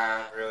for.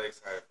 I'm really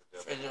excited for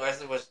Deadpool. I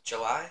think it was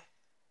July. I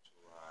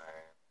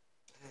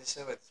think they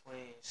said like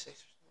 26 or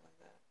something like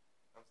that.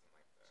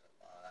 Something like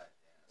that.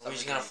 Where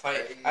he's gonna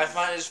fight. Crazy. I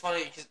find it's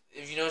funny because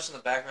if you notice in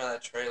the background of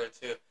that trailer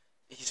too,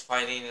 he's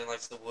fighting in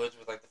like the woods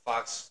with like the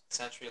Fox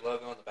Century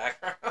logo in the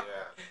background. Yeah.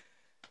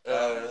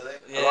 Really?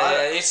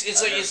 Yeah, it's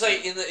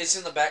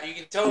in the back. You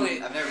can totally.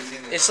 I've never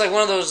seen this. It's like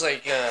one of those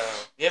like. You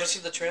haven't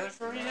seen the trailer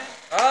for it yet?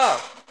 Oh,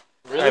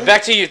 really? All right,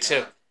 back to you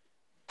two.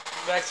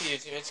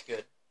 It's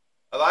good.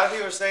 A lot of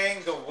people are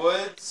saying the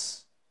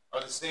woods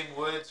are the same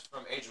woods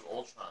from Age of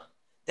Ultron.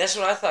 That's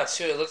what I thought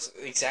too. It looks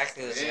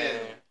exactly the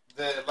same.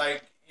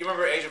 You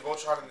remember Age of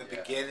Ultron in the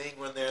beginning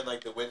when they're in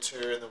like the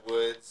winter in the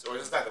woods, or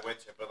it's not the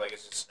winter, but like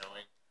it's just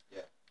snowing.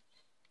 Yeah.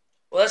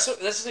 Well, that's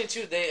the thing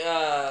too.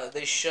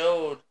 They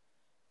showed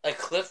a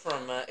clip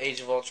from Age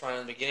of Ultron in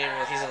the beginning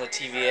when he's on the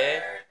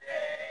TVA.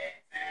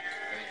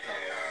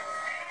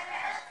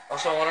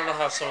 Also, I want to know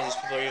how some of these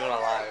people are even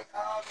alive.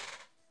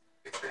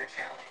 It's been a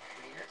challenge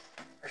for years,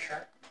 for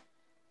sure.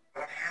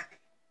 But I'm happy.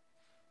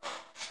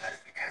 That is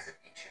because of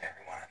each and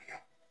every one of you.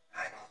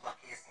 I'm the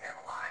luckiest man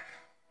alive.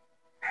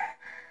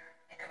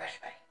 Make a wish,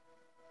 buddy.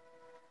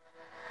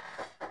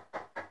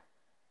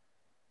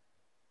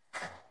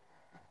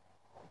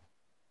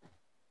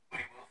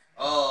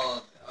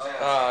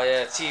 Oh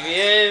yeah,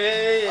 TVA,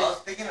 baby. I was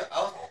thinking a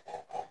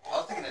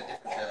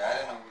different trailer. I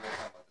didn't know we were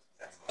talking about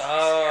this.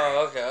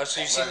 Oh, okay. Oh,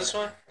 so you've seen this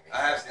one? I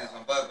have seen this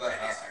one, but oh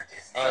yeah.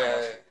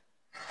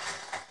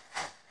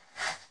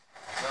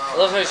 I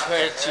love how he's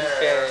wearing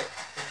 2K.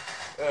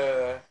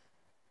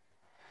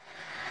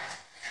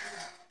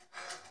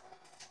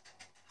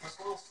 Miss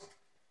Wilson,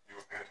 you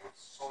appear to have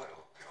soiled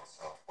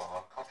yourself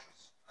while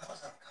unconscious. I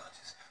was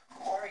unconscious.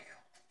 Who are you?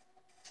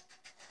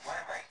 Why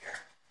am I here?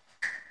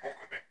 Walk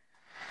with me.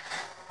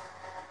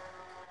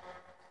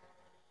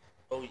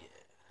 Oh yeah.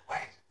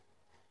 Wait.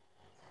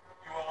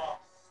 You are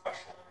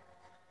special.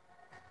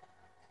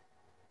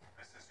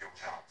 This is your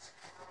chance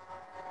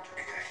to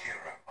be a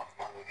hero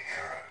among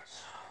heroes.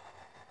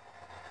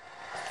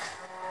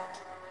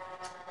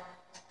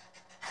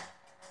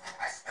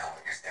 I smell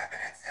what you're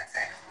stepping in,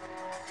 Sensei.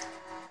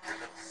 Your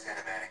little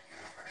cinematic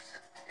universe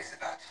is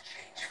about to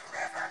change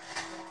forever.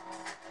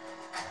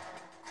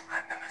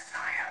 I'm the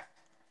Messiah.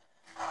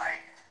 I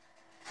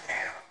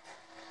am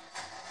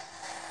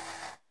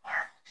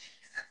Marvel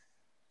Jesus.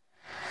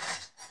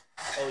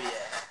 Oh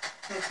yeah.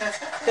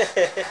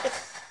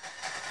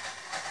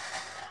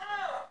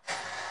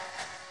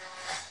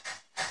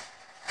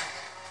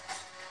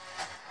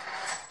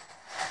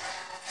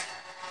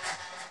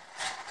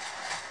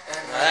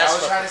 I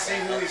was trying to see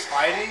who he's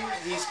fighting.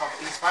 He's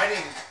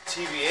fighting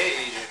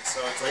TVA agents, so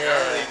it's like I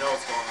don't really know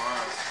what's going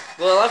on.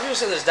 Well, a lot of people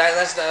say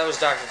that was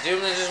Dr.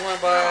 Doom that just went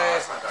by. No,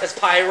 that's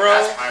Pyro.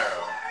 That's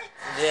Pyro.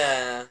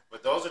 Yeah.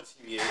 But those are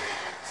TVA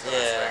agents. So yeah.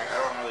 It's like, I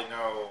don't really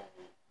know.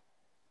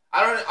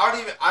 I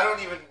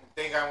don't even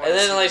think I want. And to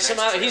then see like the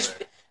somehow next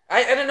trailer.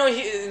 I didn't know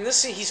in this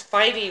scene he's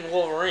fighting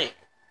Wolverine.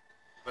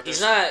 But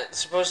he's not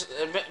supposed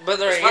to, but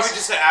it's probably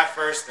just an at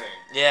first thing.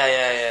 Yeah.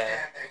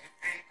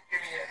 Give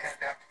me a hand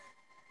up.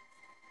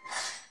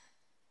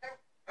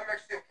 I'm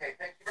actually okay,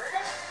 thank you very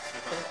much.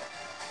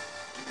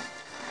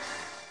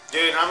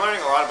 Dude, I'm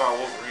learning a lot about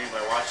Wolverine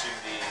by watching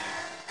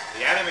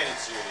the animated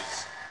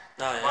series.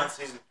 Oh, yeah. I'm on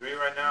season 3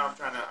 right now. I'm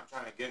trying to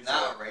get into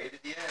not rated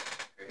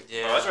yet.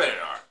 Yeah. Oh, it's rated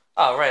R.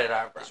 Oh, rated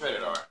R, bro. It's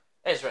rated R.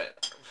 It's rated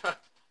R.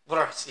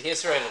 What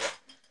it's rated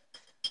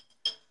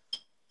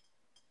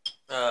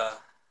R.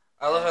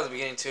 I love how at the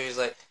beginning too. He's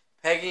like,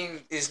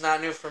 pegging is not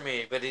new for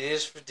me, but it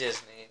is for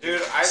Disney.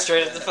 Dude,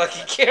 straight at the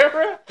fucking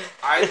camera.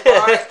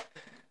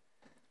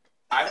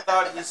 I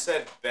thought he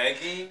said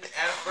begging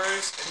at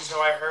first, and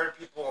so I heard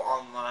people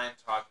online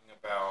talking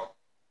about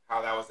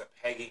how that was a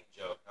pegging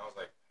joke, and I was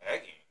like,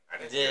 pegging? I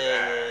didn't hear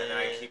that. And then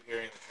I keep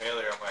hearing the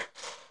trailer, I'm like,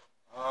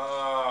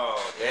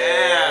 oh,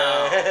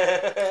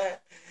 damn.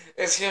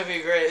 It's gonna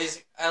be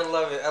great. I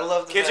love it. I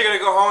love the kids are gonna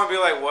go home and be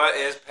like, what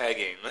is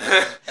pegging?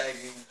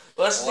 Pegging.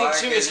 Well, that's the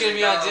thing too. It's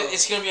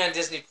gonna be on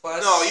Disney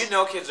Plus. No, you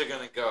know kids are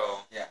gonna go.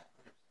 Yeah.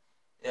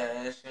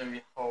 Yeah, it's gonna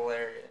be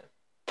hilarious.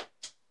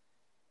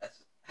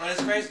 But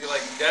it's crazy.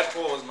 Like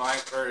Deadpool was my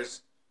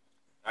first.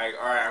 Like,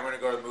 all right, I'm gonna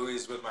go to the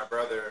movies with my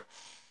brother.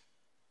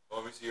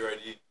 Let me see your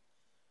ID.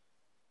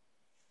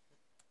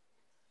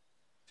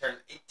 turned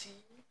 18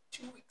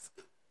 2 weeks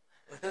ago.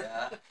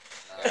 Yeah.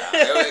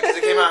 Because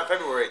it came out in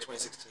February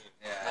 2016.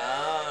 Yeah.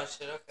 Oh,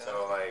 shit, okay.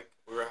 So, like,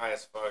 we were high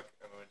as fuck,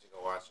 and we went to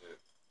go watch it.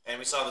 And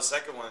we saw the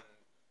second one,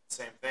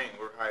 same thing.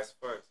 We were high as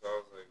fuck, so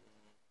I was like...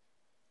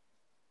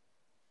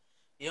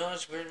 You know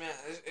what's weird, man?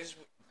 It's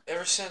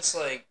ever since,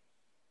 like,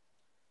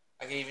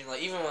 I can even,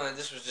 like, even when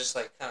this was just,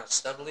 like, kind of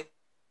stubbly,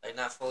 like,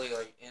 not fully,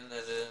 like, in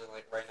as it is,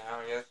 like, right now,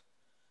 I guess,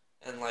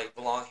 and, like,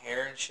 the long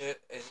hair and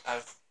shit,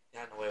 I've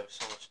gotten away with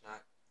so much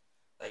not,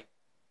 like,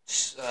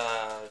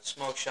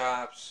 smoke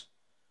shops,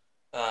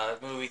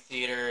 movie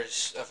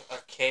theaters,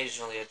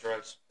 occasionally a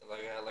drugs,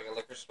 like a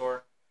liquor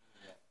store.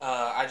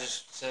 Yeah. I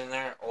just sit in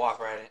there,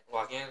 walk in,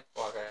 walk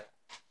right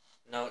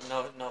in. No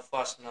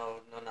fuss,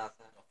 no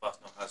nothing. No fuss,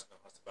 no huss, no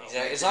huss about.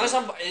 Exactly. As long as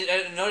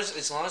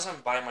as long as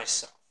I'm by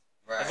myself.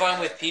 Right. If I'm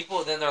with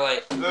people, then they're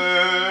like,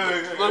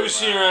 let me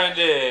see your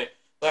ID.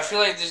 But I feel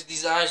like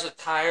these eyes look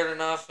tired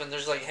enough, and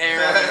there's like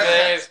hair on their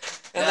face,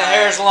 and the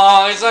hair's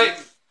long. It's like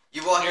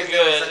you walk you're in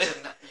good.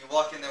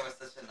 there with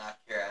such a not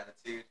care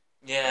attitude.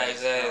 Yeah, like,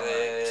 exactly.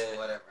 Like,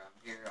 whatever. I'm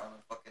here on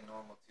a fucking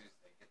normal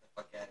Tuesday. Get the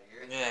fuck out of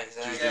here. Yeah,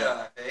 exactly. Tuesday on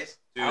my face.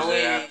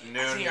 Tuesday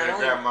afternoon, here to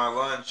grab my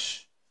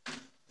lunch.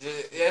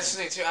 Dude, that's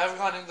the thing too. I've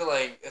gone into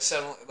like a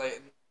 7,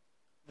 like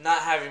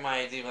not having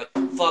my ID. Like,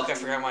 fuck, I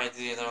forgot my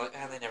ID, and they're like,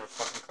 they never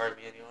fucking card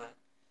me anyway.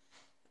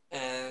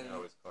 And they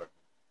always card me.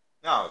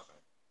 No, it's fine.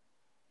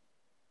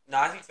 No,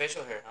 I think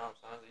facial hair helps.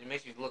 Honestly. It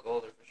makes you look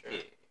older for sure.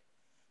 Yeah.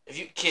 If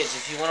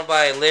you want to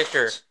buy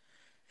liquor,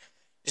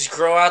 just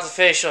grow out the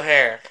facial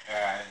hair.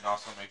 Yeah, and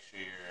also make sure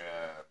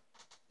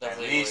you're at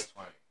least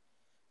 20.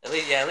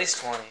 At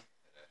least 20.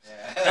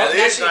 Yeah. At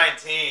least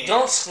 19.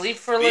 Don't sleep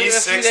for a few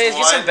days.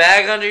 Get some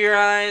bag under your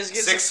eyes.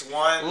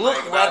 6'1", look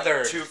like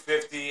weathered.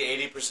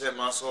 250, 80%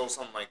 muscle,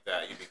 something like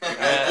that. You'd be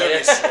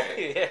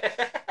straight.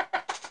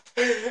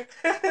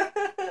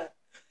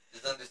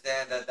 Just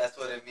understand that that's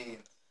what it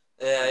means.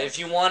 Yeah, if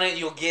you want it,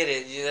 you'll get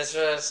it. That's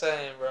what I'm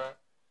saying, bro.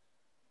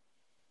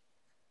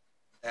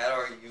 That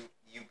or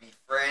you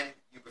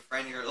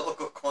befriend your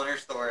local corner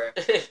store.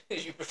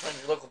 You befriend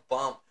your local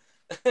bum.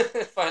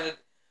 Find it.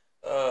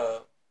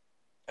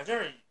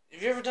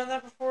 Have you ever done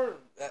that before?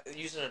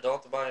 Use an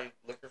adult to buy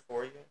liquor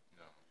for you?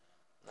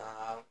 No.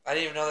 Nah, I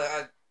didn't even know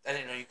that. I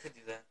didn't know you could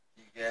do that.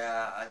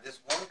 Yeah, this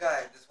one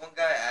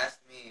guy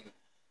asked me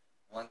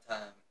one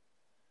time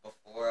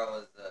before I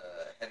was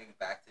heading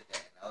back to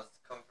Denton. I was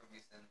coming from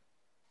Houston,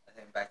 I was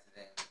heading back to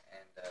Denton,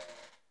 and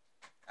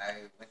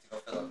I went to go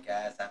fill up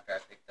gas after I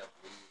picked up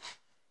weed,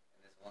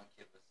 and this one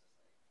kid was just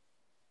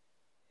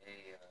like,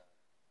 "Hey,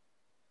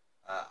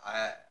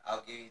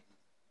 I'll give you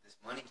this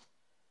money,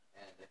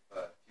 and if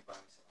you buy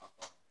me some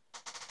alcohol."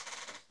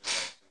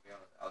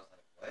 I was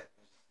like, "What?"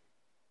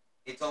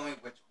 He told me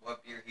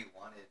what beer he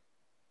wanted,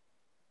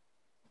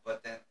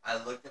 but then I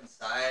looked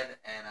inside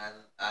and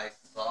I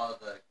saw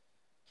the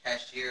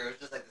cashier. It was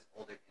just like this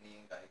older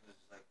Indian guy who was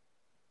just like,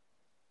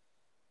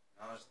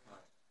 and I was just kind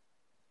of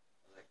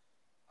like,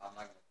 I'm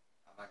not gonna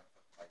fucking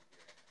buy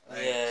beer.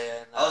 Like,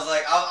 yeah. No. I was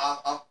like,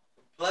 I'm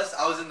plus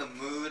I was in the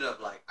mood of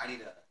like I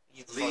need to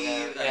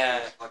leave.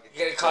 Yeah. You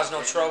gotta cause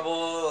no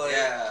trouble. Like,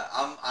 yeah,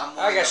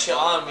 I got shit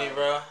on me,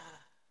 bro.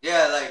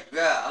 Yeah,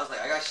 I was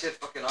like, I got shit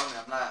fucking on me.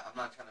 I'm not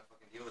trying to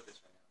fucking deal with this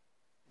right now.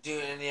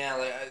 Dude, and yeah,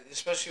 like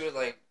especially with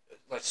like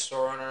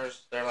store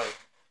owners, they're like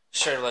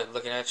straight like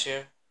looking at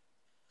you.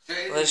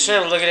 Straight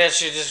looking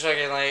at you, just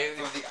fucking like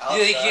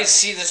you can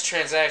see this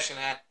transaction.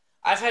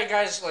 I've had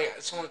guys like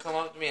someone come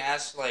up to me and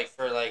ask like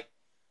for like.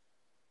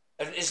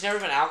 It's never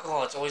been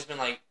alcohol. It's always been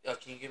like,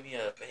 can you give me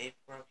a vape,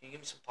 bro? Can you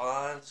give me some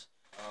pods?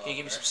 Can you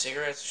give me some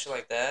cigarettes and shit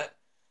like that?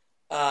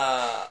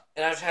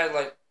 And I've had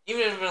like,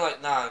 even if it's been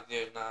like, nah,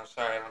 dude, nah, I'm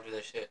sorry, I don't do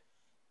that shit.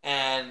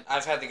 And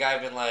I've had the guy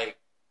been like,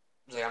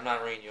 I'm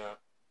not ringing you up.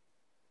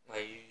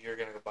 Like, you're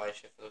gonna go buy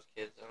shit for those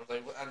kids. And I was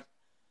like,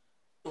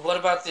 what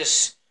about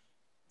this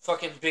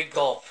fucking big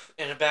gulp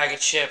and a bag of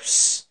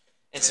chips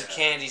and some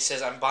candy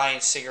says I'm buying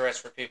cigarettes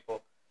for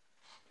people?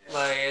 Yeah.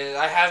 Like,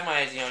 I have my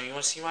ID on. You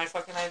want to see my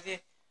fucking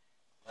ID?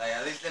 Like,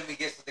 at least let me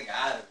get something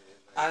out of it.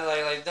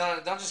 I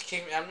don't just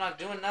kick me. I'm not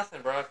doing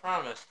nothing, bro. I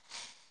promise.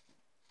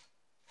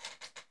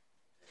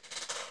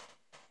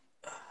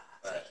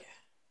 But,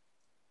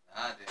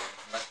 nah, dude.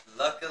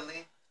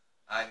 Luckily,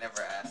 I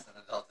never asked an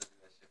adult to do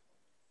that shit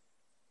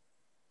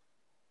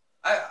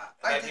for me.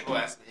 I did, people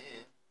ask me.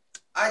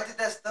 I did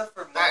that stuff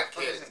for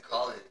motherfuckers in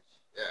college.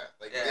 Yeah,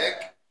 like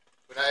Nick.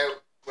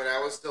 When I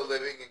was still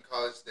living in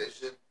College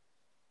Station,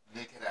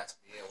 Nick had asked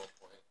me at one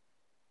point.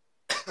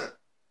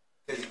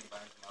 Because he was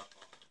buying some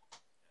alcohol.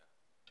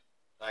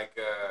 Like,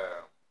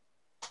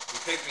 he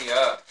picked me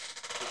up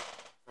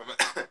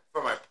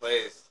from my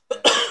place.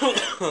 And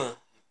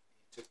he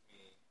took me.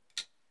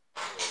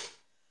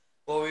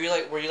 Well, were you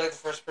like the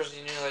first person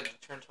you knew like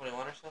to turn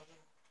 21 or something?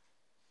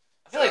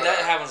 I feel like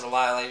that happens a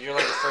lot. Like you're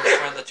like the first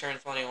friend to turn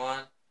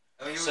 21.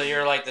 So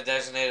you're like the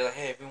designated. Like,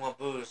 hey, if you want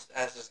booze,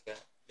 ask this guy.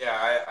 Yeah,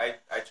 I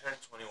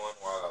turned 21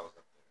 while I was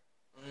up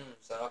there.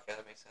 So okay,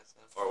 that makes sense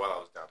then. Or while I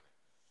was down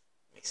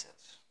there. Makes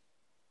sense.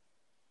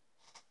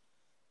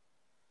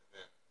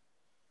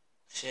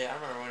 Shit, I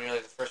remember when you're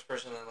like the first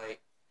person that like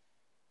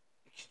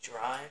you could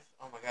drive.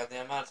 Oh my god,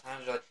 the amount of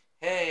times you're like,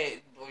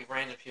 hey, like,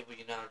 random people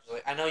you know, just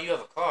like, I know you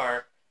have a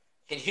car.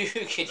 Can you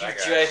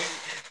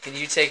drive? Can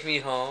you take me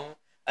home?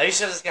 I used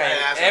to have this guy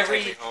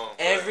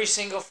every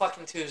single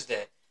fucking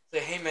Tuesday.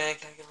 Like, hey man,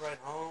 can I get a ride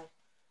home?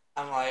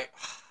 I'm like,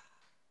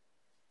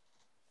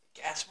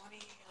 gas money?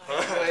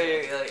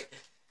 Like,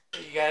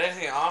 you got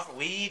anything off?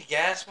 Weed,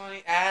 gas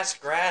money, ass,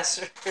 grass,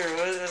 or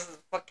what is this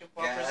fucking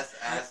gas,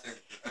 ass,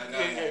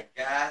 or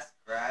gas,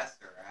 grass,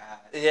 or ass.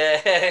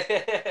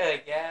 Yeah,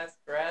 gas,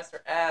 grass,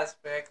 or ass,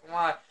 man. Come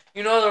on,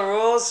 you know the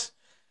rules.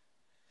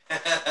 He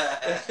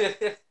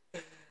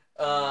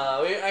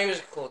was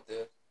a cool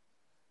dude.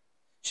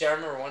 Shit, I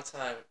remember one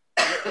time.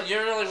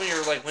 You know, like when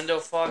your like window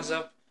fogs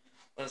up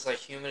when it's like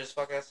humid as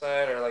fuck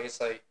outside, or like it's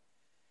like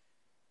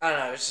I don't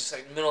know. It's just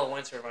like middle of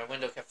winter. My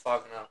window kept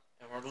fogging up,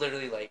 and we're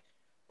literally like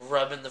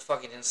rubbing the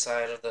fucking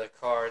inside of the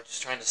car,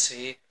 just trying to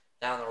see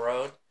down the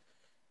road.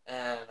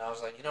 And I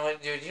was like, you know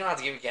what, dude? You don't have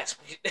to give me gas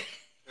money.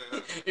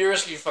 You're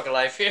risking your fucking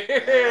life here.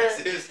 Yeah,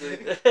 seriously.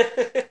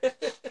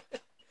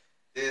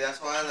 Dude,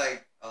 that's why I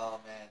like. Oh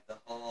man, the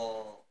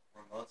whole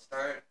remote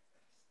start.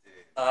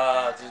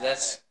 Dude,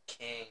 that's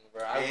king,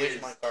 bro. I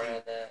wish my car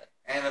had that.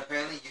 And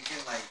apparently you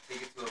can like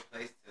take it to a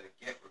place to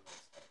get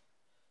remote start.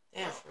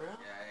 Damn, for real?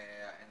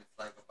 Yeah. And it's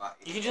like about.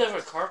 You can do that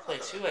for CarPlay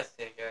too, I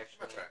think.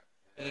 Actually,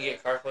 you can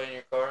get CarPlay in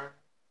your car.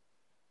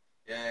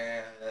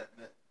 Yeah.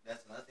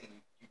 That's another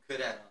thing you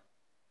could add on.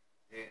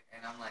 Dude,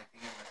 and I'm like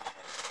thinking about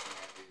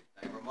dude.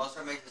 Like remote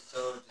start makes it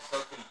so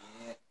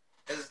convenient.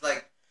 Cause it's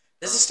like.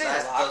 Does it stay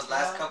locked? Those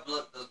last couple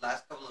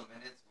of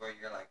minutes where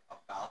you're like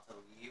about to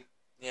leave.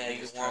 Yeah,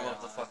 you can warm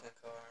up the fucking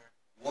car.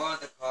 Warm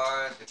up the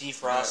car.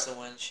 Defrost the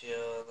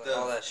windshield,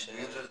 all that shit.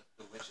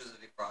 The windshields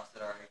are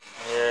defrosted already.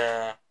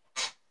 Yeah.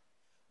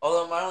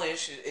 Although my only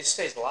issue, it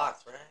stays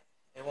locked, right?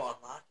 It won't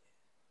unlock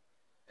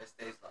it. It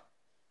stays locked.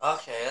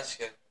 Okay, that's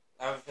good.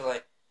 I would feel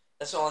like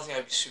that's the only thing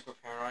I'd be super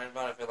paranoid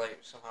about. I feel like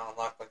somehow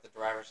unlock like the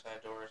driver's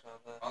side door or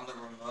something. On the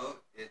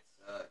remote, it's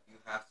you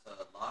have to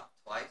lock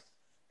twice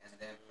and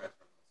then press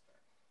remote start.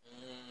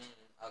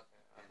 Okay.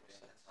 And then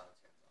that's how it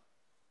turns on.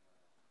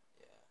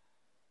 Yeah.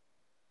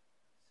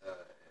 So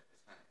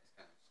it's kind of.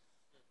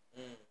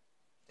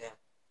 Damn.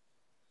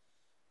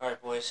 All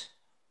right, boys.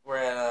 We're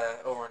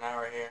at over an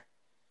hour here.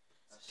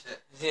 Oh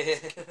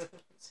shit.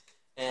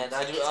 And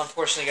I do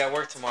unfortunately got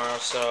work tomorrow,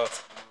 so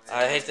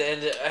I hate to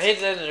end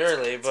it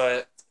early,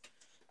 but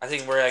I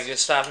think we're at a good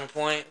stopping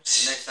point.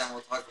 Next time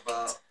we'll talk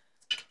about.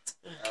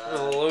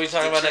 What are we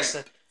talking about next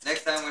time?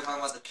 Next time we're talking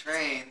about the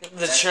train.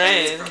 The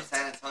train from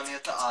San Antonio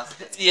to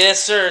Austin.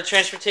 Yes, sir.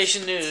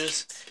 Transportation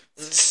news.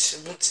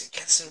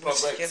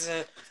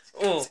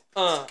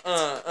 All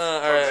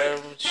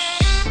right.